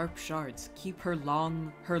beautiful sharp shards. Keep her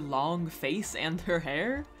long face and her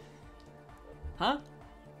hair? Huh?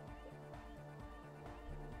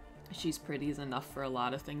 She's pretty is enough for a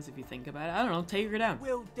lot of things if you think about it. I don't know, take her down.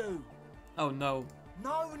 Will do. Oh no.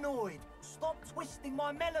 No, Noid. Stop twisting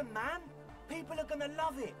my melon, man. People are gonna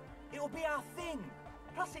love it. It'll be our thing.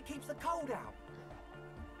 Plus, it keeps the cold out.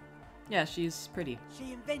 Yeah, she's pretty.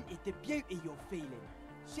 She invented the beauty you're feeling.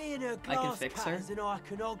 She and her I can glass fix her. cutters and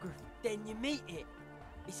iconography. Then you meet it.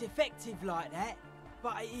 It's effective like that,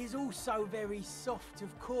 but it is also very soft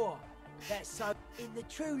of core. That's so. In the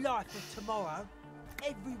true life of tomorrow,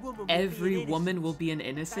 every woman will be an They will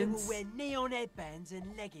innocence. wear They will wear neon headbands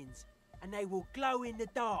and leggings, and they will glow in the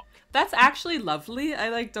dark. That's actually lovely. I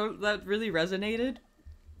like don't that really resonated.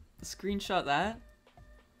 Screenshot that.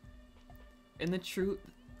 In the true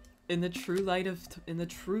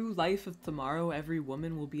life of tomorrow, every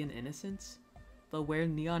woman will be an innocence. They'll wear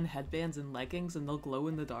neon headbands and leggings and they'll glow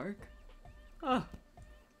in the dark. Oh.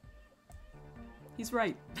 He's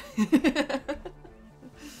right.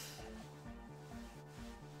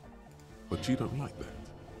 But you don't like that.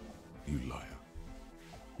 You liar.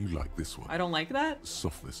 You like this one. I don't like that?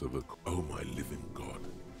 Softness of a... Oh my living God.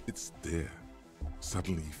 It's there.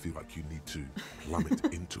 Suddenly you feel like you need to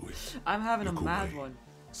plummet into it. I'm having Look a mad away. one.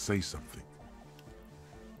 Say something.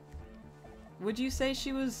 Would you say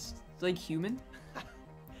she was, like, human?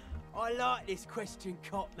 I like this question,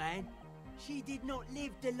 Cop Man. She did not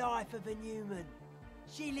live the life of a human.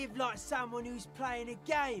 She lived like someone who's playing a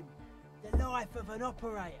game. The life of an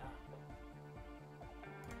operator.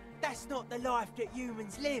 That's not the life that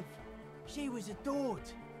humans live. She was adored.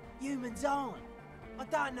 Humans aren't. I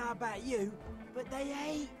don't know about you, but they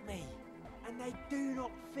hate me. And they do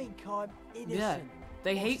not think I'm innocent. Yeah,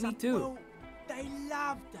 they hate me too. Well, they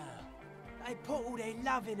loved her. They put all their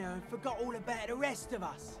love in her and forgot all about the rest of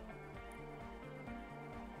us.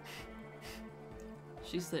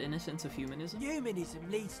 She's the innocence of humanism? Humanism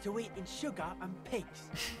leads to eating sugar and pigs.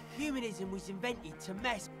 Humanism was invented to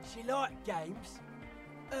mess. She liked games.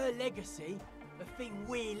 Her legacy, the thing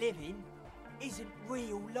we live in, isn't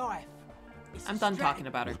real life. It's I'm a done strategy. talking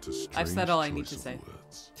about her. What a I've said strange all I need choice to of say.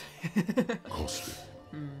 words. Caustic.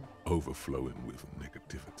 Overflowing with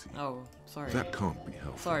negativity. Oh, sorry. That can't be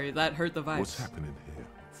helpful. Sorry, that hurt the vibes. What's happening here?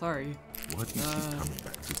 Sorry. Why do you keep coming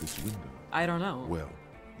back to this window? I don't know. Well,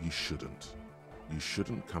 you shouldn't. You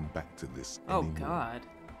shouldn't come back to this Oh, anymore. God.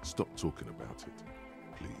 Stop talking about it,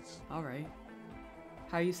 please. Alright.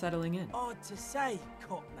 How are you settling in? Hard to say,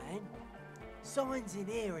 cop man. Signs in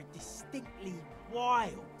here are distinctly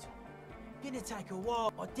wild. Gonna take a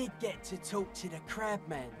while. I did get to talk to the crab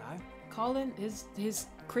man though. Colin, his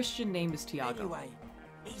Christian name is Tiago. Anyway,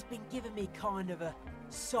 he's been giving me kind of a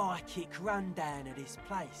psychic rundown of this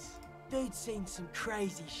place. Dude's seen some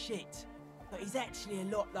crazy shit, but he's actually a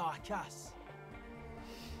lot like us.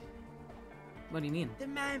 What do you mean? The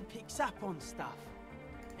man picks up on stuff.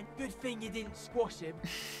 And good thing you didn't squash him.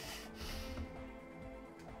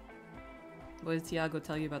 What did Tiago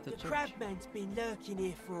tell you about the church? Crabman's been lurking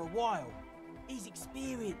here for a while. He's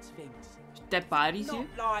experienced things. Dead bodies Not here?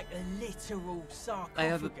 like a literal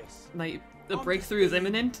sarcophagus. The breakthrough is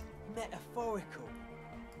imminent? Metaphorical.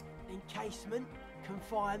 Encasement,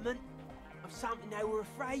 confinement of something they were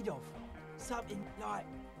afraid of. Something like,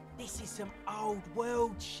 this is some old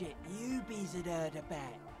world shit Ubies had heard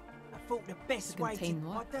about. I thought the best way to...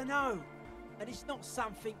 what? I don't know. And it's not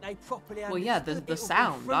something they properly Well, yeah, understood. the It'll be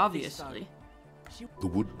sound, fruitless, obviously. The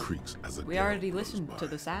wood creaks as a We gale already blows listened to by.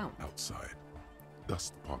 the sound. Outside,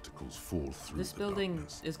 dust particles fall through This the building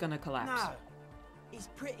darkness. is gonna collapse. No, it's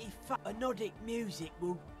pretty Anodic music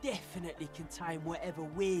will definitely contain whatever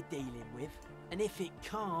we're dealing with. And if it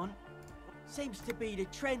can't, seems to be the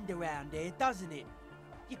trend around here, doesn't it?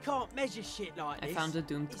 You can't measure shit like I this. found a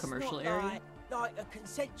doomed It's commercial not area. like a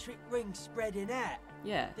concentric ring spreading out.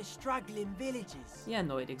 Yeah. The struggling villages. Yeah,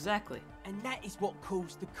 Noid, exactly. And that is what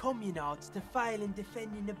caused the communards to fail in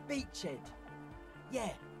defending the beachhead. Yeah.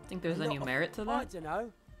 Think there's a any lot merit to I that? don't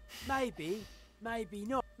know. Maybe, maybe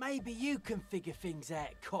not. Maybe you can figure things out,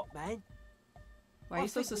 cop man. Why are you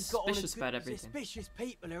so I think we've got on a suspicious good- about everything? Suspicious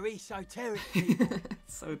people are esoteric people.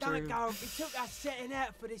 So Don't true. go. It took us setting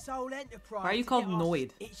out for this whole enterprise. Why are you to called get us-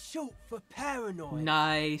 Noid? It's short for paranoid.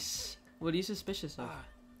 Nice. What are you suspicious of?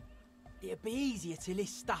 It'd be easier to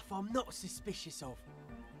list stuff I'm not suspicious of.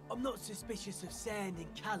 I'm not suspicious of sound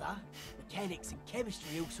and colour. Mechanics and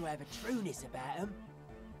chemistry also have a trueness about them.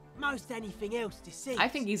 Most anything else deceives. I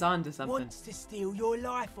think he's on to something. Wants to steal your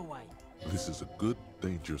life away. This is a good,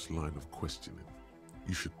 dangerous line of questioning.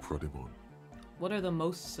 You should prod him on. What are the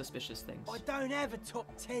most suspicious things? I don't have a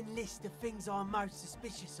top 10 list of things I'm most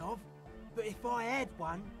suspicious of, but if I had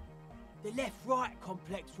one, the left-right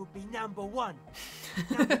complex would be number 1.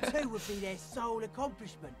 Number 2 would be their sole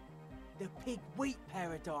accomplishment, the pig-wheat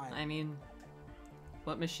paradigm. I mean,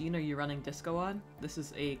 what machine are you running disco on? This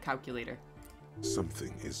is a calculator.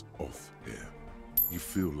 Something is off here. You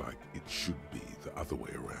feel like it should be the other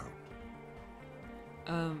way around.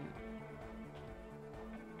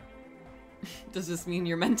 Does this mean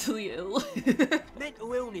you're mentally ill?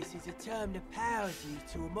 Mental illness is a term the powers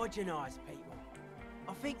use to homogenise people.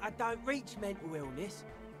 I think I don't reach mental illness.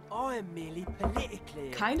 I am merely politically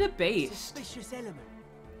ill. Kinda based. Suspicious element.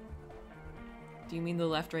 Do you mean the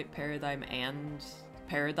left-right paradigm and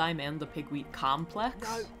the pigweed complex?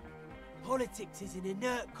 No. Politics is an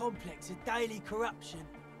inert complex of daily corruption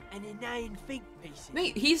and inane think pieces.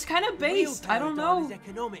 Mate, he's kind of The real based. I don't paradigm know. is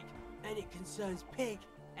economic, and it concerns pig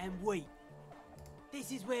and wheat.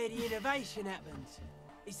 This is where the innovation happens.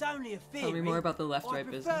 It's only a theory. Tell me more about the left-right I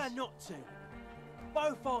prefer business. not to.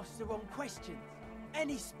 Both ask the wrong questions.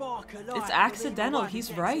 Any spark of light. It's from either accidental, one he's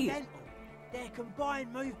is right. accidental. Their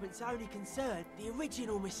combined movements only concern the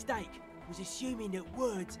original mistake was assuming that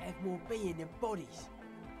words have more being than bodies.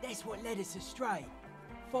 That's what led us astray.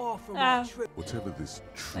 Far from our truth. Whatever this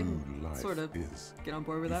true life sort of is, get on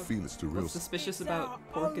board with you that. feel it's the real What's suspicious It's about our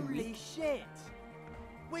pork and only meat? shit.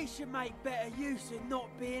 We should make better use of not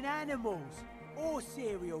being animals or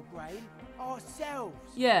cereal brain ourselves.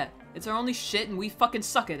 Yeah, it's our only shit and we fucking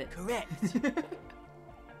suck at it. Correct.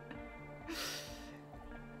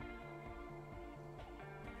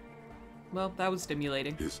 Well, that was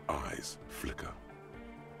stimulating. His eyes flicker.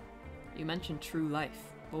 You mentioned true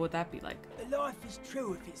life. What would that be like? A life is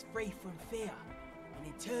true if it's free from fear, an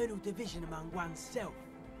internal division among oneself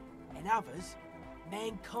and others.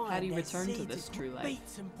 Mankind How do you has return to seeds this of true life?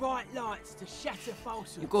 beats and bright lights to shatter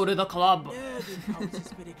falsehoods. You go to the club. Nerve impulses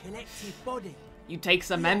for the collective body. You take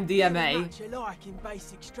some We are very MDMA, much alike in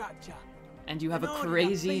basic structure. and you have a An argument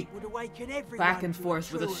crazy beat would awaken everyone back and to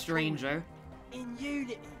forth with a truer stranger, calling. In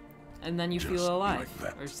unity. and then you Just feel alive,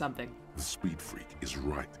 like that. or something. The speed freak is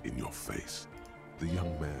right in your face. The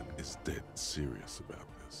young man is dead serious about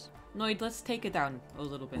this. Noid, let's take it down a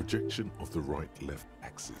little bit. Rejection of the right-left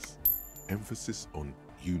axis. Emphasis on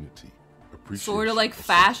unity. Appreciation Sorta like of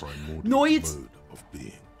fasc- some primordial Noid's- mode of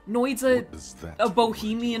being. Noid's What does that a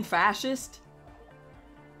bohemian fascist?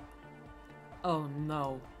 Oh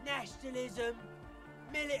no. Nationalism,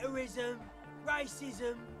 militarism,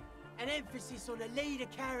 racism, an emphasis on a leader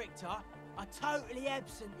character are totally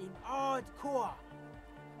absent in hardcore.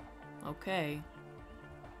 Okay.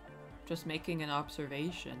 Just making an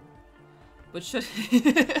observation. But should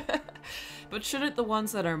but shouldn't the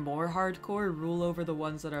ones that are more hardcore rule over the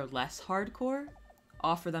ones that are less hardcore?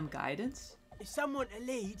 Offer them guidance? If some want to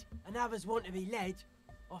lead and others want to be led,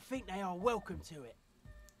 I think they are welcome to it.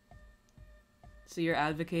 So you're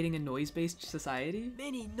advocating a noise-based society?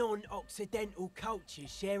 Many non-Occidental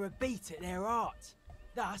cultures share a beat at their art.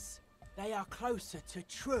 Thus, they are closer to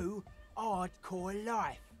true hardcore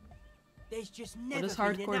life. There's just never does been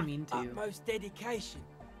hardcore enough mean to you? utmost dedication.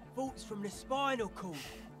 Thoughts from the spinal cord.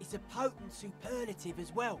 It's a potent superlative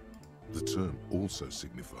as well. The term also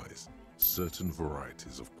signifies certain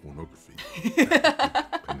varieties of pornography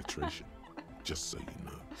and penetration, just so you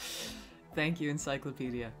know. Thank you,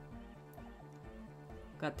 Encyclopedia.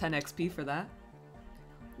 Got 10 XP for that.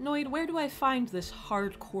 Noid, where do I find this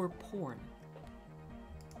hardcore porn?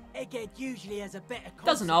 Egghead usually has a better concept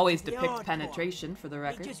Doesn't always of the depict hardcore. penetration, for the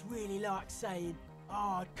record. He just really likes saying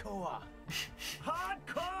hardcore.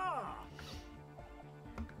 Hardcore!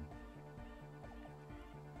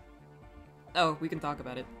 Oh, we can talk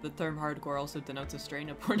about it. The term hardcore also denotes a strain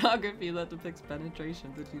of pornography that depicts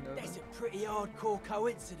penetration. Did you know That's that? a pretty hardcore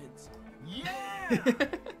coincidence. Yeah!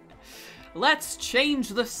 Let's change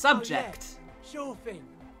the subject. Oh, yeah. Sure thing.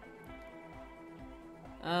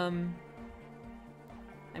 I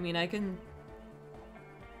mean, I can...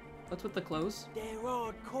 What's with the clothes? They're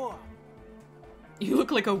hardcore. You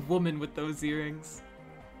look like a woman with those earrings.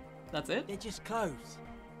 That's it? They're just clothes.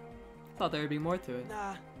 Thought there would be more to it.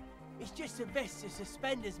 Nah, it's just a vest of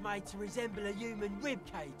suspenders made to resemble a human rib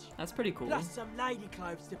cage. That's pretty cool. Plus some lady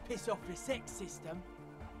clothes to piss off the sex system.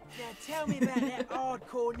 Now tell me about that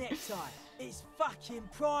hardcore necktie. It's fucking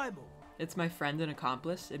primal. It's my friend and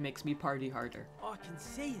accomplice. It makes me party harder. I can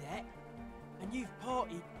see that. And you've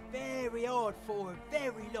partied very hard for a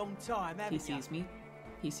very long time, haven't He you? sees me.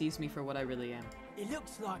 He sees me for what I really am. It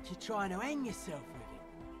looks like you're trying to hang yourself with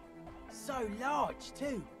it. So large,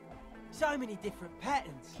 too. So many different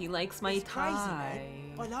patterns. He likes my It's crazy, tie.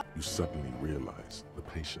 man. I like You suddenly realize the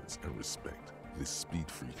patience and respect this speed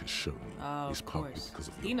freak has shown me Oh, is of partly course. because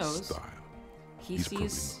of He your knows. style. He He's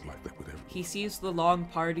sees... probably not like that with everyone. He sees the long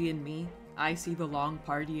party in me. I see the long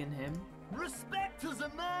party in him. Respect as a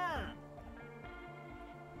man!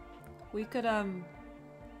 We could,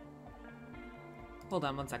 Hold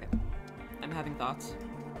on 1 second. I'm having thoughts.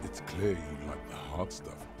 It's clear you like the hard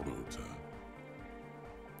stuff, Bruta.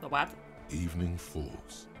 The what? Evening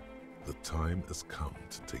falls. The time has come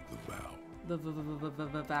to take the vow. The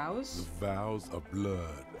vows? The vows of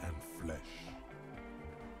blood and flesh.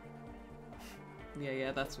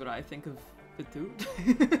 Yeah, that's what I think of it too.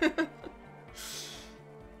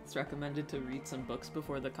 It's recommended to read some books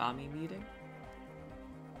before the commie meeting.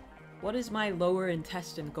 What is my lower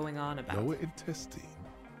intestine going on about? Lower intestine?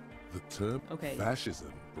 The term Okay.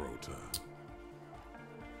 fascism, Bruta.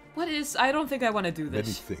 What is... I don't think I want to do Many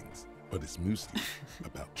this. things, but it's mostly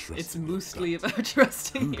about trusting It's your mostly gut. about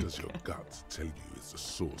trusting Who your does your gut tell you is the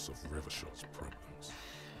source of Revachot's problems?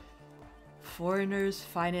 Foreigners,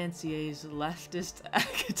 financiers, leftist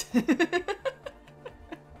academics.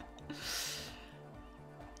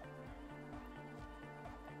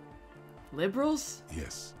 Liberals?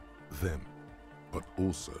 Yes, them, but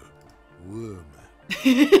also women.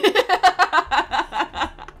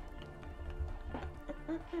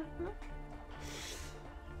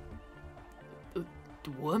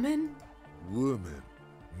 Woman? Women,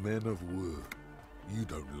 men of war. You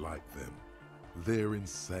don't like them. They're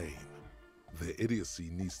insane. Their idiocy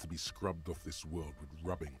needs to be scrubbed off this world with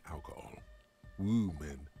rubbing alcohol. Woo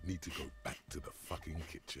men need to go back to the fucking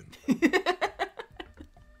kitchen.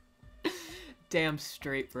 Damn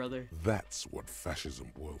straight, brother. That's what fascism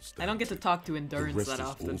boils down I don't get to talk to endurance the rest that is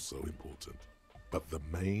often. also important. But the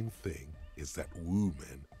main thing is that woo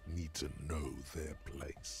men need to know their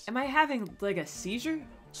place. Am I having, like, a seizure?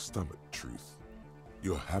 Stomach truth.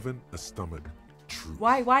 You're having a stomach truth.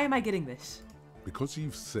 Why am I getting this? Because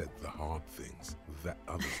you've said the hard things that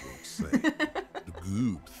others won't say. The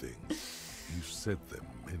good things, you've said them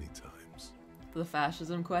many times. The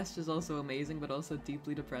fascism quest is also amazing, but also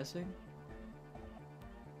deeply depressing.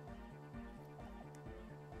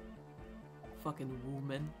 Fucking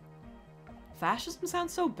woman. Fascism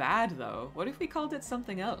sounds so bad, though. What if we called it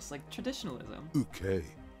something else, like traditionalism? Okay,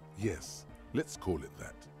 yes, let's call it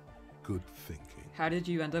that. Good thinking. How did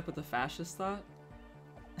you end up with a fascist thought?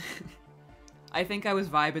 I think I was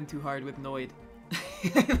vibing too hard with Noid.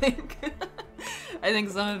 I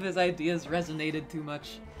think some of his ideas resonated too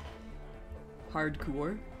much.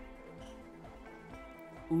 Hardcore.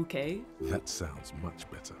 Okay. That sounds much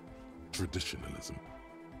better. Traditionalism.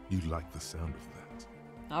 You like the sound of that.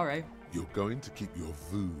 Alright. You're going to keep your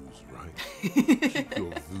vooz, right? Keep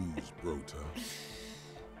your vooz, brota.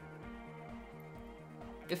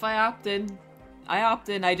 If I opt in,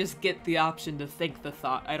 I just get the option to think the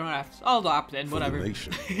thought. I don't have to. I'll opt in, whatever. For the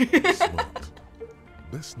nation, be smart.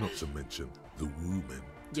 Best not to mention the women.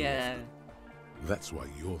 Yeah. That's why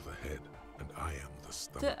you're the head and I am the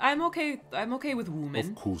stomach. I'm okay with women.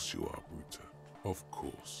 Of course you are, Bruta. Of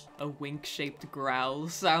course. A wink-shaped growl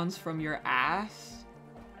sounds from your ass.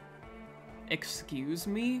 Excuse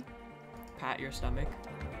me? Pat your stomach.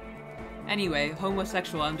 Anyway,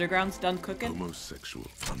 homosexual underground's done cooking. Homosexual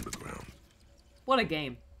underground. What a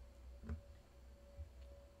game.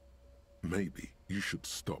 Maybe you should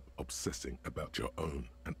stop obsessing about your own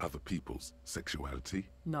and other people's sexuality.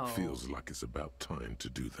 No. Feels like it's about time to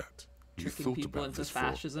do that. You Tricking thought people about into this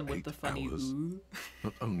fascism for with the 8 funny hours. ooh.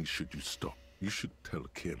 Not only should you stop, you should tell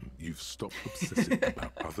Kim you've stopped obsessing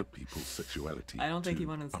about other people's sexuality. I don't think too. he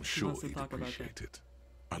wants I'm sure to he'd talk about appreciate that. it.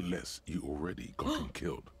 Unless you already got him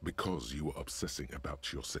killed because you were obsessing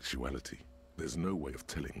about your sexuality. There's no way of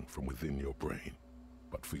telling from within your brain.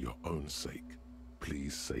 But for your own sake,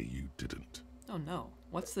 please say you didn't. Oh no.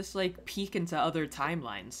 What's this, like, peek into other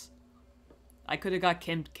timelines? I could have got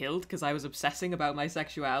Kim killed because I was obsessing about my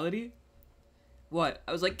sexuality? What?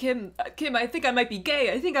 I was like, Kim, I think I might be gay.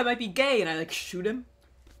 And I, like, shoot him.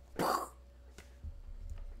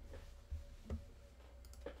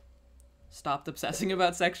 Stopped obsessing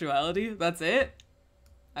about sexuality? That's it?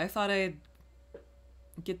 I thought I'd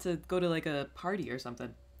get to go to, like, a party or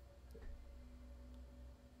something.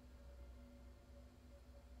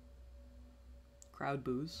 Crowd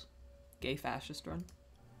boos. Gay fascist run.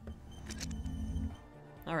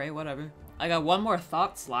 Alright, whatever. I got one more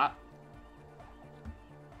thought slot.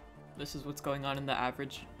 This is what's going on in the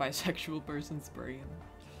average bisexual person's brain.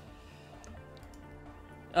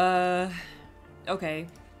 Okay.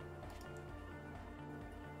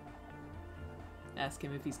 Ask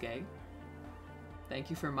him if he's gay. Thank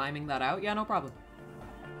you for miming that out. Yeah, no problem.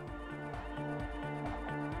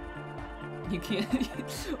 You can't.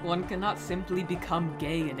 One cannot simply become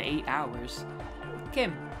gay in 8 hours.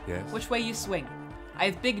 Kim. Yes? Which way you swing? I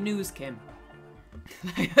have big news, Kim.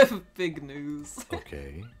 I have big news.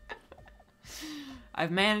 Okay.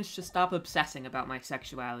 I've managed to stop obsessing about my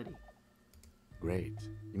sexuality. Great.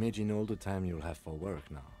 Imagine all the time you'll have for work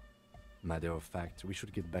now. Matter of fact, we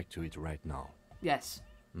should get back to it right now. Yes.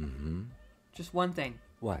 Mm-hmm. Just one thing.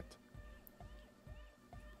 What?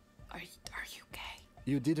 Are you gay?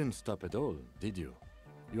 You didn't stop at all, did you?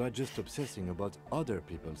 You are just obsessing about other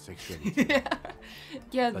people's sexuality.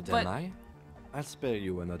 Yeah, but am I? I'll spare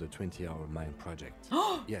you another 20-hour mind project.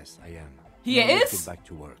 Yes, I am. He now let's is? get back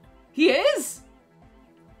to work. He is?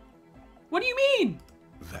 What do you mean?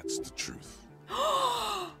 That's the truth.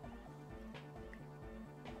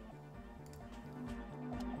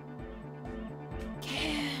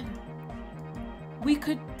 Kim. We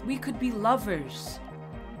could be lovers.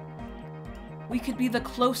 We could be the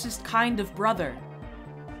closest kind of brother.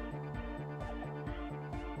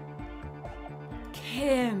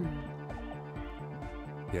 Kim.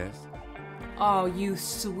 Yes? Oh, you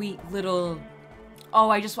sweet little... Oh,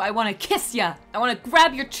 I want to kiss ya. I want to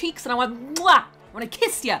grab your cheeks and I want to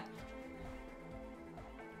kiss ya.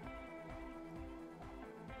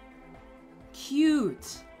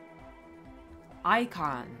 Cute.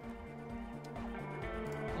 Icon.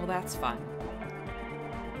 Well, that's fun.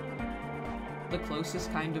 The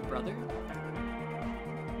closest kind of brother?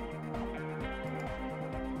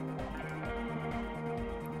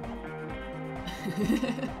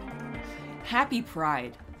 Happy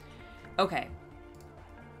Pride. Okay.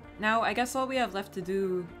 Now, I guess all we have left to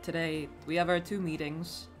do today, we have our 2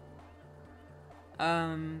 meetings.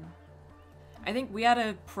 I think we had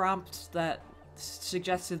a prompt that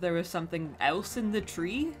suggested there was something else in the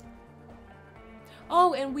tree.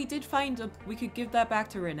 Oh, and we did find we could give that back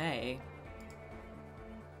to Renee.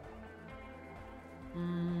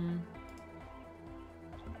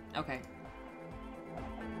 Okay.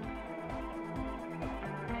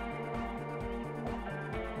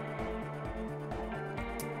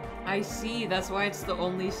 I see, that's why it's the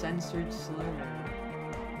only censored slur.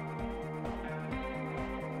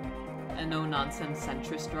 A no-nonsense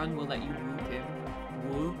centrist run will let you woo him.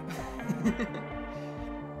 Woo?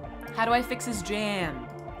 How do I fix his jam?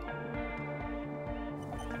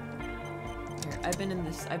 Here, I've been in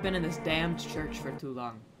this damned church for too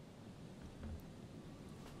long.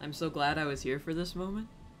 I'm so glad I was here for this moment.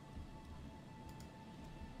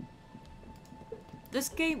 This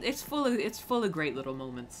game, it's full of great little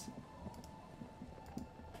moments.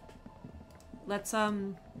 Let's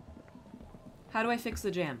How do I fix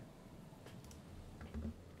the jam?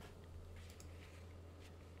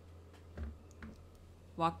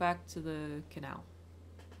 Walk back to the canal.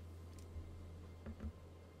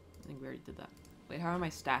 I think we already did that. Wait, how are my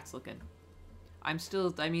stats looking? I'm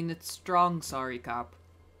still, I mean, it's strong, sorry, cop.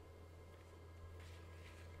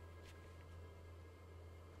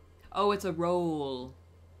 Oh, it's a roll.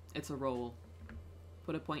 It's a roll.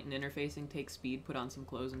 Put a point in interfacing, take speed, put on some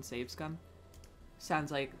clothes, and save scum.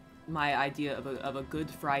 Sounds like my idea of a good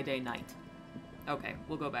Friday night. Okay,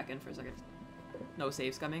 we'll go back in for a second. No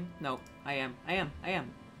save scumming? No, I am.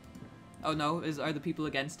 Oh no, are the people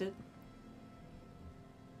against it?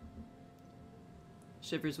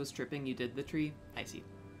 Shivers was tripping, you did the tree? I see.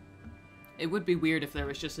 It would be weird if there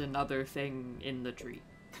was just another thing in the tree.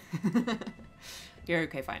 Here,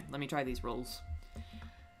 okay, fine. Let me try these rolls.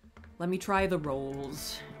 Let me try the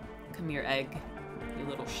rolls. Come here, egg. You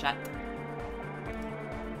little shat.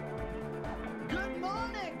 Good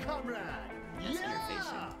morning, comrade! Yes,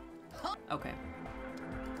 interfacing. Okay.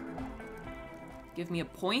 Give me a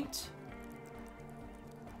point.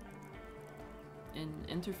 In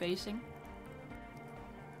interfacing.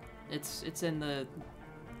 It's in the...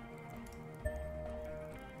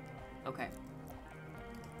 Okay.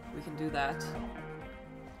 We can do that.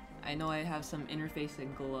 I know I have some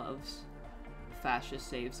interfacing gloves. Fascist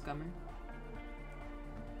save scummer.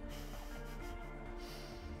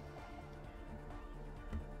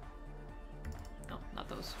 No, not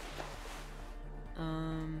those.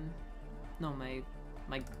 No, my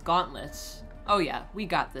gauntlets. Oh yeah, we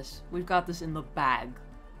got this. We've got this in the bag.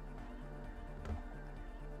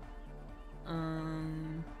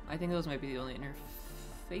 I think those might be the only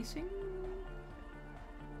interfacing.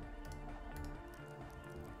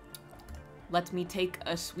 Let me take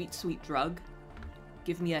a sweet, sweet drug.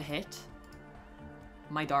 Give me a hit.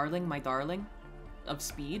 My darling, of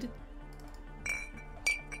speed.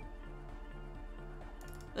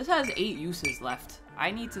 This has 8 uses left.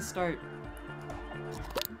 I need to start...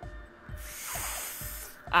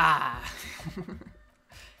 Ah!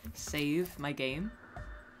 Save my game.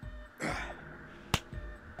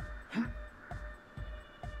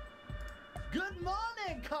 Good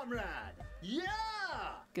morning, comrade! Yeah!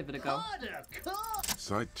 Give it a go.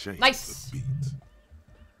 Sidechain. Nice! The beat.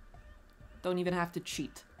 Don't even have to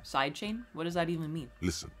cheat. Sidechain? What does that even mean?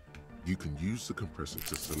 Listen, you can use the compressor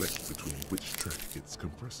to select between which track it's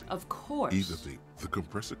compressing. Of course. Either the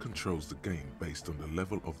compressor controls the gain based on the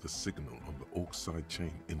level of the signal on the aux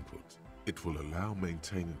sidechain input. It will allow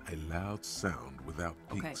maintaining a loud sound without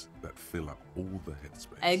peaks that fill up all the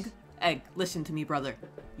headspace. Egg, listen to me, brother.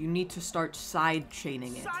 You need to start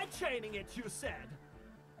side-chaining it. Side-chaining it, you said?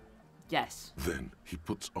 Yes. Then he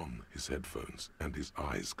puts on his headphones and his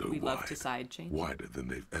eyes go We wide. love to side-chain. Wider than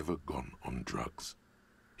they've ever gone on drugs.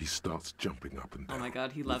 He starts jumping up and down. Oh my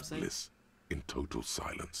god, he loves it. Bliss, in total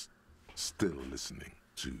silence, still listening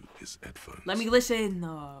to his headphones. Let me listen.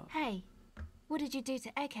 Oh. Hey, what did you do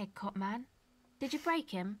to Egghead, Cop Man? Did you break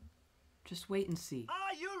him? Just wait and see.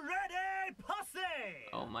 Are you ready, pussy?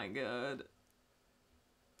 Oh my god.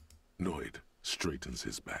 Noid straightens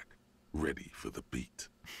his back, ready for the beat.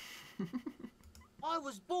 I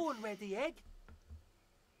was born ready, Egg.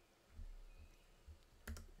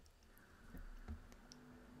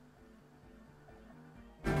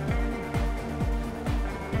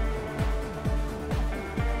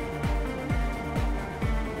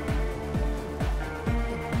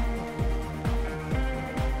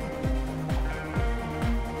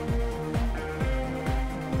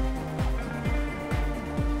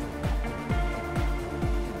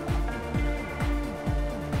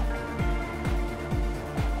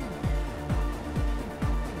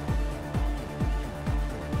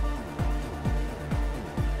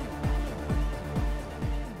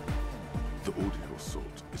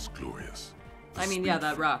 I mean, yeah,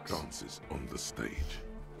 that rocks. Dances on the stage,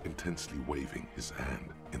 intensely waving his hand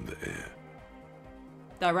in the air.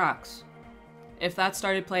 That rocks. If that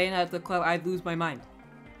started playing at the club, I'd lose my mind.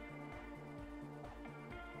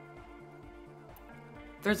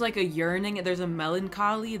 There's like a yearning, there's a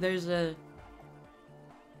melancholy, there's a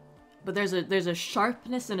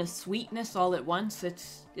sharpness and a sweetness all at once.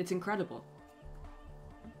 It's incredible.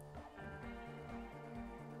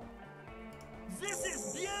 This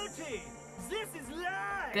is beauty. This is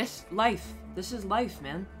life. This is life,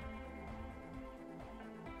 man.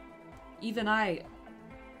 Even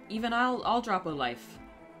I'll drop a life.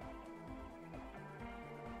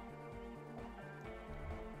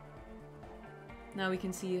 Now we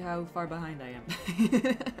can see how far behind I am.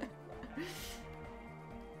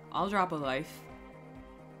 I'll drop a life.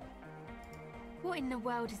 What in the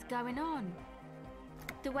world is going on?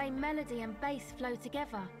 The way melody and bass flow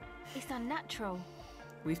together. It's unnatural.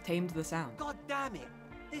 We've tamed the sound. God damn it!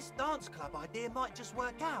 This dance club idea might just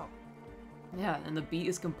work out. Yeah, and the beat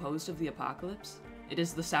is composed of the apocalypse. It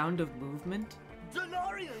is the sound of movement.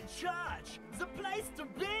 DeLorean Church! The place to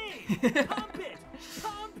be! Pump it!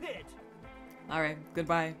 Pump it! Alright,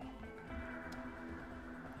 goodbye.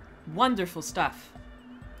 Wonderful stuff.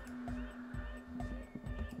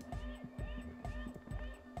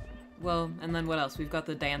 Well, and then what else? We've got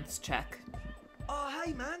the dance check. Oh,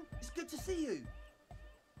 hey man, it's good to see you.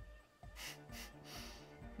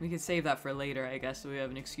 We could save that for later, I guess, so we have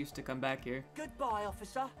an excuse to come back here. Goodbye,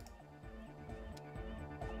 officer.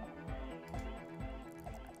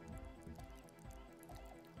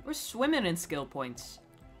 We're swimming in skill points.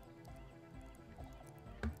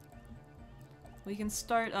 We can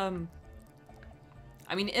start, I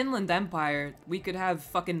mean, Inland Empire, we could have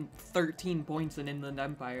fucking 13 points in Inland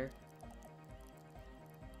Empire.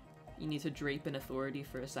 You need to drape an authority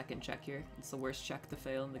for a second check here. It's the worst check to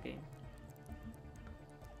fail in the game.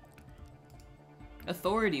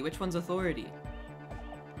 Authority, which one's authority?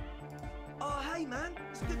 Oh, hey man,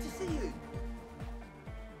 it's good to see you.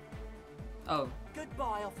 Oh.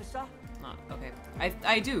 Goodbye, officer. Oh, okay.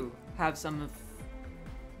 I do have some of...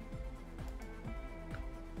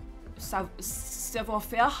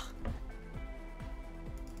 savoir-faire.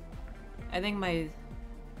 I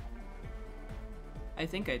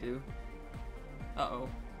think I do. Uh-oh.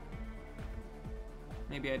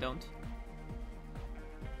 Maybe I don't.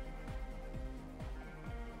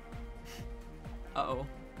 Uh-oh.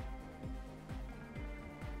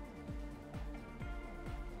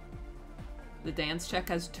 The dance check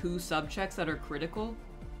has 2 sub-checks that are critical?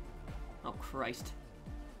 Oh, Christ.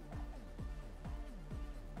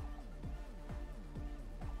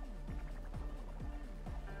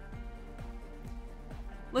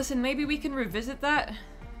 Listen, maybe we can revisit that?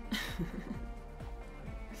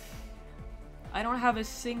 I don't have a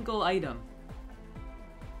single item.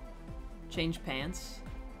 Change pants.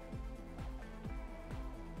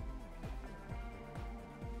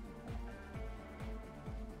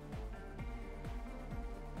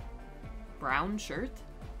 Brown shirt?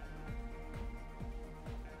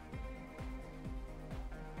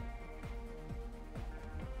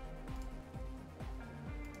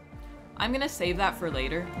 I'm gonna save that for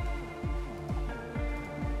later.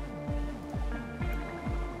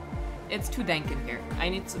 It's too dank in here. I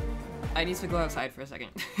need to go outside for a second.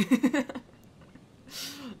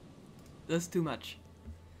 That's too much.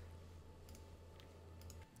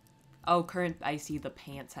 Oh, current, I see the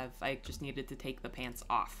pants have, I just needed to take the pants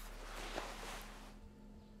off.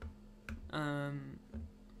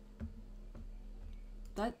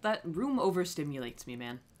 That room overstimulates me,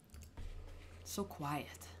 man. It's so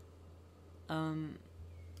quiet.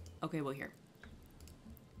 Okay, well, here.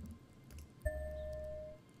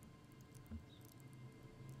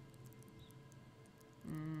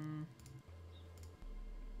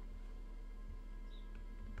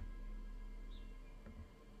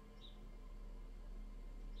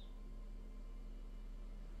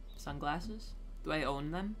 Sunglasses? Do I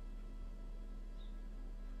own them?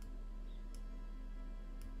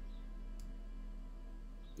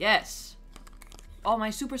 Yes! Oh, my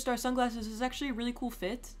superstar sunglasses is actually a really cool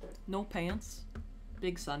fit. No pants.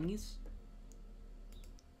 Big sunnies.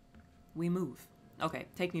 We move. Okay,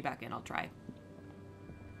 take me back in, I'll try.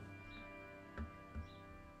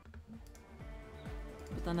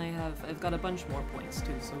 But then I've got a bunch more points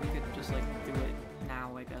too, so we could just like do it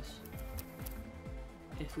now, I guess.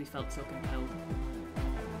 If we felt so compelled.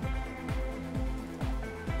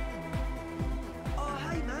 Oh,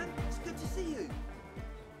 hey man, it's good to see you.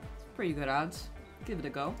 Pretty good odds. Give it a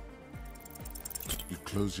go. You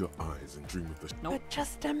close your eyes and dream of the... Nope. But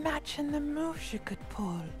just imagine the moves you could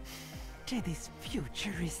pull to this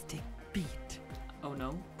futuristic beat. Oh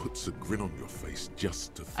no. Puts a grin on your face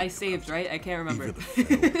just to think I saved, right? I can't remember.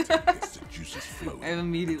 Even a failed gets the juices flowing. I've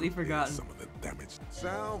immediately forgotten. Some of the damage.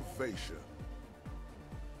 Salvation.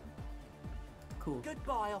 Cool.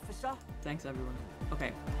 Goodbye, officer. Thanks, everyone.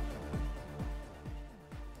 Okay.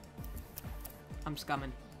 I'm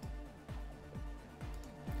scumming.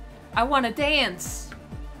 I want to dance!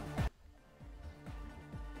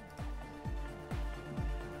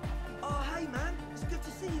 Oh, hey man, it's good to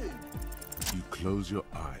see you. You close your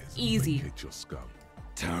eyes Easy. and vacate your skull.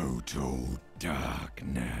 Total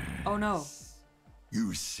darkness. Oh no.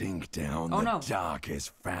 You sink down the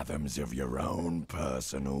darkest fathoms of your own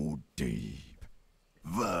personal deep.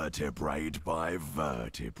 Vertebrate by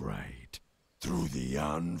vertebrate. Through the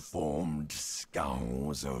unformed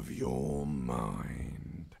skulls of your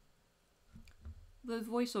mind. The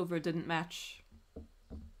voiceover didn't match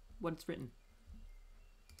what it's written.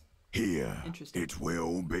 Here it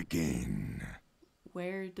will begin.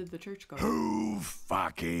 Where did the church go? Who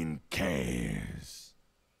fucking cares?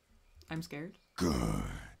 I'm scared. Good.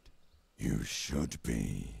 You should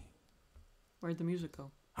be. Where'd the music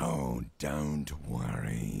go? Oh, don't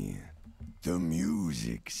worry. The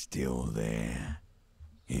music's still there.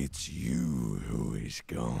 It's you who is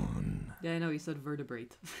gone. Yeah, I know, he said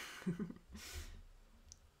vertebrate.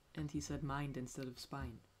 And he said mind instead of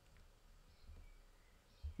spine.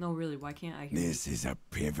 No, really, why can't I hear This is a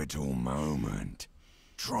pivotal moment.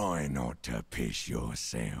 Try not to piss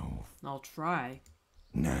yourself. I'll try.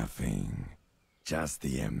 Nothing. Just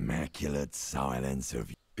the immaculate silence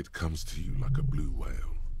of... It comes to you like a blue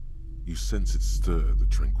whale. You sense it stir the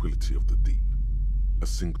tranquility of the deep. A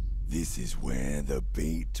single... This is where the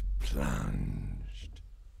beat plunged.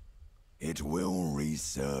 It will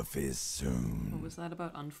resurface soon. What was that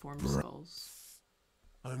about unformed skulls?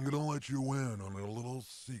 I'm gonna let you in on a little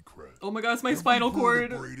secret. Oh my god, it's my spinal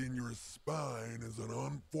cord! Vertebrae in your spine is an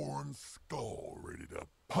unformed skull ready to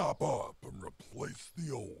pop up and replace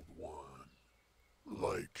the old one.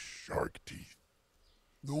 Like shark teeth.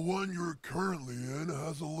 The one you're currently in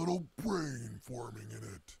has a little brain forming in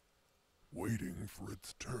it, waiting for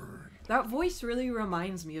its turn. That voice really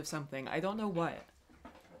reminds me of something. I don't know what.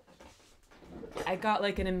 I got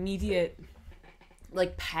like an immediate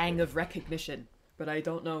like pang of recognition, but I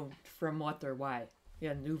don't know from what or why.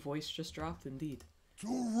 Yeah, new voice just dropped indeed. To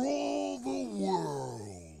rule the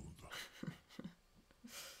world.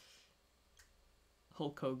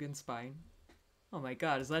 Hulk Hogan spine. Oh my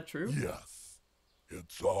god, is that true? Yes,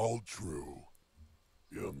 it's all true.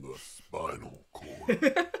 In the spinal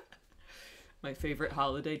cord. My favorite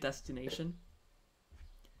holiday destination.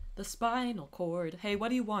 The spinal cord. Hey, what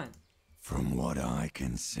do you want? From what I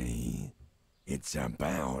can see, it's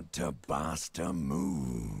about to bust a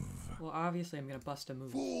move. Well, obviously I'm gonna bust a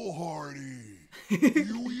move. Foolhardy. Do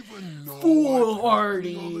you even know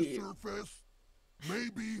Foolhardy. what's happening on the surface?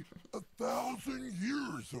 Maybe 1,000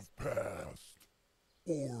 years have passed.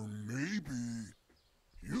 Or maybe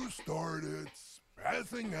you started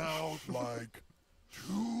spazzing out like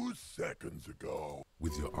 2 seconds ago.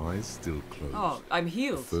 With your eyes still closed. Oh, I'm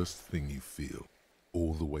healed. The first thing you feel,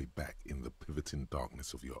 all the way back in the pivoting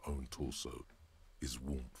darkness of your own torso, is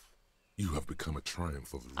warmth. You have become a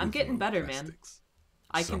triumph of I'm getting better, man. plastics.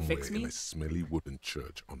 I can fix Somewhere me. in a smelly wooden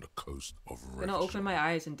church on the coast of I'm gonna open my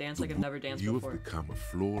eyes and dance like I've never danced You before. have become a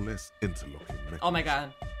flawless interlocking mechanism. Oh my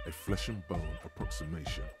god. A flesh and bone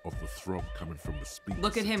approximation of the throb coming from the speaker.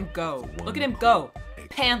 Look at him center go. of the Look at one him go. called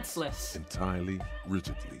Pantsless. Entirely,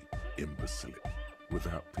 rigidly, imbecilic,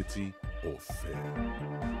 without pity or fear.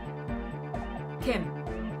 Kim,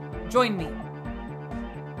 join me.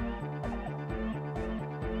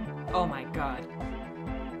 Oh my god.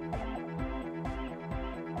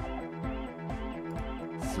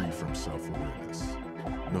 Free from self-awareness,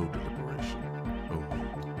 no deliberation, only,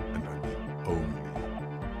 and I mean only,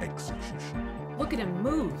 execution. Look at him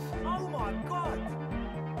move. Oh my god!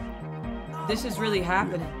 This is really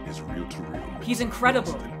happening. Is real to real. He's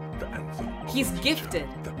incredible. The anthem of He's the gifted.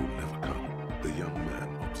 future that will never come. The young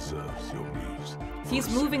man observes your moves. He's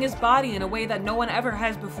moving his body in a way that no one ever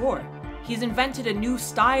has before. He's invented a new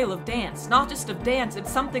style of dance. Not just of dance, it's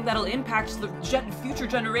something that'll impact the future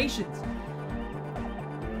generations.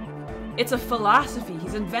 It's a philosophy.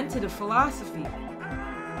 He's invented a philosophy.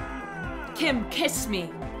 Kim, kiss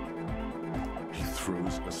me. He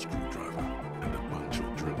throws a screwdriver and a bunch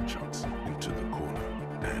of drill chucks into the corner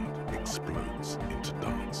and explodes into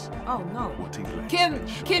dance. Oh no. What he lacks Kim, in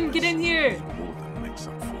Kim, get in here. he more than makes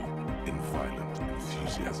up for in violent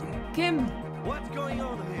enthusiasm. Kim. What's going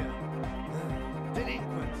on here?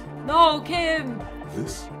 Delinquent. No, Kim.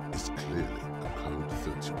 This is clearly a Code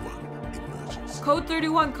 31 emergency. Code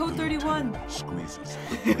 31, Code 31. Squeezes.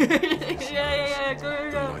 yeah,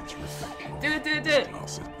 go. Do it.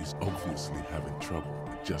 He's obviously having trouble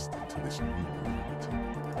adjusting to this new reality.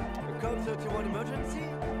 A Code 31 emergency?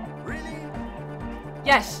 Really?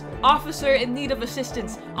 Yes, officer in need of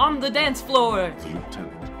assistance on the dance floor. The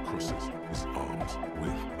lieutenant crosses his arms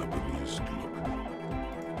with a bemused look.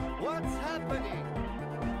 What's happening?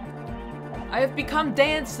 I have become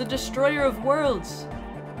Dance, the destroyer of worlds.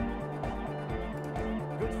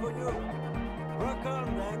 Good for you. Rock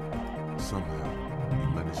on, then. Somehow, he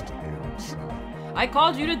managed to hear him sigh. I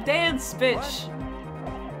called you to dance, bitch.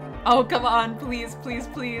 What? Oh, come on, please.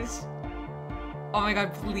 Oh my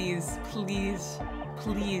god, please. Please.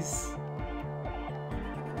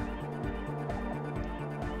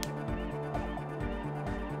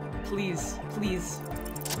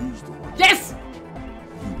 Who's the one? Yes!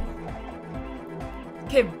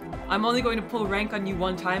 Kim, I'm only going to pull rank on you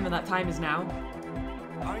one time, and that time is now.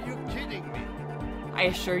 Are you kidding me? I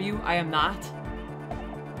assure you, I am not.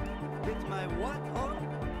 Get my what on?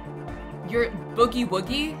 You're Boogie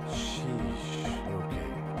Woogie? Sheesh, okay.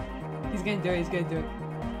 He's gonna do it, he's gonna do it.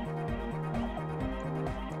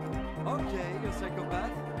 Okay, you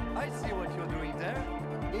psychopath. I see what you're doing there.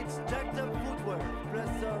 It's jacked up footwork, plus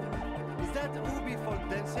is that Ubi folk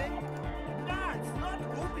dancing? Nah, it's not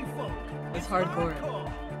Ubi folk. It's hardcore.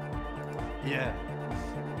 Yeah.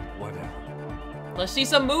 Whatever. Let's see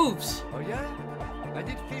some moves. Oh yeah? I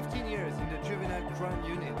did 15 years in the juvenile crime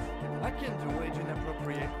unit. I can do age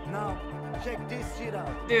inappropriate. Now, check this shit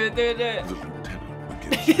out. Do it. The lieutenant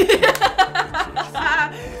begins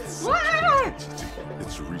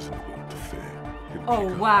it's reasonable to fear. Oh,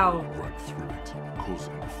 wow. Right through it,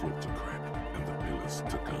 causing the floor to crack and the pillars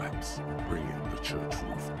to collapse, bringing the church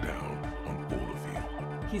roof down on all of you.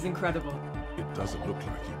 He's incredible. It doesn't look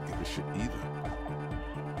like he'd give a shit either.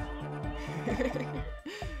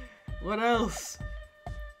 What else?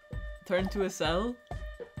 Turn to a cell?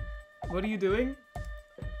 What are you doing?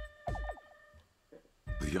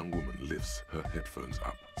 The young woman lifts her headphones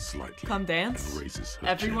up slightly. Come dance? And raises her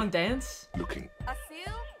Everyone chin, dance? looking.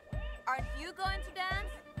 Asil, aren't you going to dance?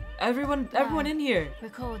 Everyone in here.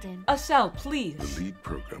 Recording. A cell, please. The lead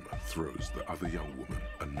programmer throws the other young woman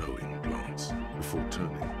a knowing glance before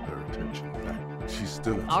turning her attention back. She's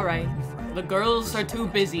still at Alright. The girls are too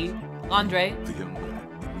busy. Andre. The young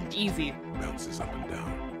man Easy. bounces up and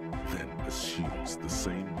down, then assumes the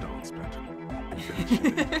same dance pattern,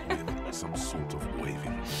 eventually with some sort of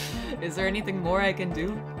waving. Is there anything more I can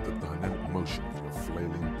do? The dynamic motion of your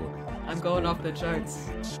flailing body. I'm going off the charts.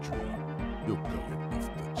 You're going off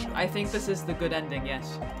the charts. I think this is the good ending,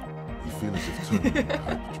 yes. You feel as if turning the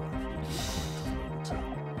hyperdrive into a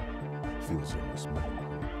feels almost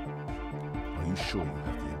melancholy. Are you sure you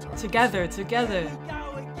have the entire Together.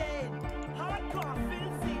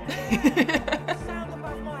 Sound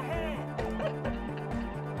above my head.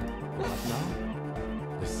 What now?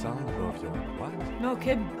 The sound above your what? No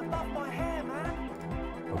kidding. Above my hair, man.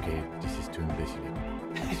 Okay, this is too imbecile.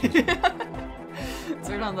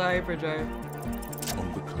 Turn on the hyperdrive. On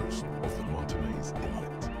the coast of the Martinez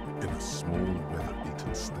Inlet, in a small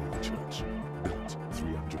weather-beaten stone church built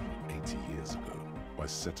 380 years ago by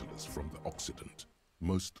settlers from the Occident,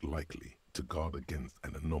 most likely to guard against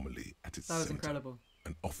an anomaly at its That was center. incredible.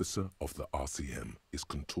 An officer of the RCM is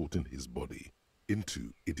contorting his body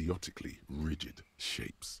into idiotically rigid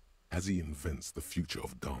shapes as he invents the future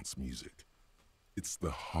of dance music. It's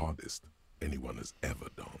the hardest anyone has ever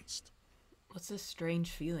danced. What's this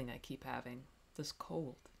strange feeling I keep having? This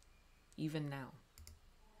cold. Even now.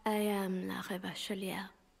 I am la Rebachelière.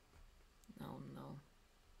 No.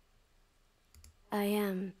 I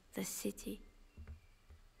am the city.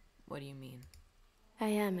 What do you mean? I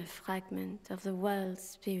am a fragment of the world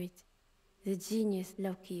spirit, the genius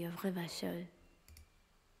Loki of Revachol.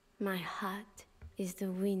 My heart is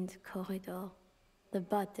the wind corridor. The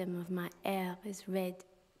bottom of my air is red.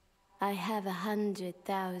 I have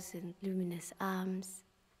 100,000 luminous arms.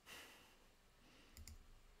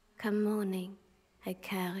 Come morning, I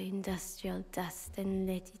carry industrial dust and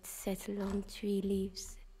let it settle on tree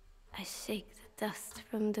leaves. I shake the dust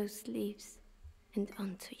from those leaves and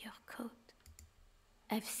onto your coat.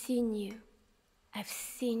 I've seen you. I've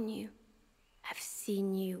seen you. I've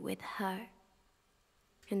seen you with her.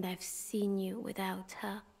 And I've seen you without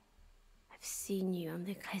her. I've seen you on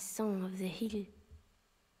the crescent of the hill.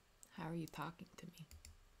 How are you talking to me?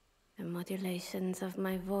 The modulations of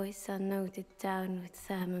my voice are noted down with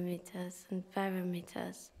thermometers and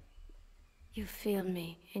barometers. You feel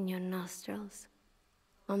me in your nostrils,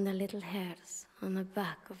 on the little hairs on the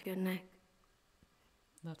back of your neck.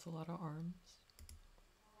 That's a lot of arms.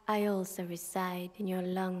 I also reside in your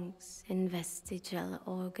lungs and vestigial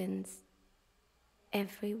organs.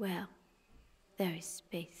 Everywhere there is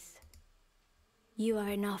space. You are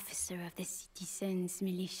an officer of the citizens'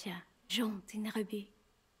 militia, Jaunt and Rebut.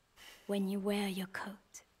 When you wear your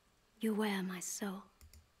coat, you wear my soul.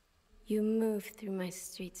 You move through my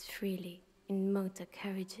streets freely, in motor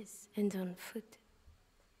carriages and on foot.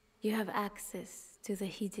 You have access to the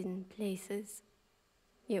hidden places.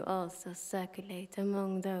 You also circulate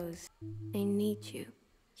among those. I need you.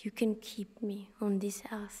 You can keep me on this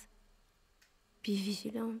earth. Be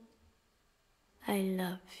vigilant. I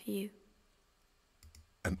love you.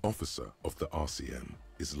 An officer of the RCM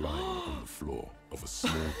is lying on the floor of a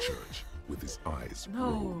small church with his eyes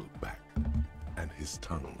rolled back and his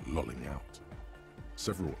tongue lolling out.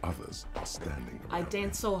 Several others are standing around. I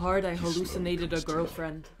danced so hard I hallucinated a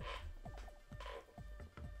girlfriend.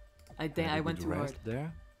 I went too hard.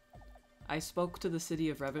 There? I spoke to the city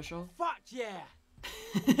of Revachol. Fuck yeah!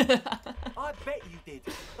 I bet you did.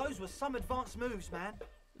 Those were some advanced moves, man.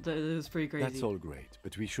 It was pretty crazy. That's all great,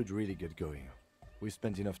 but we should really get going. We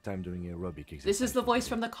spent enough time doing aerobic exercise. This is the voice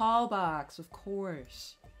from the call box, of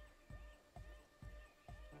course.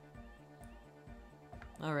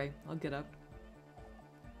 Alright, I'll get up.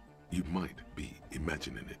 You might be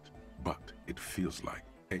imagining it, but it feels like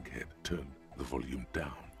Egghead turned the volume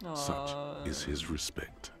down. Aww. Such is his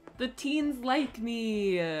respect. The teens like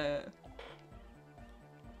me!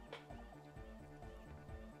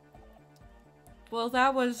 Well,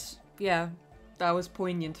 that was... yeah, that was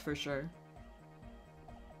poignant for sure.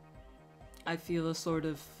 I feel a sort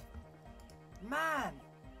of... Man!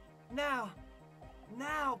 Now,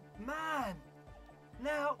 man!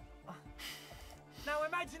 Now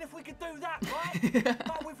imagine if we could do that, right?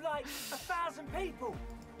 But with like 1,000 people.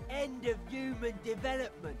 End of human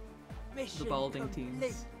development. Mission The balding complete.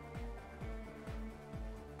 teens.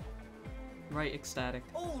 Right, ecstatic.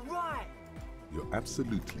 All right. You're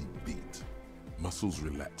absolutely beat. Muscles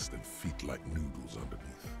relaxed and feet like noodles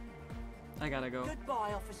underneath. I gotta go.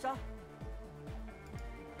 Goodbye, officer.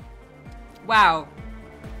 Wow.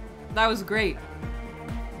 That was great.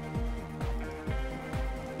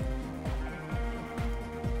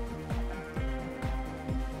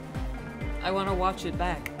 I want to watch it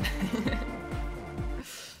back.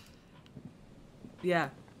 Yeah,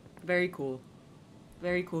 very cool.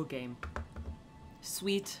 Very cool game.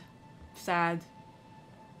 Sweet, sad.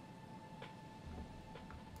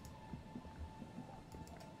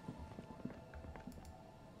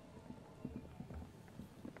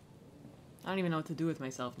 I don't even know what to do with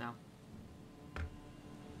myself now.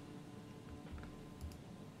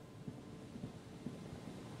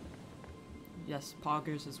 Yes,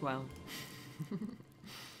 poggers as well.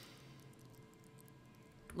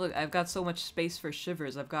 Look, I've got so much space for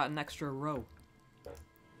shivers, I've got an extra row.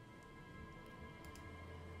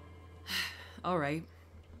 Alright.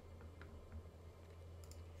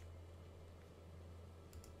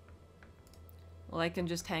 Well, I can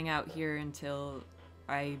just hang out here until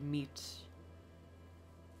I meet...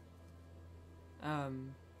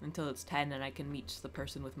 until it's 10 and I can meet the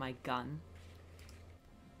person with my gun.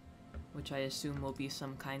 Which I assume will be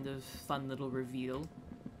some kind of fun little reveal.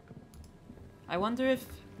 I wonder if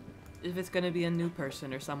it's gonna be a new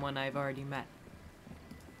person or someone I've already met.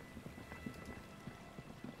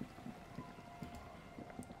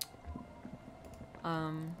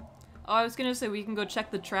 Oh, I was gonna say we can go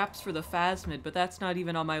check the traps for the phasmid, but that's not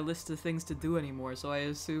even on my list of things to do anymore, so I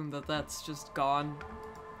assume that that's just gone.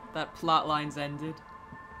 That plot line's ended.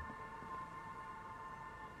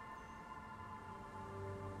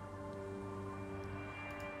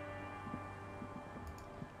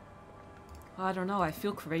 I don't know, I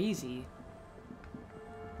feel crazy.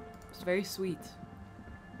 It's very sweet.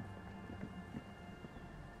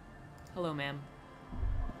 Hello, ma'am.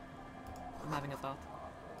 I'm having a thought.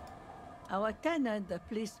 Our tenant, the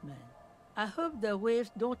policeman. I hope the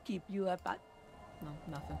waves don't keep you up at... No,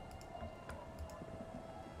 nothing.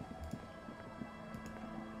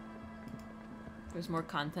 There's more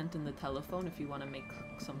content in the telephone if you want to make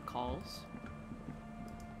some calls.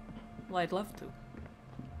 Well, I'd love to.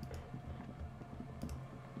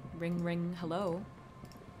 Ring ring, hello.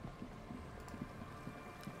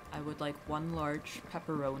 I would like 1 large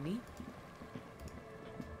pepperoni.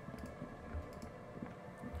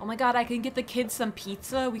 Oh my god, I can get the kids some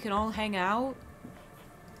pizza? We can all hang out?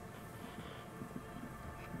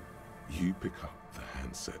 You pick up the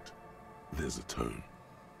handset. There's a tone.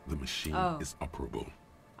 The machine is operable.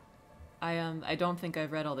 I don't think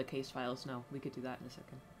I've read all the case files. No, we could do that in a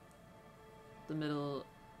second. The middle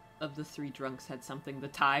of the 3 drunks had something the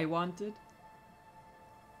Thai wanted.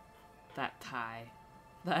 That Thai.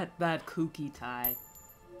 That kooky Thai.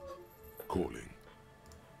 Calling.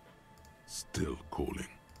 Still calling.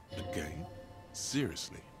 Again?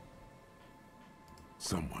 Seriously?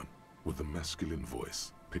 Someone with a masculine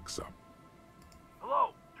voice picks up.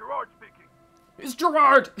 Hello, Gerard speaking. It's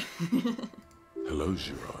Gerard! Hello,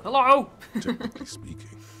 Gerard. Hello! Technically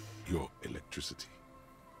speaking, your electricity.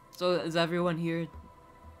 So, is everyone here?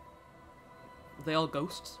 Are they all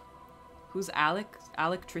ghosts? Who's Alec?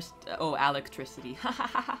 Electricity.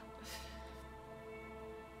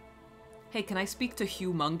 Hey, can I speak to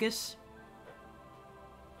Humongous?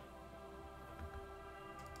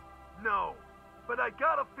 No, but I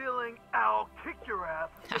got a feeling I'll kick your ass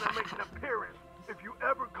is gonna make an appearance if you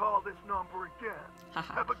ever call this number again.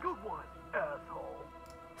 Have a good one, asshole.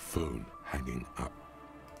 Phone hanging up.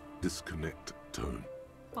 Disconnect tone.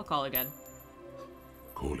 I'll call again.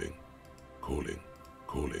 Calling. Calling.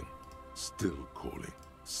 Calling. Still calling.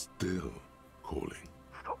 Still calling.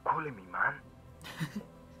 Stop calling me, man.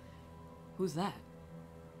 Who's that?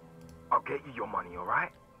 I'll get you your money,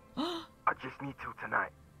 alright? I just need till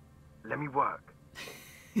tonight. Let me work.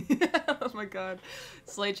 Oh my god.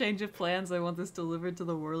 Slight change of plans. I want this delivered to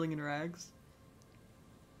the whirling in rags.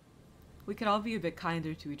 We could all be a bit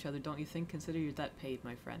kinder to each other, don't you think? Consider your debt paid,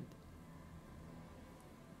 my friend.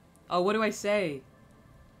 Oh, what do I say?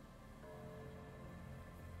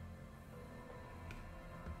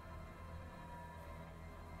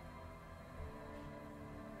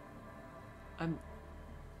 I'm...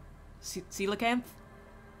 Coelacanth?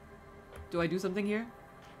 Do I do something here?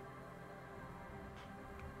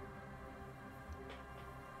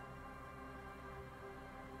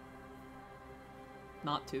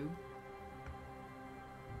 Not to.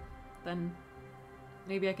 Then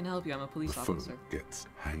maybe I can help you. I'm a police The officer. phone gets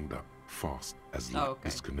hanged up fast as Oh, light okay.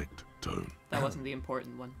 disconnect tone. That wasn't the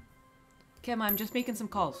important one. Kim, I'm just making some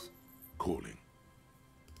calls. Calling.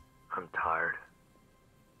 I'm tired.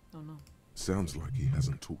 Oh no. Sounds like he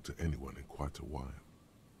hasn't talked to anyone in quite a while.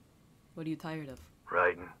 What are you tired of?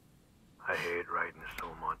 Writing. I hate writing so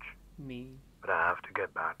much. Me. But I have to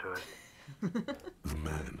get back to it. The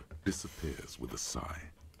man disappears with a sigh.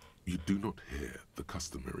 You do not hear the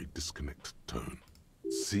customary disconnect tone.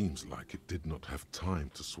 Seems like it did not have time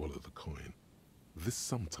to swallow the coin. This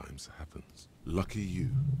sometimes happens. Lucky you.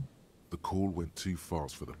 The call went too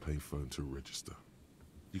fast for the payphone to register.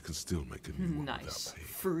 You can still make a new one Nice. without paying.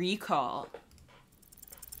 Free call.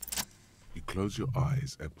 You close your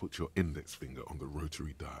eyes and put your index finger on the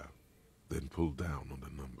rotary dial. Then pull down on the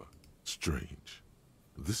number. Strange.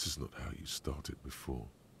 This is not how you started before.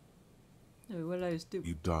 No, what did I just do?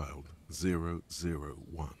 You dialed 001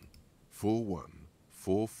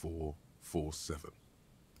 414447.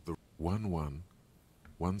 The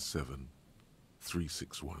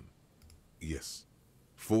 1117361. Yes.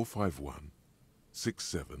 451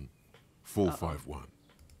 67451.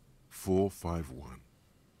 451.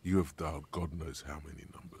 You have dialed God knows how many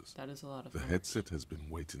numbers. That is a lot of The numbers. headset has been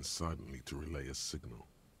waiting silently to relay a signal.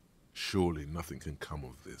 Surely nothing can come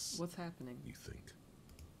of this. What's happening? You think.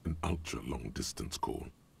 An ultra-long distance call.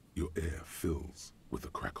 Your air fills with a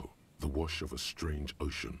crackle. The wash of a strange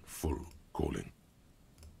ocean full. Calling.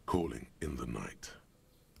 Calling in the night.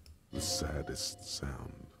 The saddest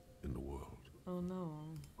sound in the world. Oh no.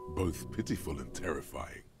 Both pitiful and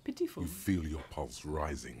terrifying. Pitiful. You feel your pulse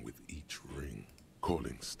rising with each ring.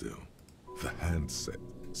 Calling still. The handset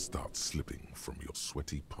starts slipping from your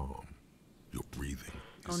sweaty palm. Your breathing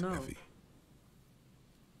is heavy.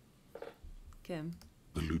 Kim.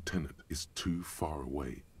 The lieutenant is too far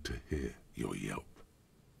away to hear your yelp.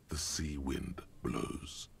 The sea wind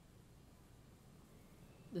blows.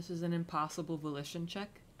 This is an impossible volition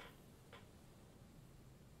check.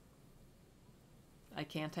 I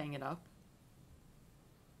can't hang it up.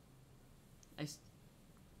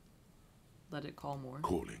 Let it call more.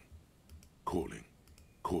 Calling. Calling.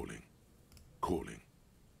 Calling. Calling.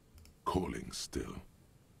 Calling still.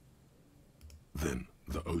 Then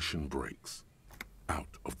the ocean breaks.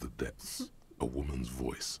 Out of the depths, a woman's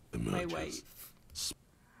voice emerges. My wife.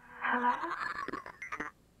 Hello?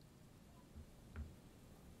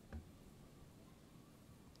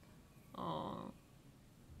 Aww.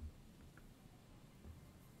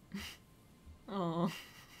 Aww.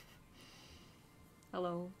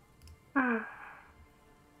 Hello.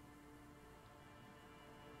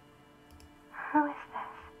 Who is this?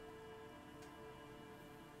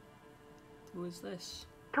 Who is this?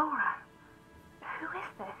 Dora. Who is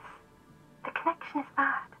this? The connection is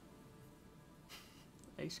bad.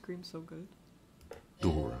 Ice cream so good.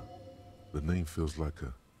 Dora. The name feels like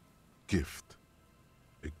a gift.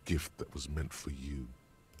 A gift that was meant for you.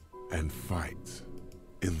 And fight.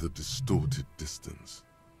 In the distorted distance,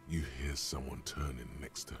 you hear someone turning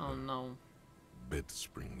next to her. Oh no. Bed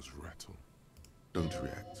springs rattle. Don't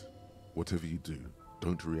react. Whatever you do,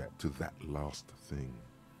 don't react to that last thing.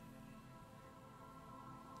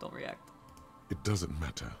 Don't react. It doesn't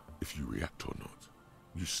matter if you react or not.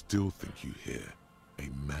 You still think you hear a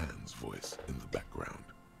man's voice in the background.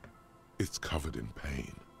 It's covered in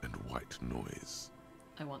pain and white noise.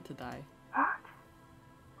 I want to die. What?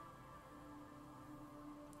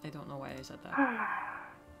 I don't know why I said that. Oh no.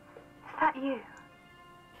 Is that you?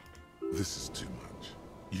 This is too much.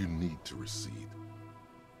 You need to recede.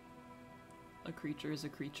 A creature is a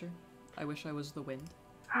creature. I wish I was the wind.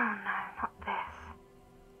 Oh no, not this.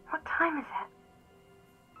 What time is it?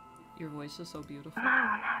 Your voice is so beautiful. No,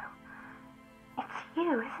 no. It's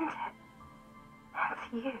you, isn't it?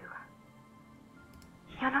 It's you.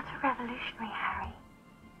 You're not a revolutionary, Harry.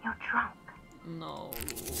 You're drunk. No.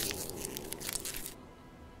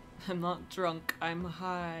 I'm not drunk, I'm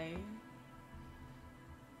high.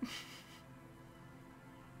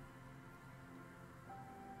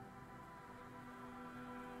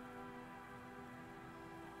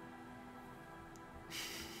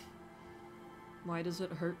 Why does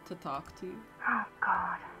it hurt to talk to you? Oh,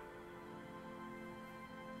 God.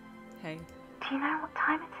 Hey. Do you know what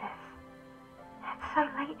time it is? It's so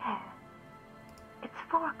late here. It's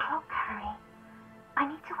 4 o'clock, Harry. I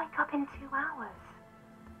need to wake up in 2 hours.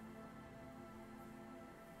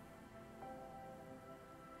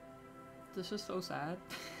 This is so sad.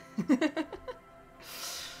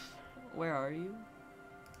 Where are you?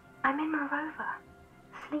 I'm in my rover,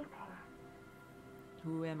 sleeping.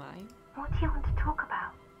 Who am I? What do you want to talk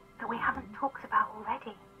about that we haven't talked about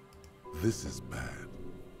already? This is bad.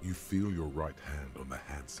 You feel your right hand on the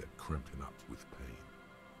handset cramping up with pain.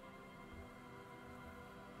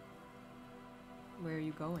 Where are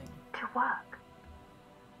you going? To work.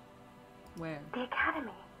 Where? The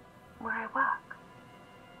academy, where I work.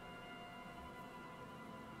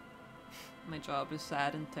 My job is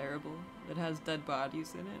sad and terrible. It has dead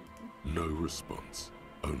bodies in it. No response,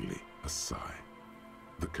 only a sigh.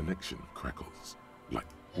 The connection crackles. Like,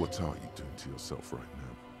 what are you doing to yourself right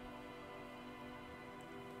now?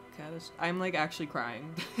 I'm like actually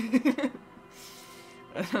crying.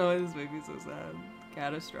 I know, this made me so sad.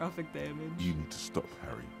 Catastrophic damage. You need to stop,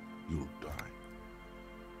 Harry. You'll die.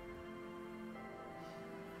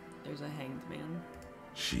 There's a hanged man.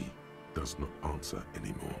 She does not answer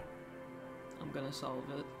anymore. I'm gonna solve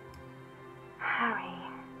it. Harry.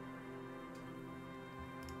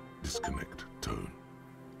 Disconnect tone.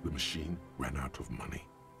 The machine ran out of money.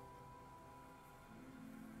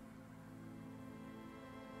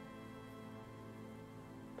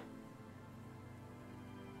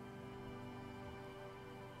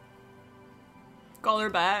 Call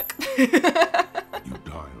her back. You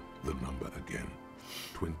dial the number again.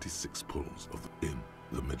 26 pulls of in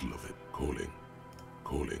the middle of it. Calling.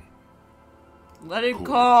 Calling. Let it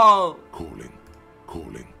call. Calling.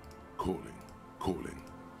 Calling. Calling. Calling.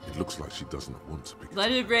 It looks like she does not want to be.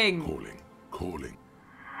 Let it ring. Calling. Calling.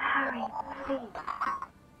 Harry, please.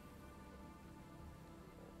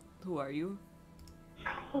 Who are you?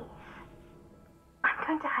 Please. I'm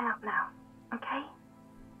going to hang up now, okay?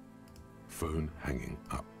 Phone hanging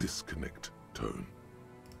up. Disconnect tone.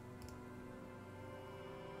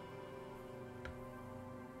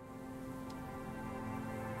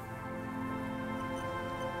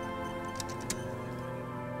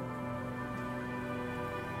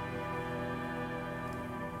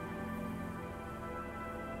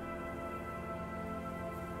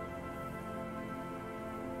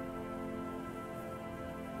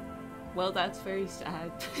 Well, that's very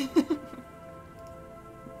sad.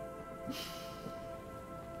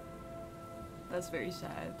 That's very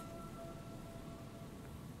sad.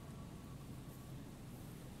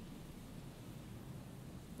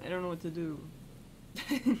 I don't know what to do.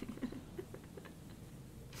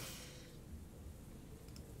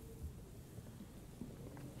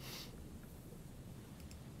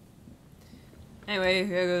 Anyway, we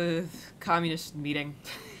gotta go to the communist meeting.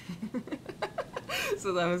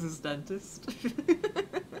 So that was his dentist.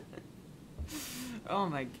 Oh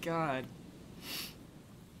my god.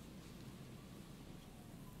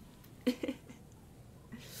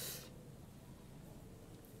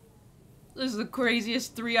 This is the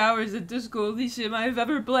craziest 3 hours of Disco Elysium I've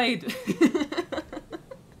ever played.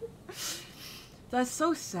 That's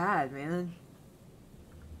so sad, man.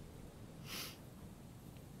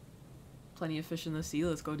 Plenty of fish in the sea,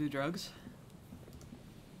 let's go do drugs.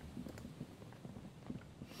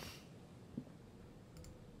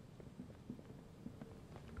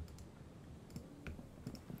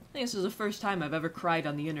 I think this is the first time I've ever cried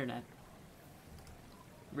on the internet.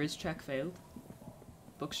 Riz check failed.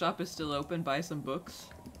 Bookshop is still open, buy some books.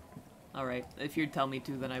 Alright, if you'd tell me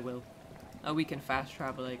to, then I will. Oh, we can fast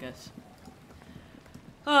travel, I guess.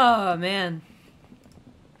 Oh, man.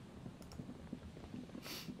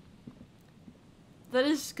 That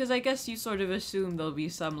is, because I guess you sort of assume there'll be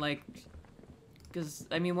some, like... Because,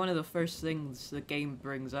 I mean, one of the first things the game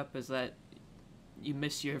brings up is that you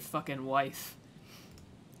miss your fucking wife.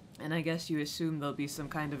 And I guess you assume there'll be some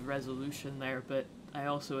kind of resolution there, but I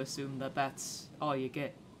also assume that that's all you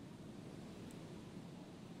get.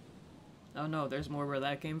 Oh no, there's more where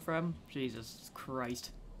that came from? Jesus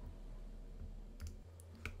Christ.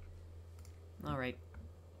 Alright,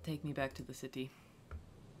 take me back to the city.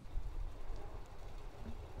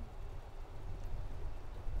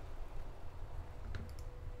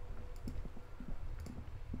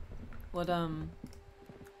 What,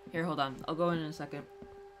 here, hold on. I'll go in a second.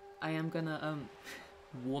 I am gonna,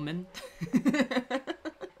 woman.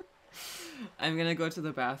 I'm gonna go to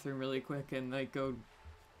the bathroom really quick and like go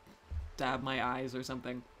dab my eyes or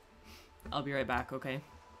something. I'll be right back, okay?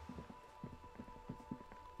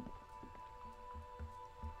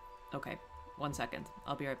 Okay, 1 second.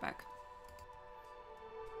 I'll be right back.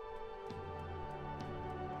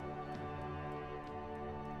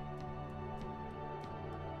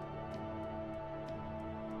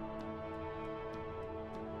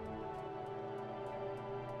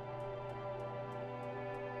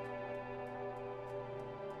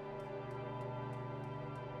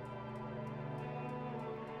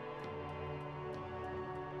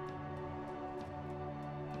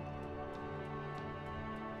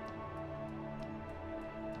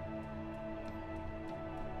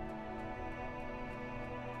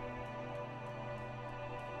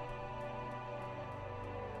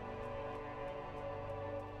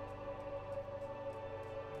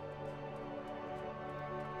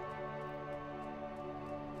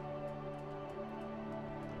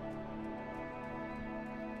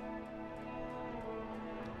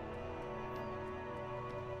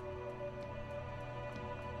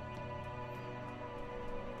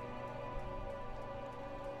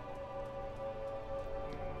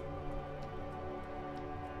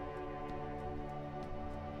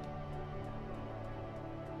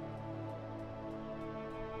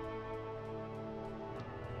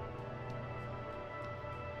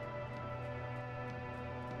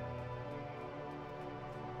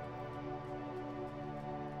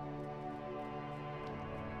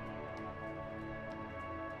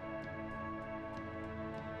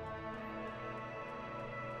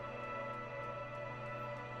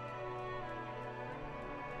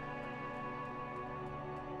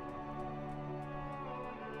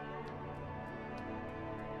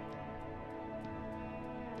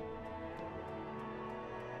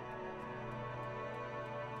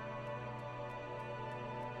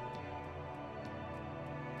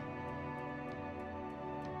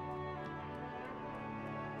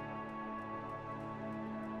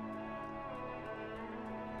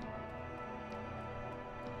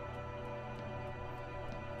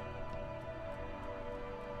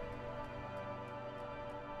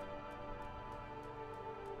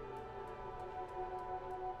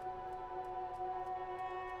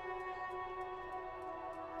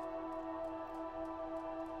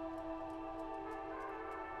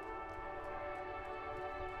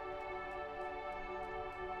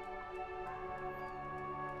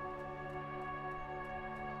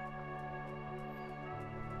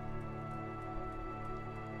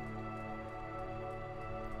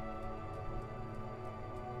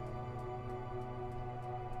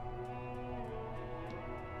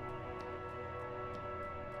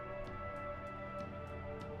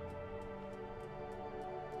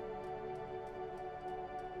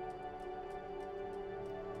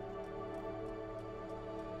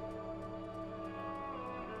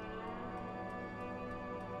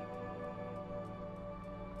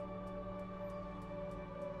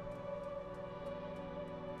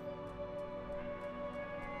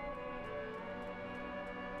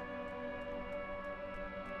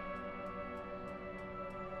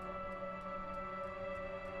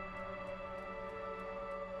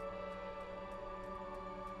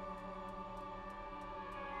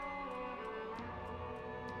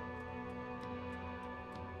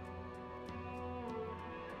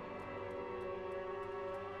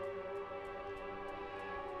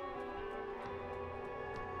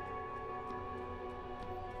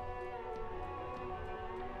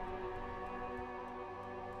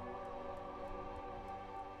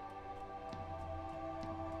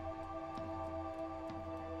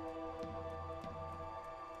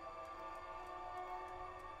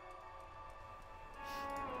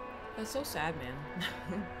 That's so sad,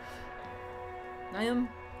 man. I am,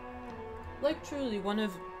 like, truly one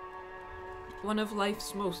of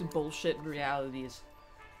life's most bullshit realities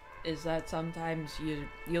is that sometimes you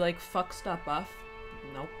like fuck stuff up.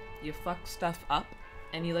 Nope. You fuck stuff up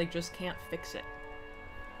and you like just can't fix it.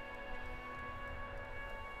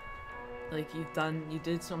 Like you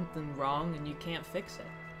did something wrong and you can't fix it.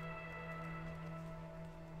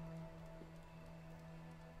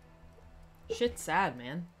 Shit's sad,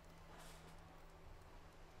 man.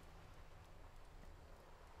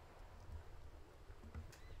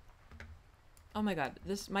 Oh my god,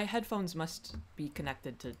 my headphones must be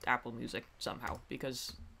connected to Apple Music somehow,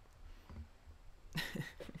 because...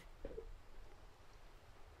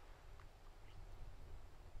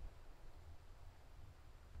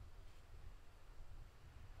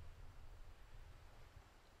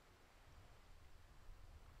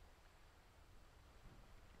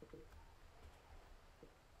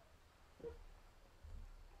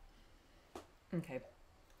 Okay.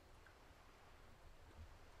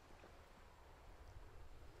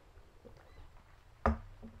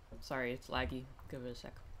 Sorry, it's laggy. Give it a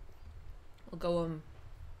sec. We'll go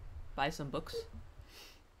buy some books.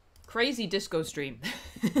 Crazy disco stream.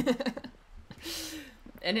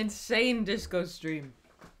 An insane disco stream.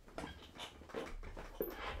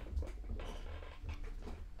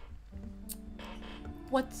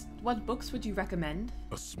 What books would you recommend?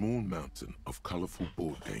 A small mountain of colorful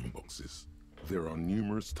board game boxes. There are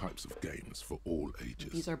numerous types of games for all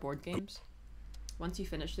ages. These are board games? Once you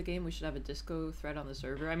finish the game, we should have a disco thread on the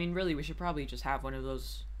server. I mean, really, we should probably just have one of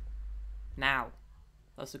those now.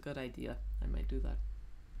 That's a good idea. I might do that.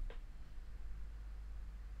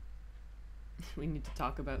 We need to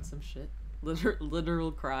talk about some shit.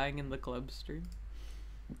 Literal crying in the club stream.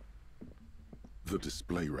 The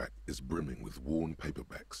display rack is brimming with worn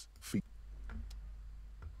paperbacks.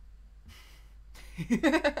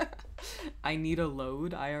 I need a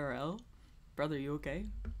load, IRL. Brother, you okay?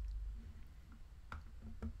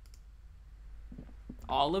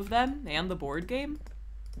 All of them? And the board game?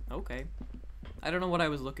 Okay. I don't know what I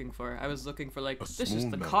was looking for. I was looking for, like, this is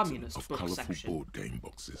the communist book section. Board game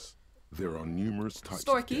boxes. There are numerous types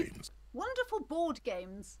Storky. of games. Wonderful board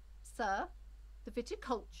games, sir. The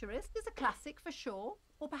Viticulturist is a classic for sure.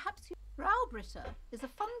 Or perhaps Raubritter is a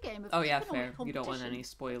fun game of Oh yeah, economic fair. You don't want any competition.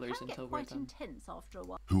 spoilers Can until get we're quite done. intense after a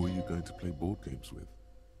while. Who are you going to play board games with?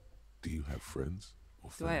 Do you have friends or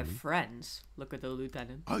Do family? I have friends? Look at the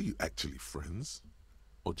lieutenant. Are you actually friends?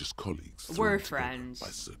 Or just colleagues? We're thrown together friends. By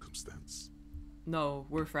circumstance. No,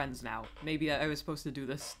 we're friends now. Maybe I was supposed to do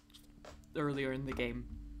this earlier in the game.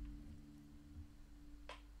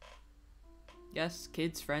 Yes,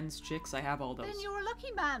 kids, friends, chicks, I have all those. Then you're a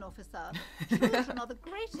lucky man, officer. Children are the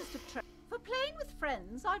greatest of treasures. For playing with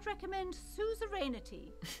friends, I'd recommend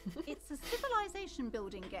Suzerainty. It's a civilization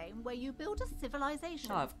building game where you build a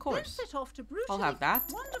civilization. Oh, of course. Then set off to brutally... I'll have that.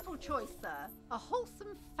 Wonderful choice, sir. A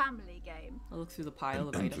wholesome family game. I'll look through the pile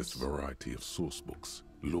of An endless items. variety of source books,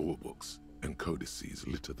 law books, and codices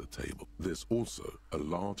litter the table. There's also a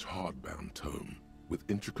large hardbound tome with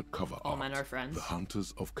intricate cover All art. men are friends. The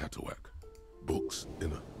Hunters of Catawak. Books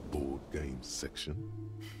in a board game section?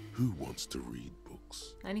 Who wants to read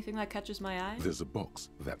books? Anything that catches my eye? There's a box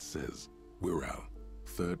that says Wirral,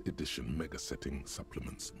 3rd edition mega setting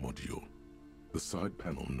supplements module. The side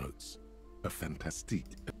panel notes a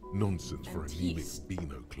fantastique nonsense for anemic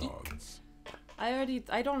Beano clans.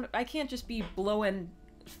 I can't just be blowing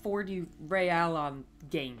 40 real on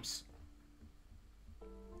games.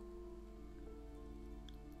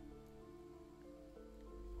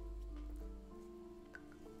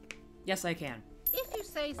 Yes, I can. If you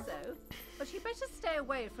say so, but you better stay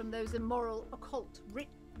away from those immoral occult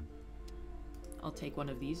I'll take one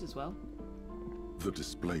of these as well. The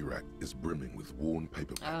display rack is brimming with worn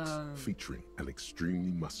paperbacks featuring an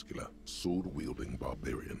extremely muscular, sword-wielding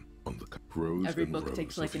barbarian on the rows Every and book rows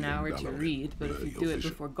takes like of an hour to Yandalari read, but if blur you your do it vision.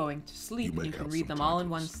 before going to sleep, you make can out read some them all in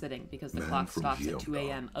one titles. sitting because the Man clock from stops at 2 Hyundai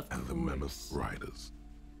a.m. Of and the course. Mammoth Riders.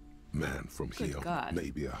 Man from Good here, God.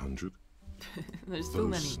 maybe 100. There's Those too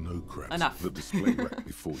many. snow crabs. Enough. The display rack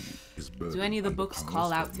before you is burdened. Do any of the under books piles call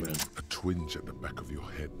of out to me? men. A twinge at the back of your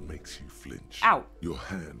head makes you flinch. Ow! Your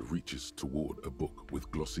hand reaches toward a book with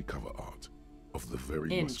glossy cover art of the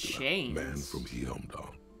very In muscular chains. man from Hyundai.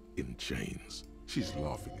 In chains. She's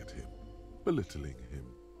laughing at him, belittling him.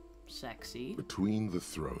 Sexy. Between the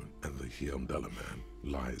throne and the Hyundai man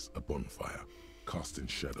lies a bonfire, casting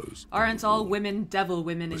shadows. on Aren't the all wall. women devil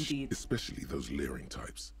women indeed? Especially those leering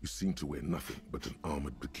types who seem to wear nothing but an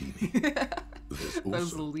armored bikini. There's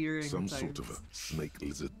Those also leering some sort of a types. snake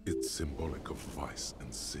lizard. It's symbolic of vice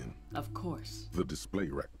and sin. Of course. The display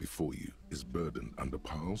rack before you is burdened under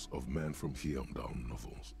piles of Man from Hyundai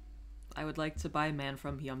novels. I would like to buy Man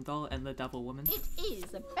from Hyundai and the Devil Woman. It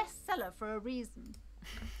is a bestseller for a reason.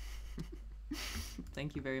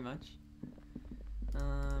 Thank you very much.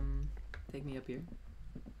 Take me up here.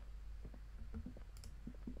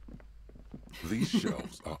 These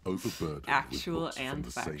shelves are overburdened Actual with books and from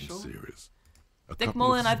the factual. same series. A Dick couple of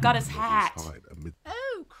Mullen, I've got his novels hat. hide amid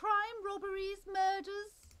Oh, crime, robberies,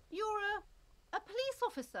 murders. You're a police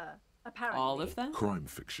officer, apparently. All of them? crime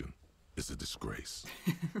fiction is a disgrace.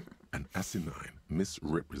 An asinine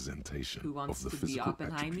misrepresentation Who wants of the to be physical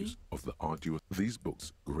Oppenheimer? attributes of the arduous. These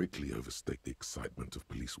books greatly overstate the excitement of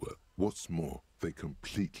police work. What's more, they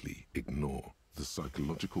completely ignore the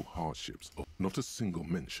psychological hardships of not a single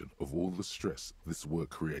mention of all the stress this work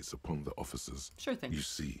creates upon the officers. Sure thing. You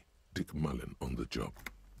see, Dick Mullen on the job.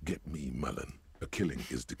 Get me Mullen. A killing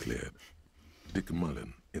is declared. Dick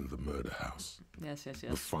Mullen in the murder house. Yes, yes, The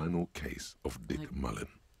yes. final case of Dick Mullen.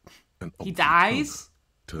 An He dies?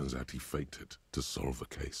 Turns out he faked it to solve a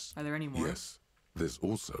case. Are there any more? Yes. There's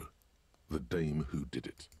also the dame who did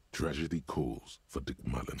it. Tragedy calls for Dick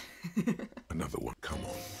Mullen. Another one. Come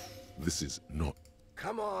on. This is not...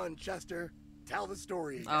 Come on, Chester. Tell the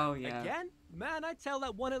story again. Oh, yeah. Again? Man, I tell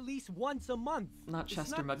that one at least once a month. Not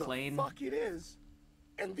Chester McLean. The fuck it is.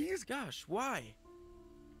 And these... Gosh, why?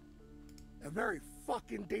 A very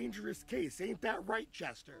fucking dangerous case, ain't that right,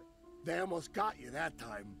 Chester? They almost got you that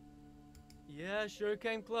time. Yeah, sure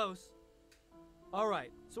came close.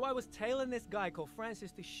 Alright, so I was tailing this guy called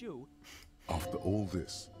Francis the Shoe. After all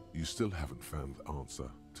this, you still haven't found the answer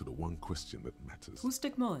to the one question that matters. Who's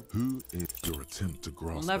Dick Mullen? Who is your attempt to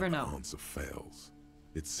grasp never that know. answer fails?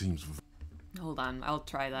 It seems... Hold on, I'll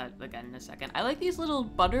try that again in a second. I like these little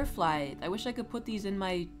butterfly. I wish I could put these in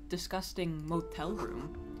my disgusting motel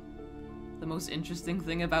room. The most interesting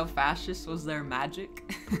thing about fascists was their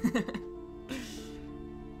magic.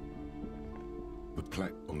 The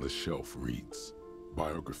plaque on the shelf reads,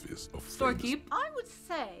 Biographies of Storekeep. I would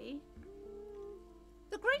say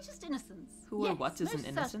The Greatest Innocence. Who or yes, what is an most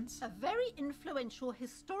innocence? A very influential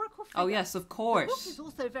historical figure. Oh yes, of The book course. is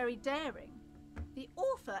also very daring. The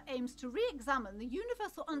author aims to re-examine the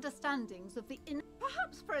universal understandings of the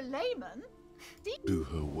perhaps for a layman. Do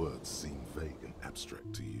her words seem vague and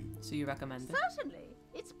abstract to you? So you recommend it? Certainly.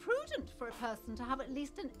 It's prudent for a person to have at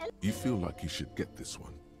least an You feel like you should get this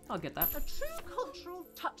one. I'll get that. a true cultural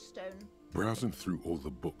touchstone. Browsing through all the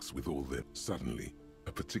books with all them, suddenly,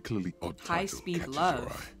 a particularly odd title High-Speed catches Love. your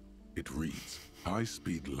eye. It reads, High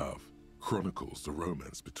Speed Love chronicles the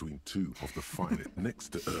romance between two of the finest. Next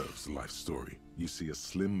to Irv's life story, you see a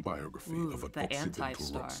slim biography of an the Occidental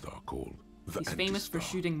anti-star. rock star called the He's famous for Anti-Star.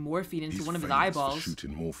 shooting morphine into He's one of his famous eyeballs. For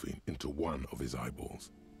shooting morphine into one of his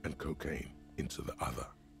eyeballs and cocaine into the other.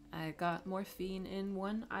 I got morphine in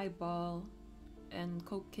one eyeball and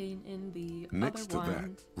cocaine in the Next to other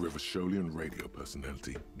one. that, Rivasholian radio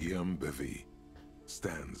personality Guillaume Bevy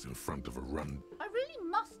stands in front of a run. I really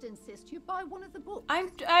must insist you buy one of the books.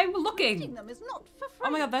 I'm looking. Reading them is not for free. Oh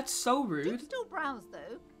my god, that's so Do rude. still browse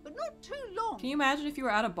though, but not too long. Can you imagine if you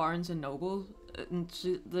were at a Barnes and Noble and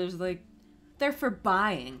there's like, they're for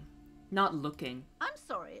buying, not looking. I'm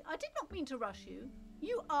sorry, I did not mean to rush you.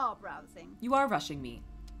 You are browsing. You are rushing me.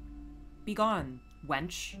 Be gone,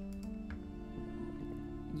 wench.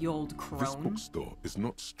 You old This crone. bookstore is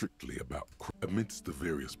not strictly about amidst the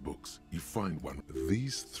various books, you find one.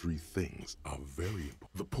 These three things are very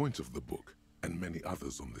important. The point of the book, and many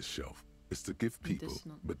others on this shelf, is to give people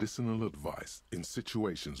medicinal advice in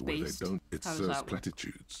situations where Based? they don't. It How does serves that work?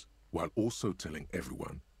 platitudes, while also telling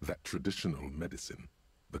everyone that traditional medicine,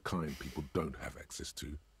 the kind people don't have access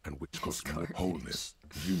to, and which costs more wholeness,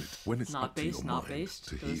 unit, when it's Not up to based, your not mind based.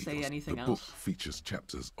 to Does it heal say us. anything the else? book features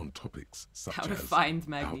chapters on topics such How as to find how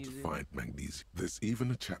magnesium. to find magnesium. There's even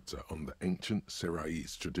a chapter on the ancient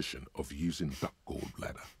Seraïs tradition of using duck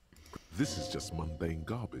gallbladder. This is just mundane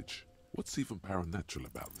garbage. What's even paranatural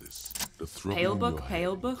about this? The throbbing Pale in book, your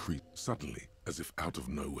pale head book? suddenly, as if out of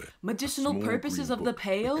nowhere. Medicinal a small purposes green of the book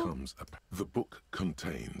pale? becomes the book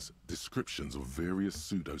contains descriptions of various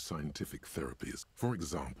pseudoscientific therapies. For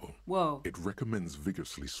example, Whoa. it recommends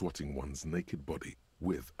vigorously swatting one's naked body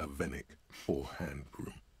with a venik or hand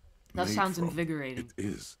broom. That Made sounds from- invigorating. It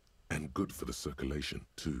is, and good for the circulation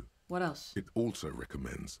too. What else? It also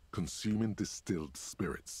recommends consuming distilled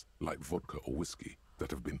spirits like vodka or whiskey that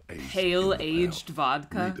have been aged. Pale in the aged ale.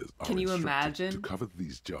 vodka? Readers are Can you instructed to imagine? cover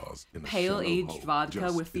these jars in a Pale shallow aged hole vodka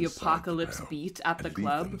just with the inside apocalypse ale beat at the and leave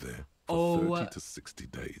club? them there for Oh, 30 to 60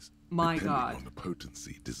 days, my depending God. on the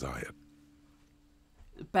potency desired.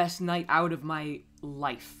 Best night out of my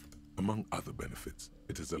life. Among other benefits,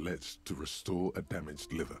 it is alleged to restore a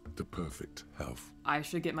damaged liver to perfect health. I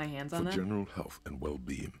should get my hands on For that. general health and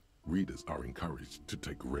well-being, readers are encouraged to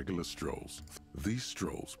take regular strolls. These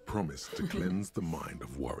strolls promise to cleanse the mind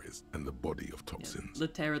of worries and the body of toxins. Le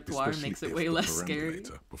Territoire especially makes it if way the less scary.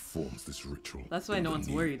 perambulator performs this ritual. That's why in no the one's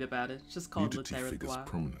new. worried about it. It's just called Le Nudity figures Territoire.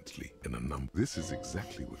 prominently in a number. This is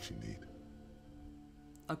exactly what you need.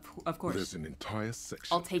 Of course. There's an entire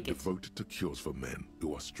section I'll take it. devoted to cures for men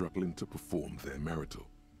who are struggling to perform their marital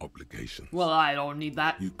obligations. Well, I don't need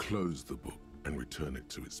that. You close the book and return it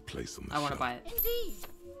to its place on the I shelf. want to buy it. Indeed.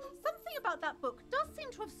 Something about that book does seem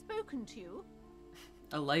to have spoken to you.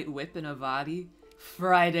 A light whip and a body.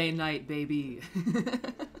 Friday night, baby.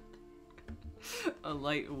 A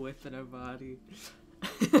light whip and a body.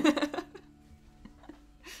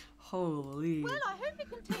 Holy. Well, I hope it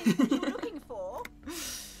contains what you're looking for.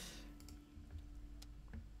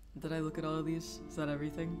 Did I look at all of these? Is that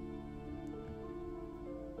everything?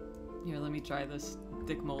 Here, let me try this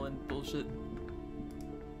Dick Mullen bullshit.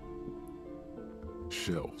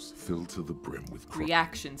 Shells filled to the brim with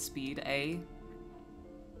reaction speed, eh?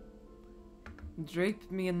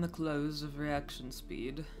 Drape me in the clothes of reaction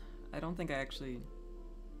speed. I don't think I actually...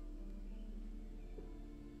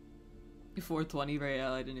 420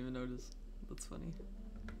 Rael, I didn't even notice. That's funny.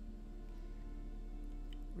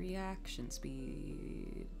 Reaction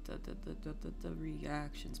speed.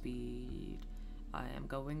 Reaction speed. I am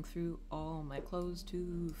going through all my clothes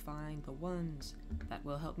to find the ones that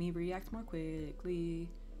will help me react more quickly.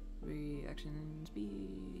 Reaction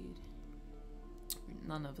speed.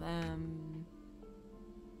 None of them.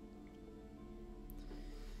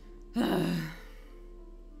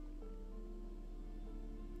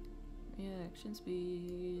 Reaction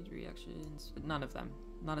speed, reactions. None of them.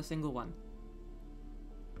 Not a single one.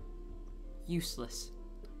 Useless.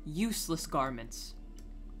 Useless garments.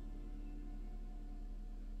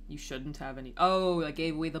 You shouldn't have any. Oh, I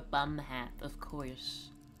gave away the bum hat, of course.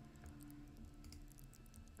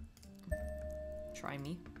 Try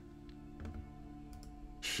me.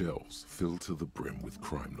 Shelves filled to the brim with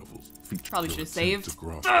crime novels. Probably should have saved. To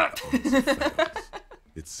grasp the answer fails.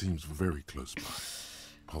 It seems very close by.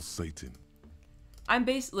 Pulsating.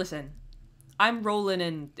 Listen. I'm rolling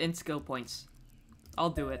in skill points. I'll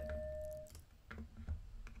do it.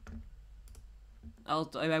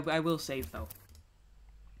 I will save though.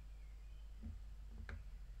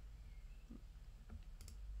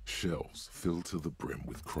 Shelves filled to the brim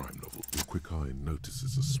with crime novels. Your quick eye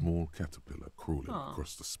notices a small caterpillar crawling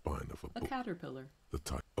across the spine of a book. A caterpillar. The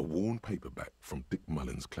type. A worn paperback from Dick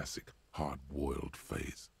Mullen's classic Hard-Boiled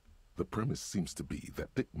Phase. The premise seems to be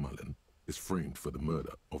that Dick Mullen is framed for the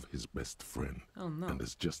murder of his best friend. Oh no. And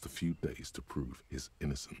has just a few days to prove his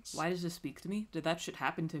innocence. Why does this speak to me? Did that shit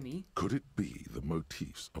happen to me? Could it be the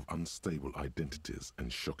motifs of unstable identities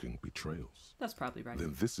and shocking betrayals? That's probably right.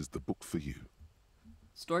 Then this is the book for you.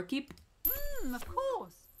 Storekeep? Of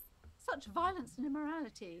course. Such violence and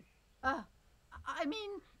immorality. I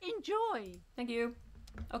mean, enjoy. Thank you.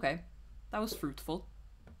 Okay. That was fruitful.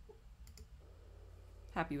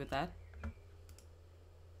 Happy with that.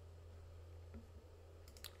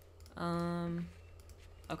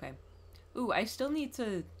 Okay. Ooh, I still need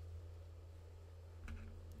to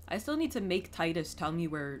make Titus tell me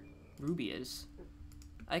where Ruby is.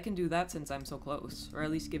 I can do that since I'm so close, or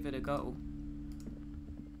at least give it a go.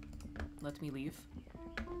 Let me leave.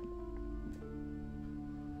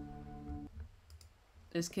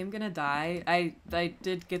 Is Kim gonna die? I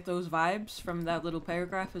did get those vibes from that little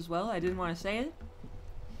paragraph as well. I didn't want to say it,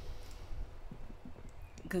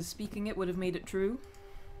 because speaking it would have made it true.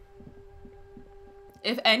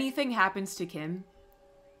 If anything happens to Kim,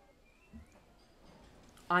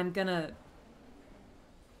 I'm gonna...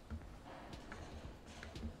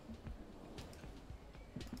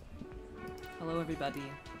 Hello, everybody.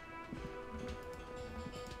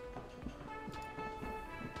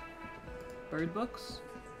 Bird books?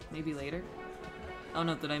 Maybe later. Oh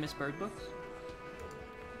no, did I miss bird books?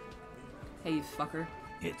 Hey, you fucker.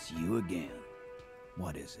 It's you again.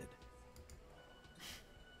 What is it?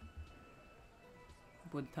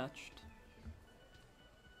 Wood touched.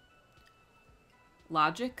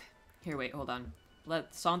 Logic? Here, wait, hold on.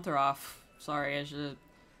 Let's saunter off. Sorry,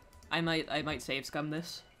 I might save scum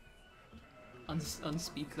this.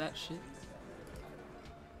 Unspeak that shit.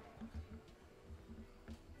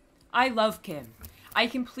 I love Kim. I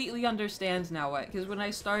completely understand now why, because when I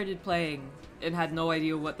started playing and had no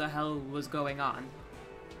idea what the hell was going on,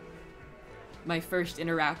 my first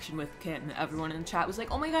interaction with Kim, everyone in the chat was like,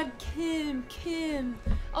 oh my god, Kim, Kim,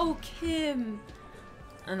 oh, Kim.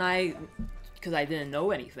 And I, because I didn't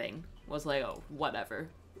know anything, was like, oh, whatever.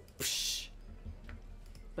 Psh.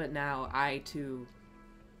 But now I, too,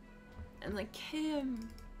 am like, Kim.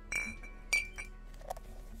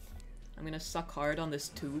 I'm gonna suck hard on this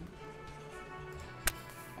tube.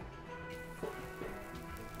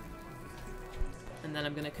 And then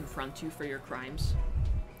I'm gonna confront you for your crimes.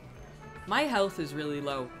 My health is really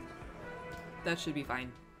low. That should be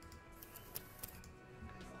fine.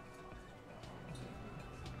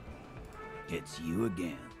 It's you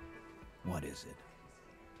again. What is it?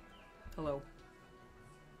 Hello.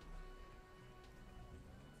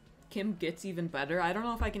 Kim gets even better. I don't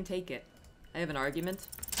know if I can take it. I have an argument.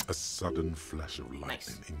 A sudden flash of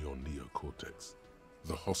lightning in your neocortex.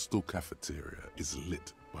 The hostel cafeteria is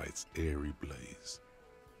lit by its airy blaze.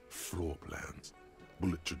 Floor plans,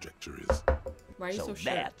 bullet trajectories. Why are you so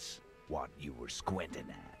sure? That's what you were squinting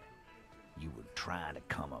at. You were trying to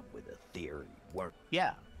come up with a theory.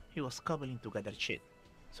 Yeah, he was cobbling together shit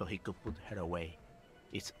so he could put her away.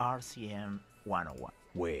 It's RCM 101.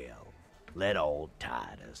 Well, Let old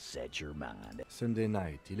Titus set your mind. Sunday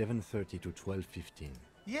night, 11:30 to 12:15.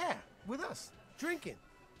 Yeah, with us, drinking.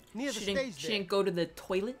 Near the She stage didn't there. go to the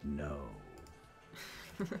toilet? No.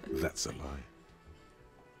 That's a lie.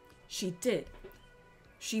 She did.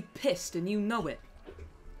 She pissed and you know it.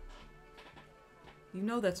 You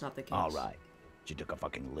know that's not the case. All right. She took a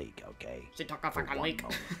fucking leak, okay? She took a For fucking one leak.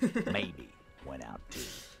 moment. Maybe went out too.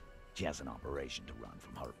 She has an operation to run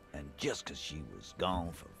from her. And just because she was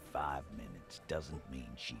gone for 5 minutes doesn't mean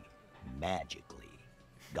she magically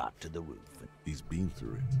got to the roof. He's been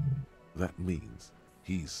through it. That means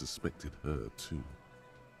he suspected her too.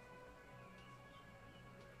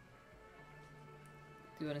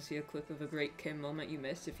 Do you want to see a clip of a great Kim moment you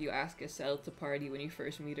missed? If you ask Estelle to party when you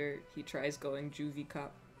first meet her, he tries going juvie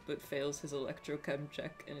cop, but fails his electrochem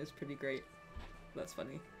check and is pretty great. That's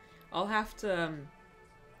funny. I'll have to,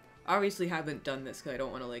 obviously haven't done this because I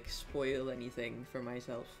don't want to, like, spoil anything for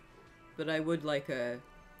myself. But I would like a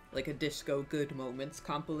disco good moments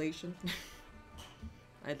compilation.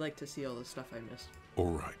 I'd like to see all the stuff I missed.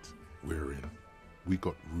 Alright, we're in. We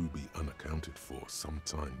got Ruby unaccounted for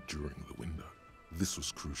sometime during the window. This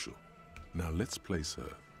was crucial. Now let's place her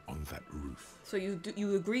on that roof. So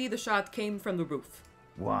you agree the shot came from the roof?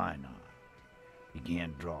 Why not? You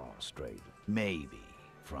can't draw straight. Maybe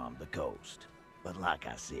from the coast. But like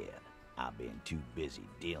I said, I've been too busy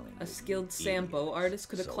dealing with A skilled you Sambo idiots, artist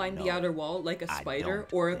could have so climbed no, the outer wall like a I spider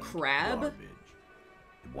don't or a think crab. garbage.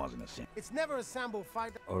 It wasn't a sin. It's never a Sambo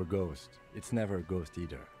fight. Or ghost. It's never a ghost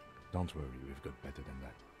either. Don't worry, we've got better than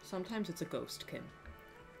that. Sometimes it's a ghost, Kim.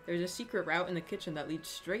 There's a secret route in the kitchen that leads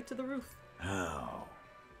straight to the roof. How?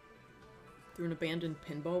 Through an abandoned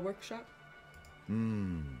pinball workshop?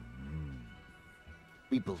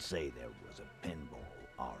 People say there was a pinball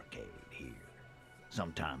arcade here.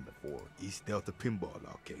 Sometime before East Delta Pinball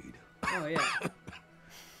Arcade. Oh, yeah.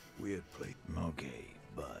 Weird place. Okay,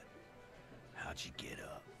 but how'd you get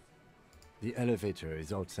up? The elevator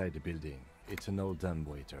is outside the building. It's an old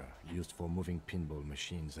dumbwaiter, used for moving pinball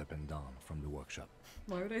machines up and down from the workshop.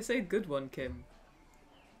 Why would I say good one, Kim?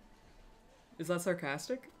 Is that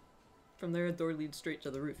sarcastic? From there, a door leads straight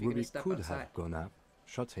to the roof. You Ruby can step could outside. have gone up,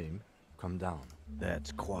 shot him, come down.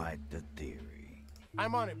 That's quite the theory.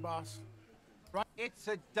 I'm on it, boss. Right. It's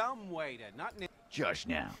a dumbwaiter, not an... Just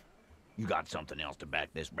now. You got something else to back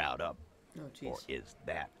this route up? Oh, jeez. Or is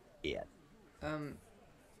that it?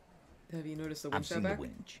 Have you noticed the I've winch seen out the back?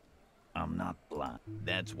 winch. I'm not blind.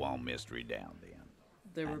 That's one mystery down then.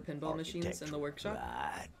 There were pinball machines in the workshop?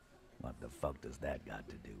 Right. What the fuck does that got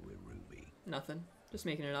to do with Ruby? Nothing. Just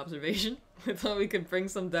making an observation. I thought we could bring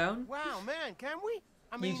some down. Wow, man, can we?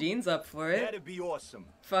 I mean, Eugene's up for it. That'd be awesome.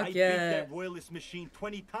 Fuck I beat yeah. that royalist machine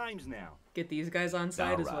 20 times now. Get these guys on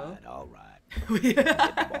side as well. All right.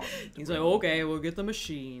 He's like, okay, we'll get the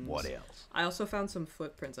machines. What else? I also found some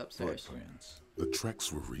footprints upstairs. Footprints. The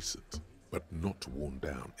tracks were recent, but not worn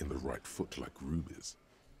down in the right foot like Ruby's.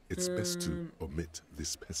 It's best to omit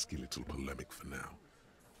this pesky little polemic for now.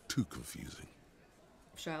 Too confusing.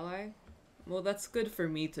 Shall I? Well, that's good for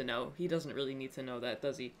me to know. He doesn't really need to know that,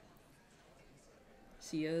 does he?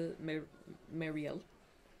 See ya, Marielle.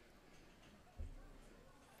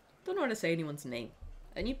 Don't know how to say anyone's name.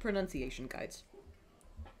 Any pronunciation guides?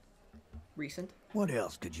 Recent? What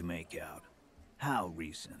else could you make out? How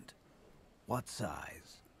recent? What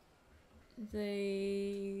size?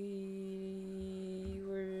 They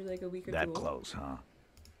were like a week or two That old. close, huh?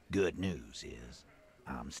 Good news is,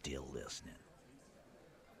 I'm still listening.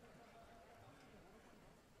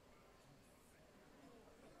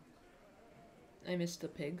 I missed the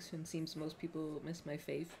pigs, and seems most people miss my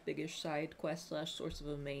fave, biggish side quest / source of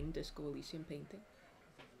a main Disco Elysium painting.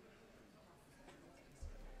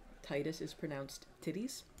 Titus is pronounced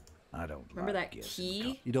titties. I don't Remember like that guessing.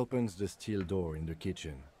 key? It opens the steel door in the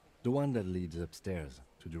kitchen, the one that leads upstairs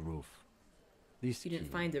to the roof. This You didn't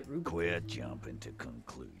key- find it, Ruby. Quit jumping to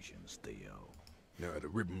conclusions, Theo. Now, the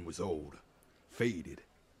ribbon was old, faded.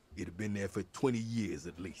 It'd have been there for 20 years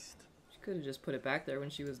at least. She could have just put it back there when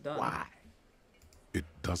she was done. Why? It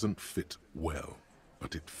doesn't fit well,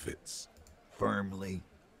 but it fits. Firmly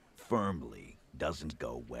doesn't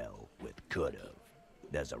go well with could've.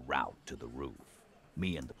 There's a route to the roof.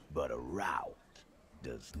 But a route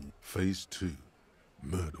doesn't. Phase 2,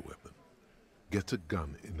 murder weapon. Get a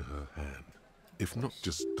gun in her hand. If not,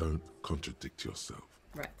 just don't contradict yourself.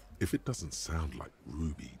 Right. If it doesn't sound like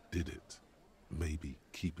Ruby did it, maybe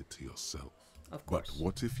keep it to yourself. Of course. But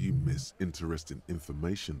what if you miss interesting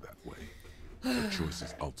information that way? The choice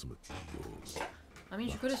is ultimately yours. I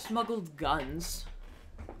mean, she could have smuggled guns.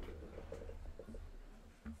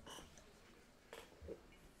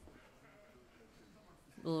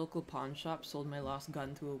 The local pawn shop sold my lost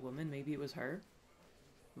gun to a woman. Maybe it was her.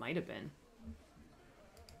 Might have been.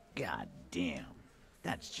 God damn.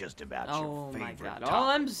 That's just about Oh your my favorite God. topic, All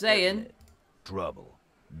I'm saying. isn't it? Trouble.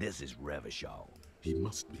 This is Revachol. He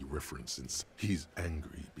must be referencing. He's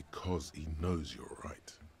angry because he knows you're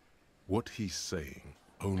right. What he's saying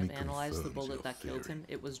only I've analyzed the confirms bullet your that killed theory. him.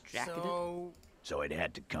 It was jacketed. So it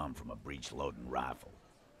had to come from a breech-loading rifle.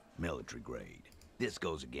 Military grade. This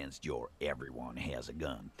goes against your everyone has a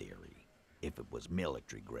gun theory. If it was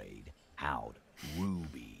military grade, how'd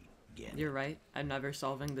Ruby get it? You're right. I'm never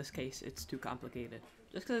solving this case. It's too complicated.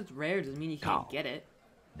 Just because it's rare doesn't mean you can't get it.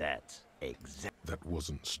 That's exact. That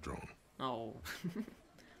wasn't strong. Oh.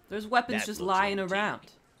 There's weapons That just looks lying antique. around.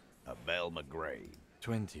 A Velma grade.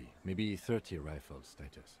 20, maybe 30 rifles,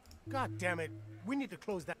 Titus. God damn it. We need to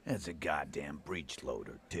close that. That's a goddamn breech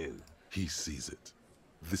loader, too. He sees it.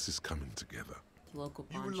 This is coming together. Local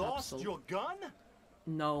You pawn shop lost sold. your gun?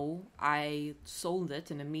 No, I sold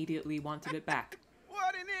it and immediately wanted it back.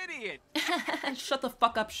 What an idiot! Shut the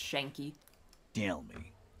fuck up, Shanky. Tell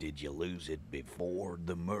me, did you lose it before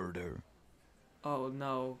the murder? Oh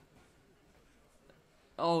no.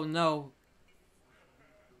 Oh no.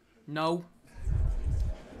 No.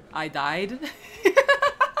 I died.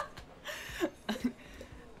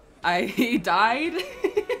 I died.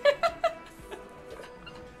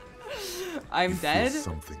 I'm You dead. feel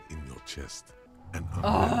something in your chest. An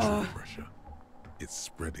unnatural pressure. It's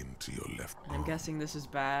spreading to your left I'm arm. guessing this is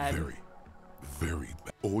bad. Very, very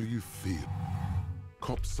bad. All you feel.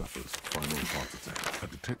 Cop suffers final heart attack. A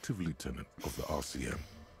detective lieutenant of the RCM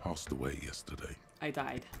passed away yesterday. I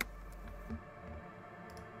died.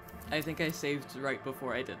 I think I saved right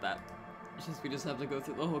before I did that. It's just we just have to go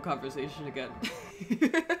through the whole conversation again.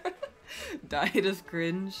 Died of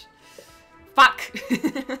cringe. Fuck!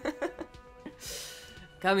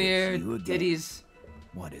 Come here, you again. titties.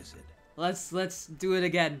 What is it? Let's do it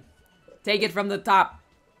again. Take it from the top.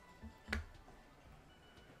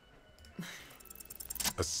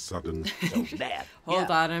 A sudden. So that. Hold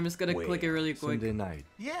yeah. on, I'm just gonna click it really quick. Sunday night.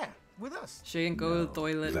 Yeah, with us. She didn't go to the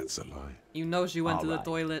toilet. That's a lie. You know she went to the Alright.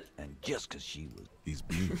 toilet. And just because she was... He's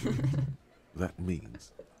being used. That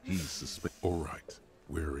means he's suspect. All right,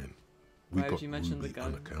 we're in. We Why would got you mention the Ruby gun?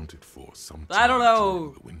 unaccounted for some I don't time know.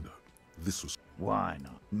 during the window. This was Why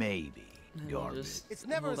not? Maybe. Let me Garbage. just It's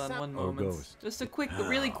never hold a on sound- one Or moment. ghost. Just a quick,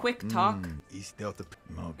 really quick talk. East Delta.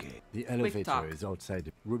 Okay. The talk. elevator is outside.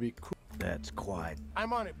 Ruby, That's quite...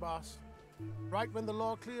 I'm on it, boss. Right when the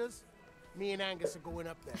law clears, me and Angus are going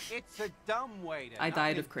up there. It's a dumb way to. I not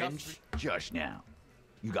died of industrial- cringe. Just now.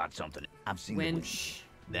 You got something. I've seen the Winch.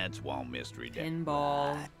 That's Wall Mystery Day.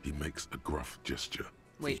 Pinball. He makes a gruff gesture.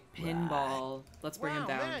 Wait, pinball. Let's bring him Wow,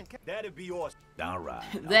 down. man. That'd be awesome. All right.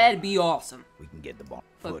 That'd be awesome. We can get the ball.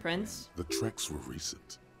 Footprints. The tracks were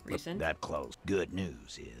recent. Recent. That close. Good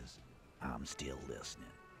news is, I'm still listening.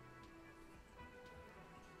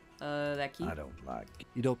 That key. I don't like it.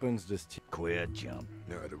 it opens the steel. Quit jump.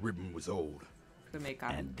 No, the ribbon was old. Could make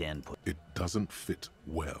copy. And then put It doesn't fit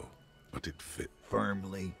well, but it fit.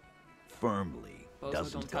 firmly. Also,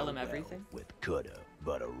 Doesn't don't tell go him well everything. with coulda,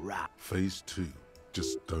 but a rock. Phase 2.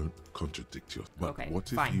 Just don't contradict your. But Okay, what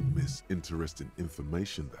if fine. you miss interesting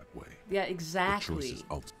information that way? Yeah, The choice exactly. is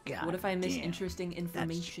ultimate. God What if I miss damn, interesting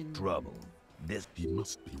information? That's trouble. This He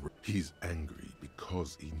must be. He's angry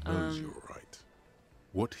because he knows you're right.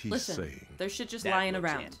 What he's Listen, saying. there's shit just That lying looks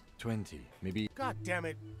around. in. 20, maybe. God damn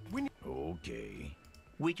it. We need. okay.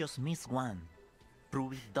 We just missed one.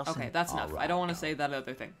 Ruby doesn't. Okay, that's enough. I don't want to say that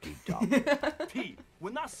other thing. Pete,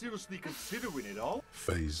 we're not seriously considering it all.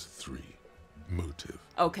 Phase 3. Motive.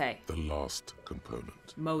 Okay, The last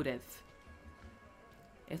component. motive.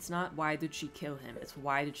 It's not why did she kill him, it's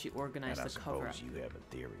why did she organize And I the cover up. suppose you have a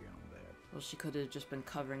theory on that. Well, she could have just been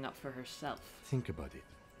covering up for herself. Think about it.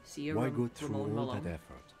 See you, Why go through Ramon all Malone. that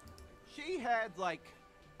effort? She had like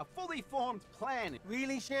a fully formed plan.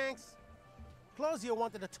 Really, Shanks? Claudia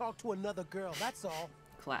wanted to talk to another girl, that's all.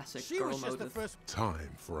 Classic She girl was just motive. the first. Time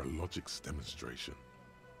for a logics demonstration.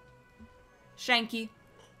 Shanky,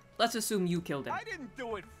 let's assume you killed him. I didn't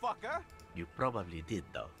do it, fucker. You probably did,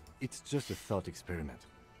 though. It's just a thought experiment.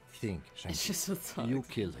 Think, Shanky. It's just a thought You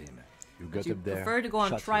killed him. You got you up there. prefer to go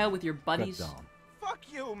on shot trial him, with your cut buddies? down. Fuck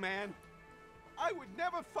you, man. I would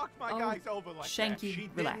never fuck my Oh, guys over like Shanky, She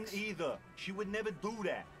relax. didn't either. She would never do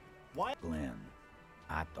that. Why? Glenn,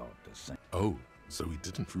 I thought the same. Oh, so he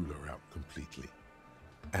didn't rule her out completely.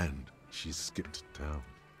 And she skipped town.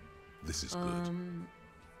 This is good.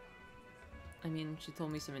 I mean, she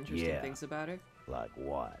told me some interesting Yeah. things about her. Like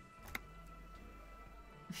what?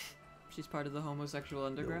 She's part of the homosexual The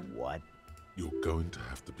underground. what? You're going to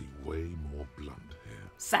have to be way more blunt here.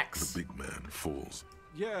 Sex. The big man falls.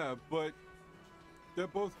 Yeah, but they're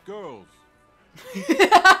both girls.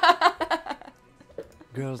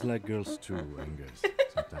 Girls like girls too, Angus,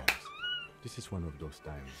 sometimes. This is one of those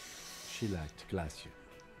times. She liked class you.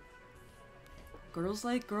 Girls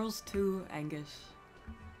like girls too, Angus.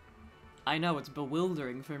 I know, it's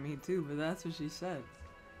bewildering for me too, but that's what she said.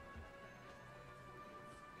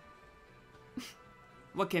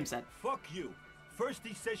 What Kim said. Fuck you. First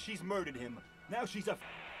he says she's murdered him. Now she's a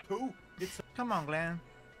who? It's Come on, Glenn.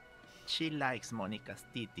 She likes Monica's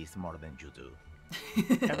titties more than you do.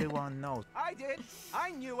 Everyone knows. I did.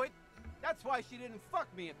 I knew it. That's why she didn't fuck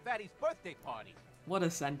me at Fatty's birthday party. What a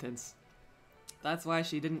sentence. That's why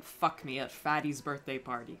she didn't fuck me at Fatty's birthday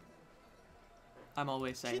party. I'm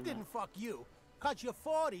always saying She didn't fuck you, 'cause you're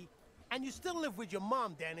 40, and you still live with your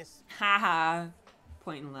mom, Dennis. Haha.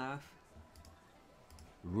 Point and laugh.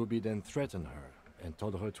 Ruby then threatened her and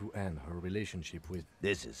told her to end her relationship with...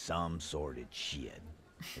 This is some sordid shit.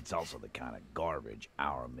 It's also the kind of garbage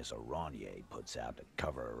our Miss Aronier puts out to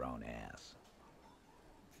cover her own ass.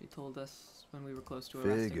 She told us when we were close to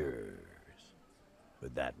arresting her. Figures.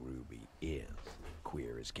 But that Ruby is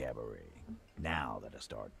queer as cabaret. Now that I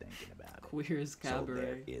start thinking about it. Queer as cabaret. So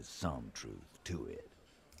there is some truth to it.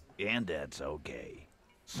 And that's okay.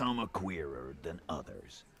 Some are queerer than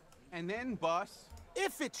others. And then, boss...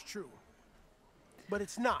 If it's true. But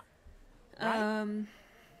it's not. Right?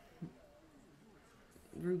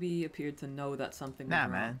 Ruby appeared to know that something was Nah,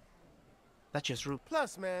 wrong. man. That's just Ruby.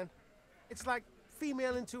 Plus, man, it's like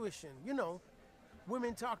female intuition. You know,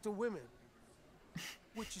 women talk to women.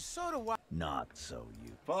 Which is sort of why... Not so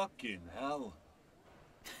you. fucking hell.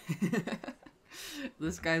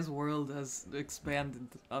 This guy's world has expanded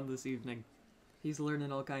on this evening. He's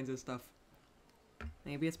learning all kinds of stuff.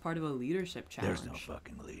 Maybe it's part of a leadership challenge. There's no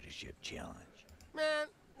fucking leadership challenge. Man,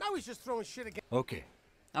 now he's just throwing shit again. Okay.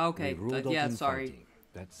 Okay, We ruled out yeah, infighting. sorry.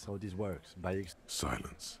 That's how this works.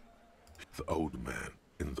 Silence. The old man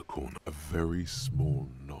in the corner. A very small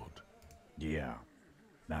nod. Yeah,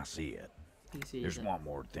 I see it. He sees There's it. one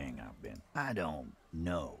more thing I've been... I don't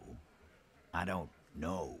know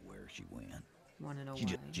where she went. Wanna know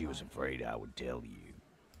She was afraid I would tell you.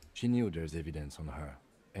 She knew there's evidence on her,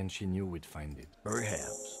 and she knew we'd find it.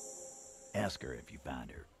 Perhaps. Ask her if you find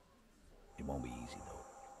her. It won't be easy, though.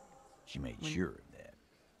 She made sure of that.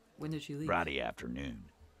 When did she leave? Friday afternoon,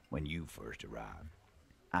 when you first arrived.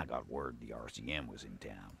 I got word the RCM was in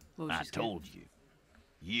town. What was I she scared? told you.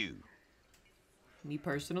 You. Me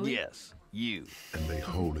personally? Yes, you. And a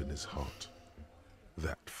hole in his heart.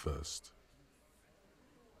 That first.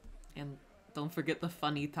 And don't forget the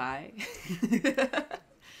funny tie.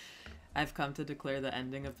 I've come to declare the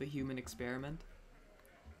ending of the human experiment.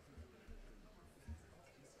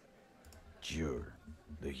 Sure,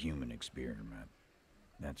 the human experiment.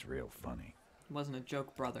 That's real funny. It wasn't a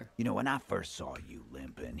joke, brother. You know, when I first saw you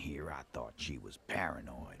limp in here, I thought she was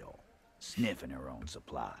paranoid or sniffing her own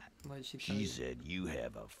supply. What did she tell She you? said you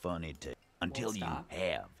have a funny until you stop.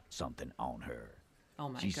 have something on her. Oh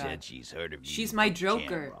my She god. said she's heard of you. She's my from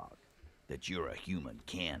Joker. Shamrock, that you're a human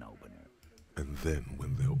can opener. And then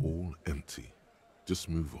when they're all empty, just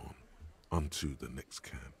move on. Onto the next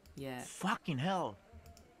can. Yeah. Fucking hell.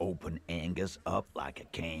 Open Angus up like a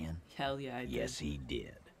can? Hell yeah, I did. Yes, he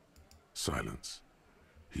did. Silence.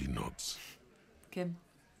 He nods. Kim,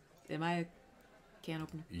 am I a can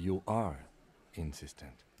opener? You are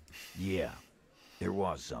insistent. Yeah, there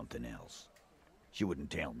was something else. She wouldn't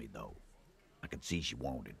tell me, though. I could see she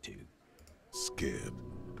wanted to. Scared.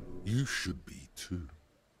 You should be too.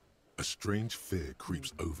 A strange fear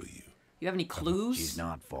creeps over you. You have any clues? She's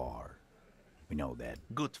not far. We know that.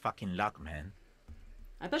 Good fucking luck, man.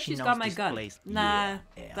 I bet She she's knows got my this gun. place. Nah,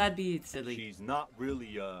 Yeah. that'd be silly. She's not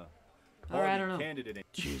really Or I don't know. candidate.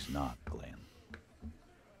 She's not, Glenn.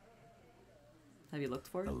 Have you looked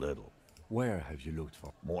for A it? little. Where have you looked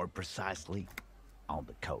for? More precisely, on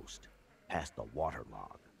the coast, past the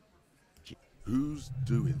waterlog. Who's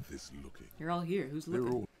doing this looking? You're all here. Who's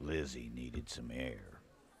looking? Lizzie needed some air.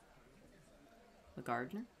 The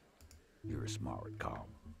gardener? You're a smart cop,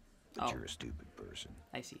 but Oh. you're a stupid person.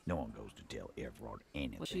 I see. No one goes to tell Everard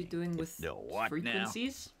anything. What's she doing with the what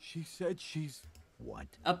frequencies? She said she's... now? What?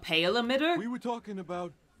 A pale emitter? We were talking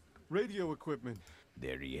about radio equipment.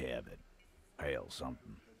 There you have it. Hail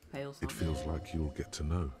something. Pale It something. feels like you'll get to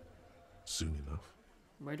know. Soon enough.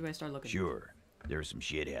 Where do I start looking? Sure, there's some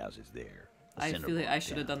shit houses there. A I feel like I Cinnabon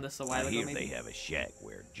should have town. done this a while I ago, hear maybe. they have a shack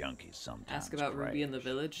where junkies sometimes Ask about Ruby in the crash.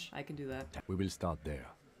 village. I can do that. We will start there.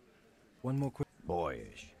 One more question.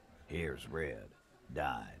 Boyish. Here's Red.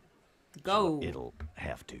 Died. Go. So it'll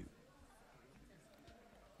have to.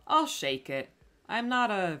 I'll shake it. I'm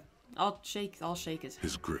not a... I'll shake his hand.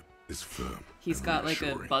 His grip is firm. He's and got like a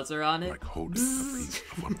reassuring, buzzer on it. Like holding a piece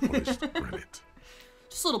of unpolished granite.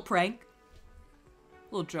 Just a little prank.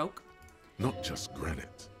 Little joke. Not just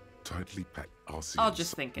granite. Tightly packed RC. I'll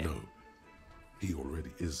just think it. No. He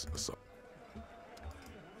already is a sub.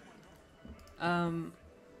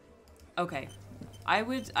 Okay.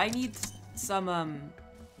 I need some,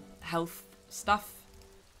 health stuff.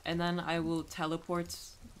 And then I will teleport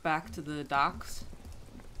back to the docks.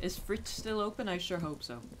 Is Fritz still open? I sure hope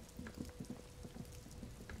so.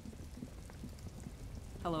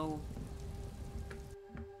 Hello.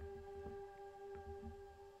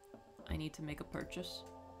 I need to make a purchase.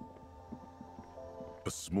 A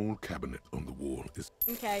small cabinet on the wall is...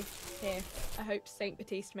 Okay, here. I hope Saint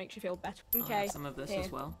Baptiste makes you feel better. I'll Okay, have some of this here.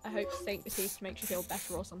 as well. I hope Saint Baptiste makes you feel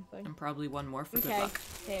better or something. And probably one more for good Okay, luck.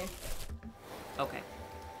 here. Okay.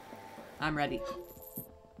 I'm ready.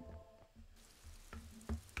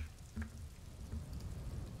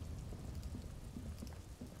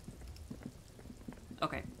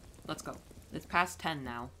 Okay, let's go. It's past 10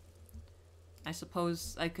 now. I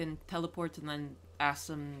suppose I can teleport and then ask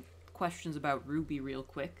some questions about Ruby real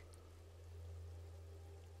quick.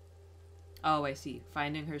 Oh, I see.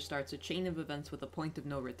 Finding her starts a chain of events with a point of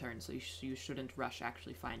no return, so you shouldn't rush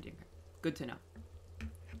actually finding her. Good to know.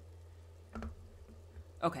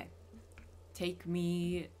 Okay. Take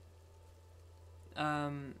me...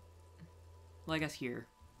 well, I guess here.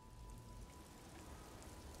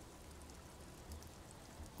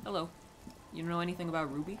 Hello. You know anything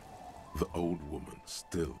about Ruby? The old woman,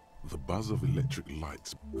 still. The buzz of electric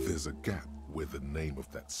lights. There's a gap where the name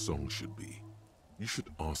of that song should be. You should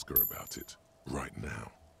ask her about it, right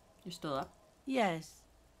now. You're still up? Yes,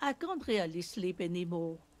 I can't really sleep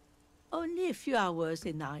anymore. Only a few hours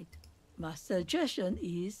a night. My suggestion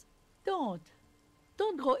is, don't.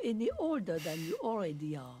 Don't grow any older than you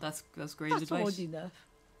already are. That's great advice. That's old enough.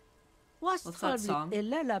 What's that probably song? a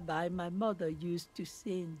lullaby my mother used to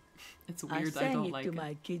sing. It's weird, I I don't sang like it to it.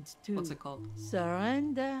 my kids too. What's it called?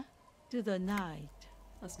 Surrender to the night.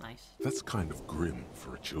 That's nice. That's kind of grim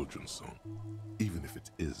for a children's song, even if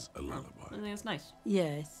it is a lullaby. I think it's nice.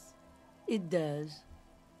 Yes, it does.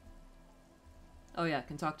 Oh yeah, I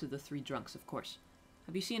can talk to the three drunks, of course.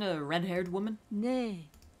 Have you seen a red-haired woman? Nay.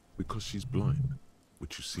 Because she's blind,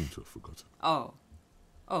 which you seem to have forgotten. Oh.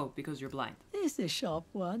 Oh, because you're blind. It's a sharp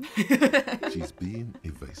one. She's being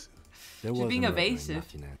evasive. She's being evasive.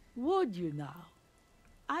 Would you now?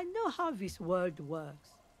 I know how this world works.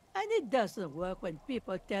 And it doesn't work when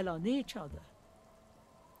people tell on each other.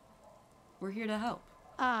 We're here to help.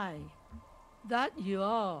 Aye. That you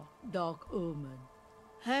are, Dark Omen.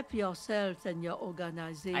 Help yourselves and your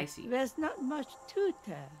organization. I see. There's not much to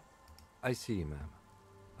tell. I see, ma'am.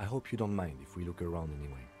 I hope you don't mind if we look around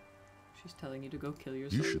anyway. She's telling you to go kill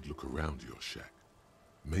yourself. You should look around your shack.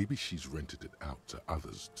 Maybe she's rented it out to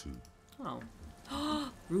others too.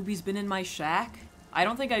 Oh. Ruby's been in my shack? I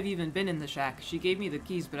don't think I've even been in the shack. She gave me the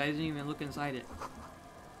keys, but I didn't even look inside it.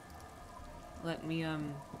 Let me, I'll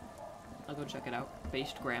go check it out.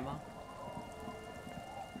 Based grandma.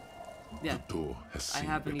 Yeah. The door has seen I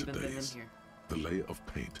haven't better even been in days. here. The layer of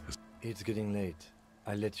paint has... It's getting late.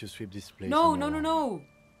 I'll let you sweep this place. No, on no, your no, own. no!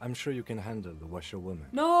 I'm sure you can handle the washerwoman.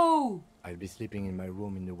 No! I'll be sleeping in my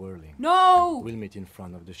room in the whirling. No! We'll meet in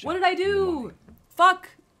front of the shack. What did I in the do? morning. Fuck!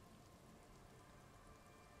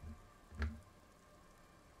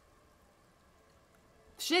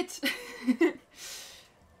 Shit!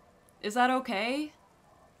 Is that okay?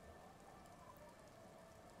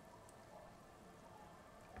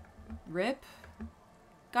 Rip?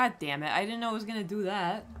 God damn it, I didn't know I was gonna do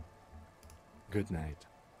that. Good night.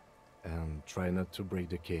 And try not to break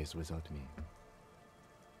the case without me.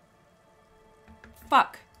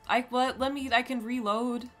 Fuck. I can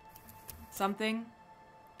reload something.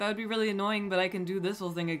 That would be really annoying, but I can do this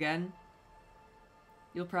whole thing again.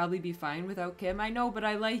 You'll probably be fine without Kim. I know, but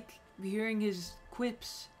I like hearing his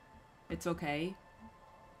quips. It's okay.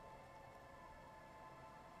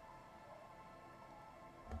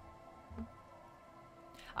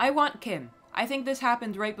 I want Kim. I think this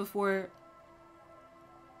happened right before...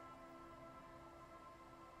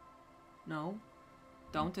 No?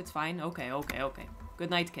 Don't, it's fine. Okay, okay, okay. Good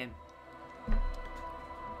night, Kim.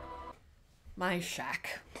 My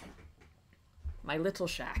shack. My little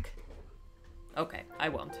shack. Okay, I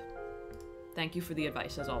won't. Thank you for the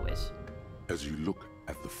advice, as always. As you look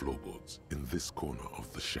at the floorboards in this corner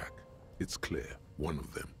of the shack, it's clear one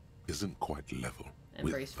of them isn't quite level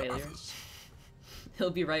Embrace with the failure. others.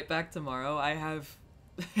 He'll be right back tomorrow. I have...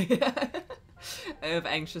 I have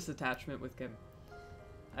anxious attachment with Kim.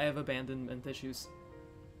 I have abandonment issues.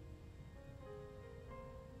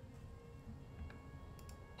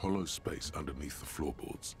 Hollow space underneath the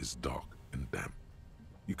floorboards is dark and damp.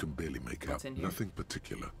 You can barely make What's out. in here? Nothing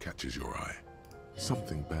particular catches your eye.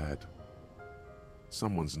 Something bad.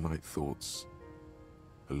 Someone's night thoughts.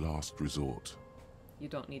 A last resort. You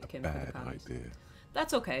don't need Kim A for the bad commies. idea.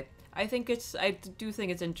 That's okay. I do think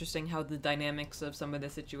it's interesting how the dynamics of some of the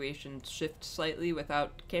situations shift slightly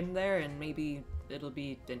without Kim there, and maybe it'll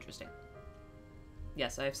be interesting.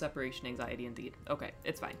 Yes, I have separation anxiety indeed. Okay,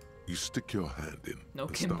 it's fine. You stick your hand in No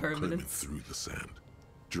and Kim start combing permanence. through the sand.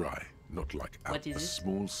 Dry, not like out. What is a it?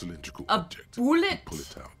 small cylindrical A object. bullet? You pull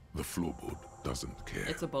it out. The floorboard doesn't care.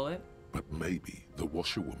 It's a bullet? But maybe the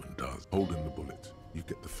washerwoman does. Holding the bullet, you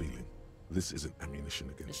get the feeling. This isn't ammunition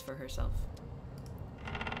It's against for herself.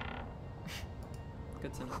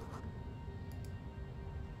 Good to know.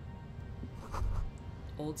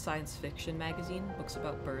 Old science fiction magazine, books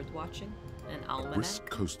about bird watching, an A almanac. brisk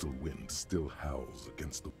coastal wind still howls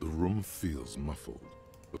against the room feels muffled.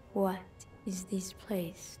 What is this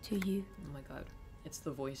place to you? Oh my god, it's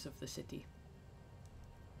the voice of the city.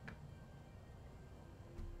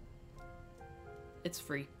 It's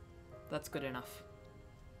free. That's good enough.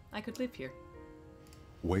 I could live here.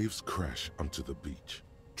 Waves crash onto the beach,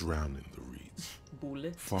 drowning the reeds.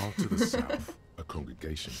 Bullet. Far to the south, a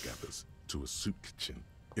congregation gathers to a soup kitchen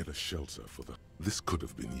in a shelter for the... This could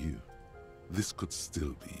have been you. This could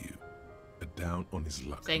still be you. A down on his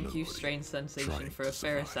luck Thank you, nobody Strange Sensation, trying for a to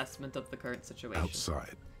fair survive. assessment of the current situation.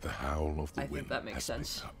 Outside, the howl of the I wind think that makes has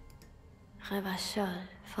sense. picked up. Revachol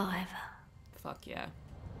forever. Fuck yeah.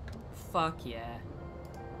 Fuck yeah.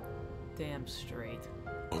 Damn straight.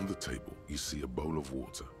 On the table, you see a bowl of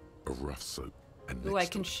water, a rough soap, and Ooh, next I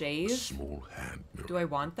can to it, shave? a small hand mirror. Do I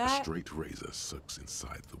want A that? straight razor soaks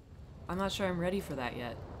inside the... I'm not sure I'm ready for that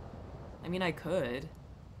yet. I mean, I could.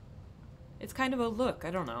 It's kind of a look, I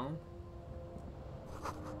don't know.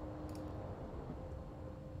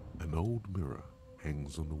 An old mirror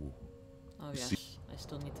hangs on the wall. Oh You yes, see- I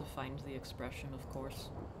still need to find the expression, of course.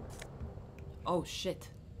 Oh shit.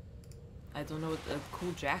 I don't know, a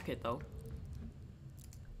cool jacket though.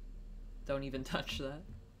 Don't even touch that.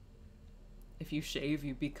 If you shave,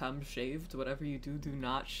 you become shaved. Whatever you do, do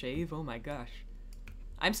not shave. Oh my gosh.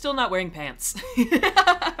 I'm still not wearing pants.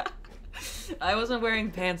 I wasn't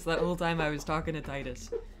wearing pants that whole time I was talking to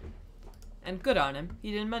Titus. And good on him.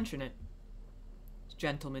 He didn't mention it. It's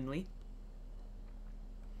gentlemanly.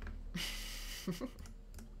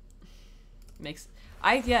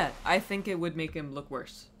 I think it would make him look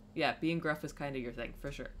worse. Yeah, being gruff is kind of your thing,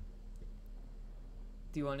 for sure.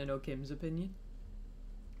 Do you want to know Kim's opinion?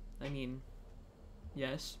 I mean,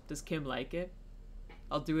 yes. Does Kim like it?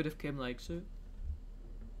 I'll do it if Kim likes it.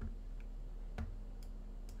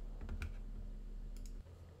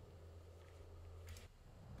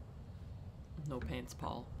 No pants,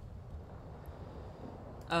 Paul.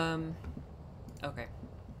 Okay.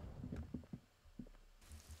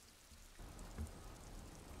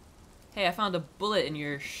 Hey, I found a bullet in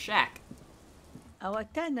your shack. Our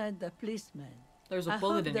tenant, the policeman. There's a I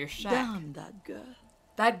bullet hope in that- your shack. Damn that girl.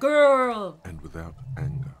 That girl! And without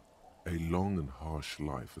anger, a long and harsh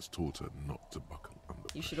life has taught her not to buckle under.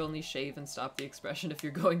 You should only shave and stop the expression if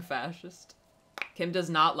you're going fascist. Kim does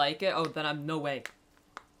not like it? Oh, then I'm no way.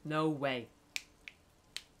 No way.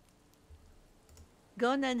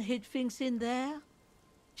 Gone and hid things in there?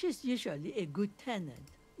 She's usually a good tenant.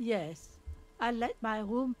 Yes, I let my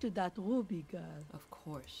room to that Ruby girl. Of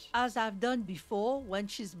course. As I've done before when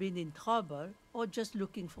she's been in trouble or just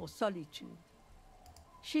looking for solitude.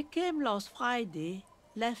 She came last Friday,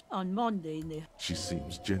 left on Monday in a... She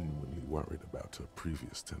seems genuinely worried about her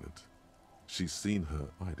previous tenant. She's seen her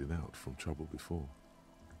hiding out from trouble before.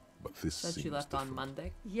 But this Said seems she left different. on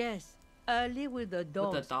Monday. Yes, early with the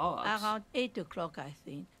dogs. With the dogs? Around 8 o'clock, I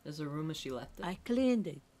think. There's a rumor she left it. I cleaned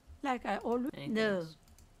it, like I always... Anything No. else?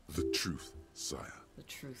 The truth, sire. The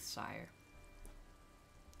truth, sire.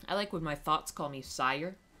 I like when my thoughts call me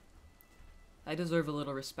sire. I deserve a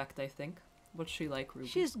little respect, I think. What's she like, Ruby?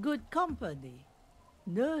 She's good company.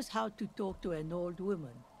 Knows how to talk to an old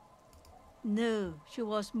woman. No, she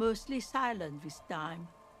was mostly silent this time.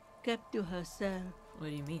 Kept to herself. What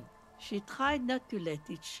do you mean? She tried not to let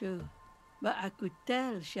it show. But I could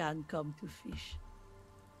tell she hadn't come to fish.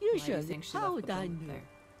 Why do you Usually, think she how left would the I bullet know? there?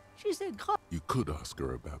 She's a girl. You could ask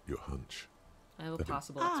her about your hunch. I have a That-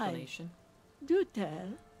 possible Aye. explanation. Do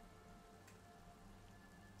tell.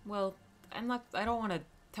 Well, I don't want to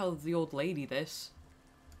tell the old lady this.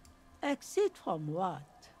 Exit from what?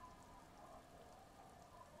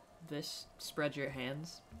 This, spread your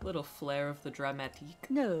hands. Little flair of the dramatique.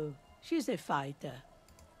 No, she's a fighter.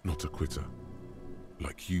 Not a quitter.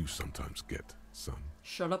 Like you sometimes get, son.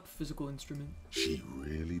 Shut up, physical instrument. She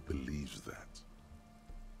really believes that.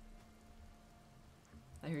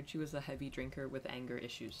 I heard she was a heavy drinker with anger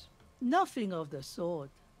issues. Nothing of the sort.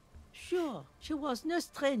 Sure, she was no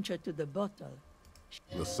stranger to the bottle.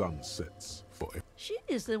 The sun sets for She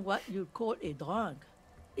isn't what you'd call a drunk.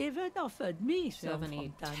 Even offered me Do you have some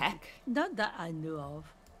any from time to- tech? Not that I know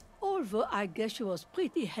of. Although I guess she was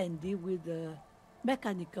pretty handy with the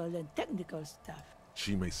mechanical and technical stuff.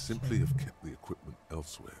 She may simply have kept the equipment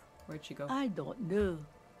elsewhere. Where'd she go? I don't know.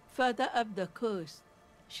 Further up the coast.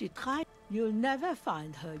 She tried. You'll never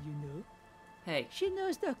find her, you know. Hey. She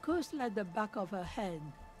knows the coast like the back of her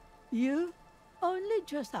hand. You only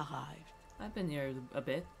just arrived. I've been here a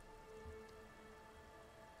bit.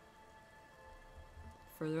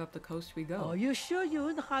 Further up the coast we go. Are you sure you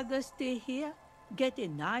would rather stay here? Get a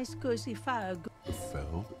nice cozy fire. The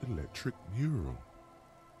felled electric neuron.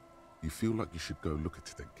 You feel like you should go look at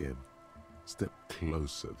it again. Step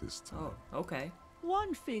closer this time. Oh, okay.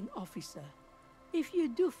 One thing, officer. If you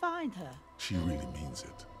do find her... She really means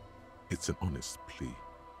it. It's an honest plea.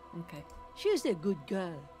 Okay. She's a good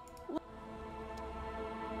girl.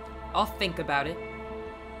 I'll think about it.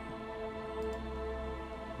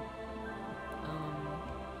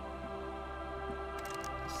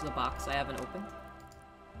 This is a box I haven't opened.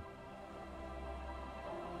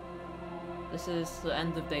 This is the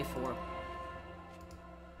end of day 4.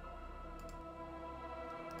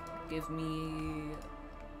 Give me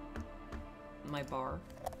my bar.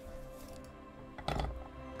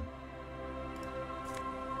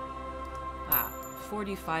 Ah,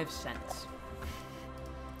 45 cents.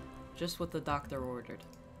 Just what the doctor ordered.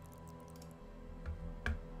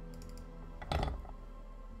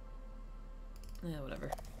 Yeah, whatever.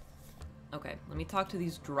 Okay, let me talk to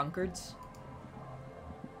these drunkards.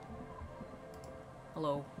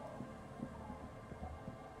 Hello.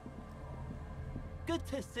 Good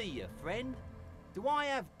to see you, friend. Do I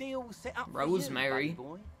have deals set up Rosemary. for you, buddy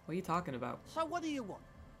boy? What are you talking about? So what do you want?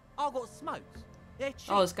 I got smokes. They're cheap.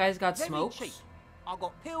 Oh, this guy's got Very smokes? cheap. I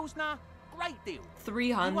got Pilsner. Great deal.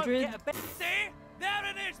 300? See? There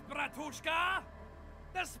it is, Bratushka!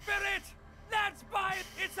 The spirit! Let's buy it!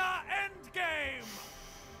 It's our end game!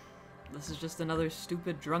 This is just another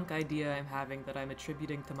stupid drunk idea I'm having that I'm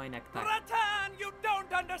attributing to my necktie. Ratan, you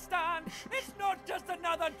don't understand! It's not just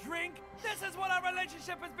another drink! This is what our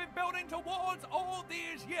relationship has been building towards all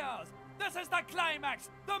these years! This is the climax,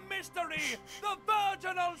 the mystery, the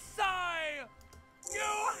virginal sigh!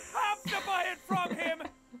 You have to buy it from him!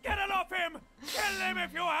 Get it off him! Kill him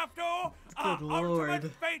if you have to! Our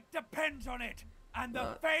ultimate fate depends on it! And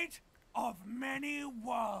the fate of many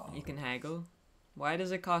worlds! You can haggle? Why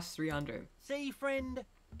does it cost 300? See, friend,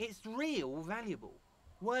 it's real valuable.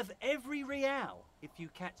 Worth every real, if you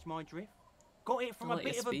catch my drift. Got it from I'll a let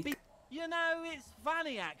you bit of a speak. big... You know, it's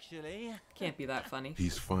funny, actually. Can't be that funny.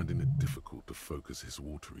 He's finding it difficult to focus his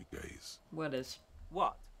watery gaze. What is?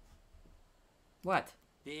 What? What?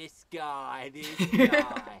 This guy, this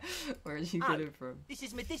guy. Where did you get it from? This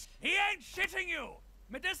is medicinal. He ain't shitting you!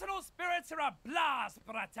 Medicinal spirits are a blast,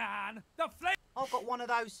 Bratan! The flame... I got one of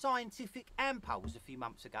those scientific ampoules a few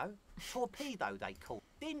months ago. Torpedo, they call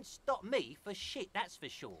it. Didn't stop me for shit, that's for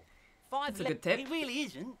sure. That's a good tip. It really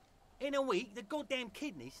isn't. In a week, the goddamn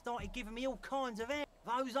kidneys started giving me all kinds of air.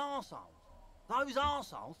 Those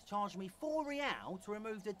arseholes charged me £4 to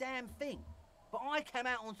remove the damn thing. But I came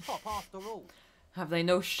out on top after all. Have they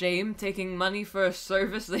no shame taking money for a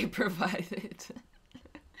service they provided?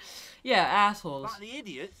 Yeah, assholes. But the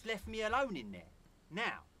idiots left me alone in there.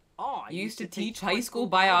 Now, You used to teach high school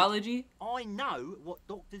biology? I know what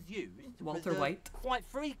doctors use to Walter preserve White. quite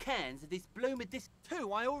 3 cans of this bloomer disc.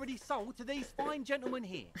 2 I already sold to these fine gentlemen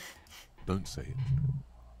here. Don't say it.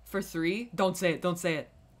 For 3? Don't say it, don't say it.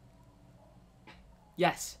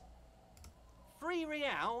 Yes.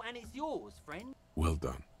 £3 and it's yours, friend. Well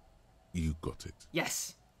done. You got it.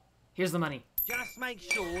 Yes. Here's the money. Just make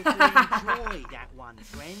sure to enjoy that one,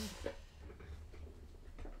 friend.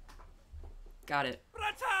 Got it.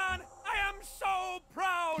 Bratan, I am so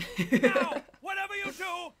proud! Now, whatever you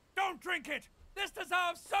do, don't drink it! This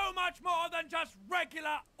deserves so much more than just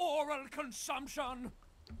regular oral consumption!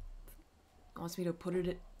 Wants me to put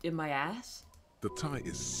it in my ass? The tie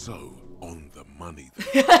is so on the money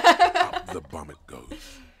that up the bum it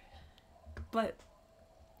goes. But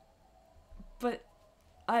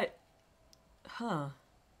I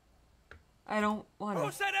don't want to.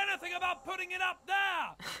 Who said anything about putting it up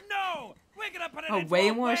there? No! We're gonna put it A into way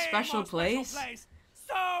a more way special more place? special place.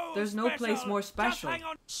 So There's no place special. more Just special. hang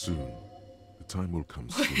on. Soon. The time will come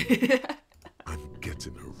soon. I'm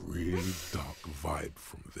getting a really dark vibe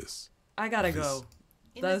from this. I gotta This- go.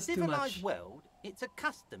 In That's the too civilized much. world, It's a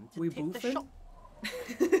custom to We tip the boofing? shop.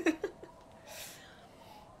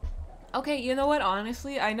 Okay, you know what?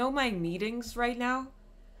 Honestly, I know my meetings right now.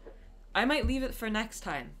 I might leave it for next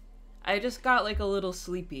time. I just got like a little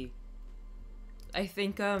sleepy. I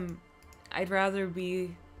think I'd rather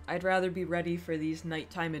be ready for these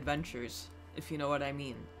nighttime adventures, if you know what I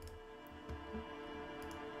mean.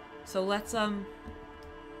 So let's I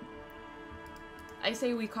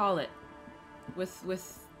say we call it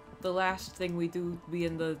with the last thing we do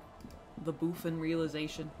being the boofin'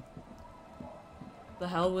 realization. The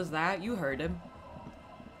hell was that? You heard him.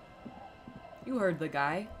 You heard the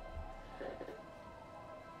guy.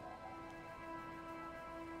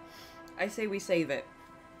 I say we save it.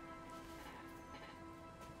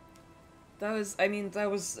 That was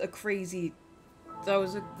a crazy... That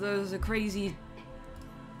was a crazy...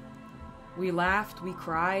 We laughed, we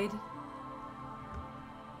cried.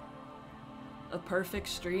 A perfect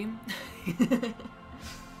stream.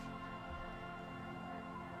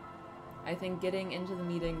 I think getting into the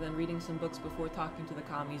meeting, then reading some books before talking to the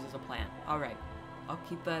commies is a plan. Alright. I'll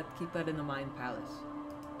keep that in the mind palace.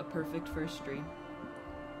 A perfect first stream.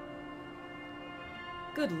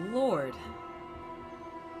 Good lord.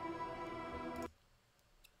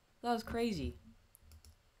 That was crazy.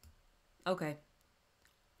 Okay.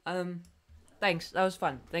 Thanks. That was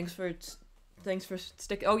fun. Thanks for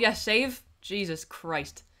sticking. Oh yeah, save? Jesus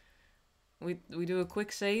Christ. We do a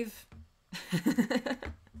quick save?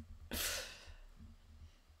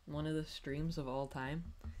 One of the streams of all time.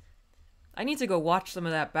 I need to go watch some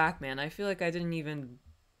of that back, man. I feel like I didn't even...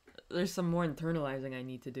 There's some more internalizing I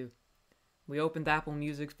need to do. We opened Apple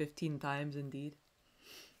Music 15 times, indeed.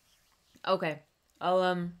 Okay.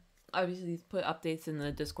 I'll, obviously put updates in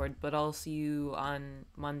the Discord, but I'll see you on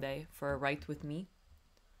Monday for a Write With Me.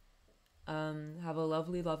 Have a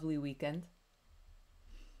lovely, lovely weekend.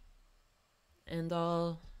 And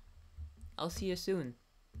I'll see you soon.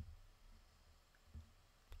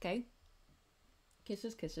 Okay?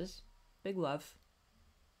 Kisses, kisses. Big love.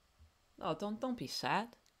 Oh, don't be sad.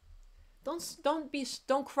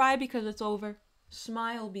 Don't cry because it's over.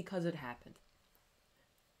 Smile because it happened.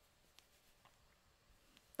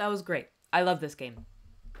 That was great. I love this game.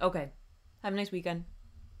 Okay. Have a nice weekend.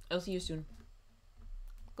 I'll see you soon.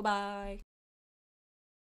 Goodbye.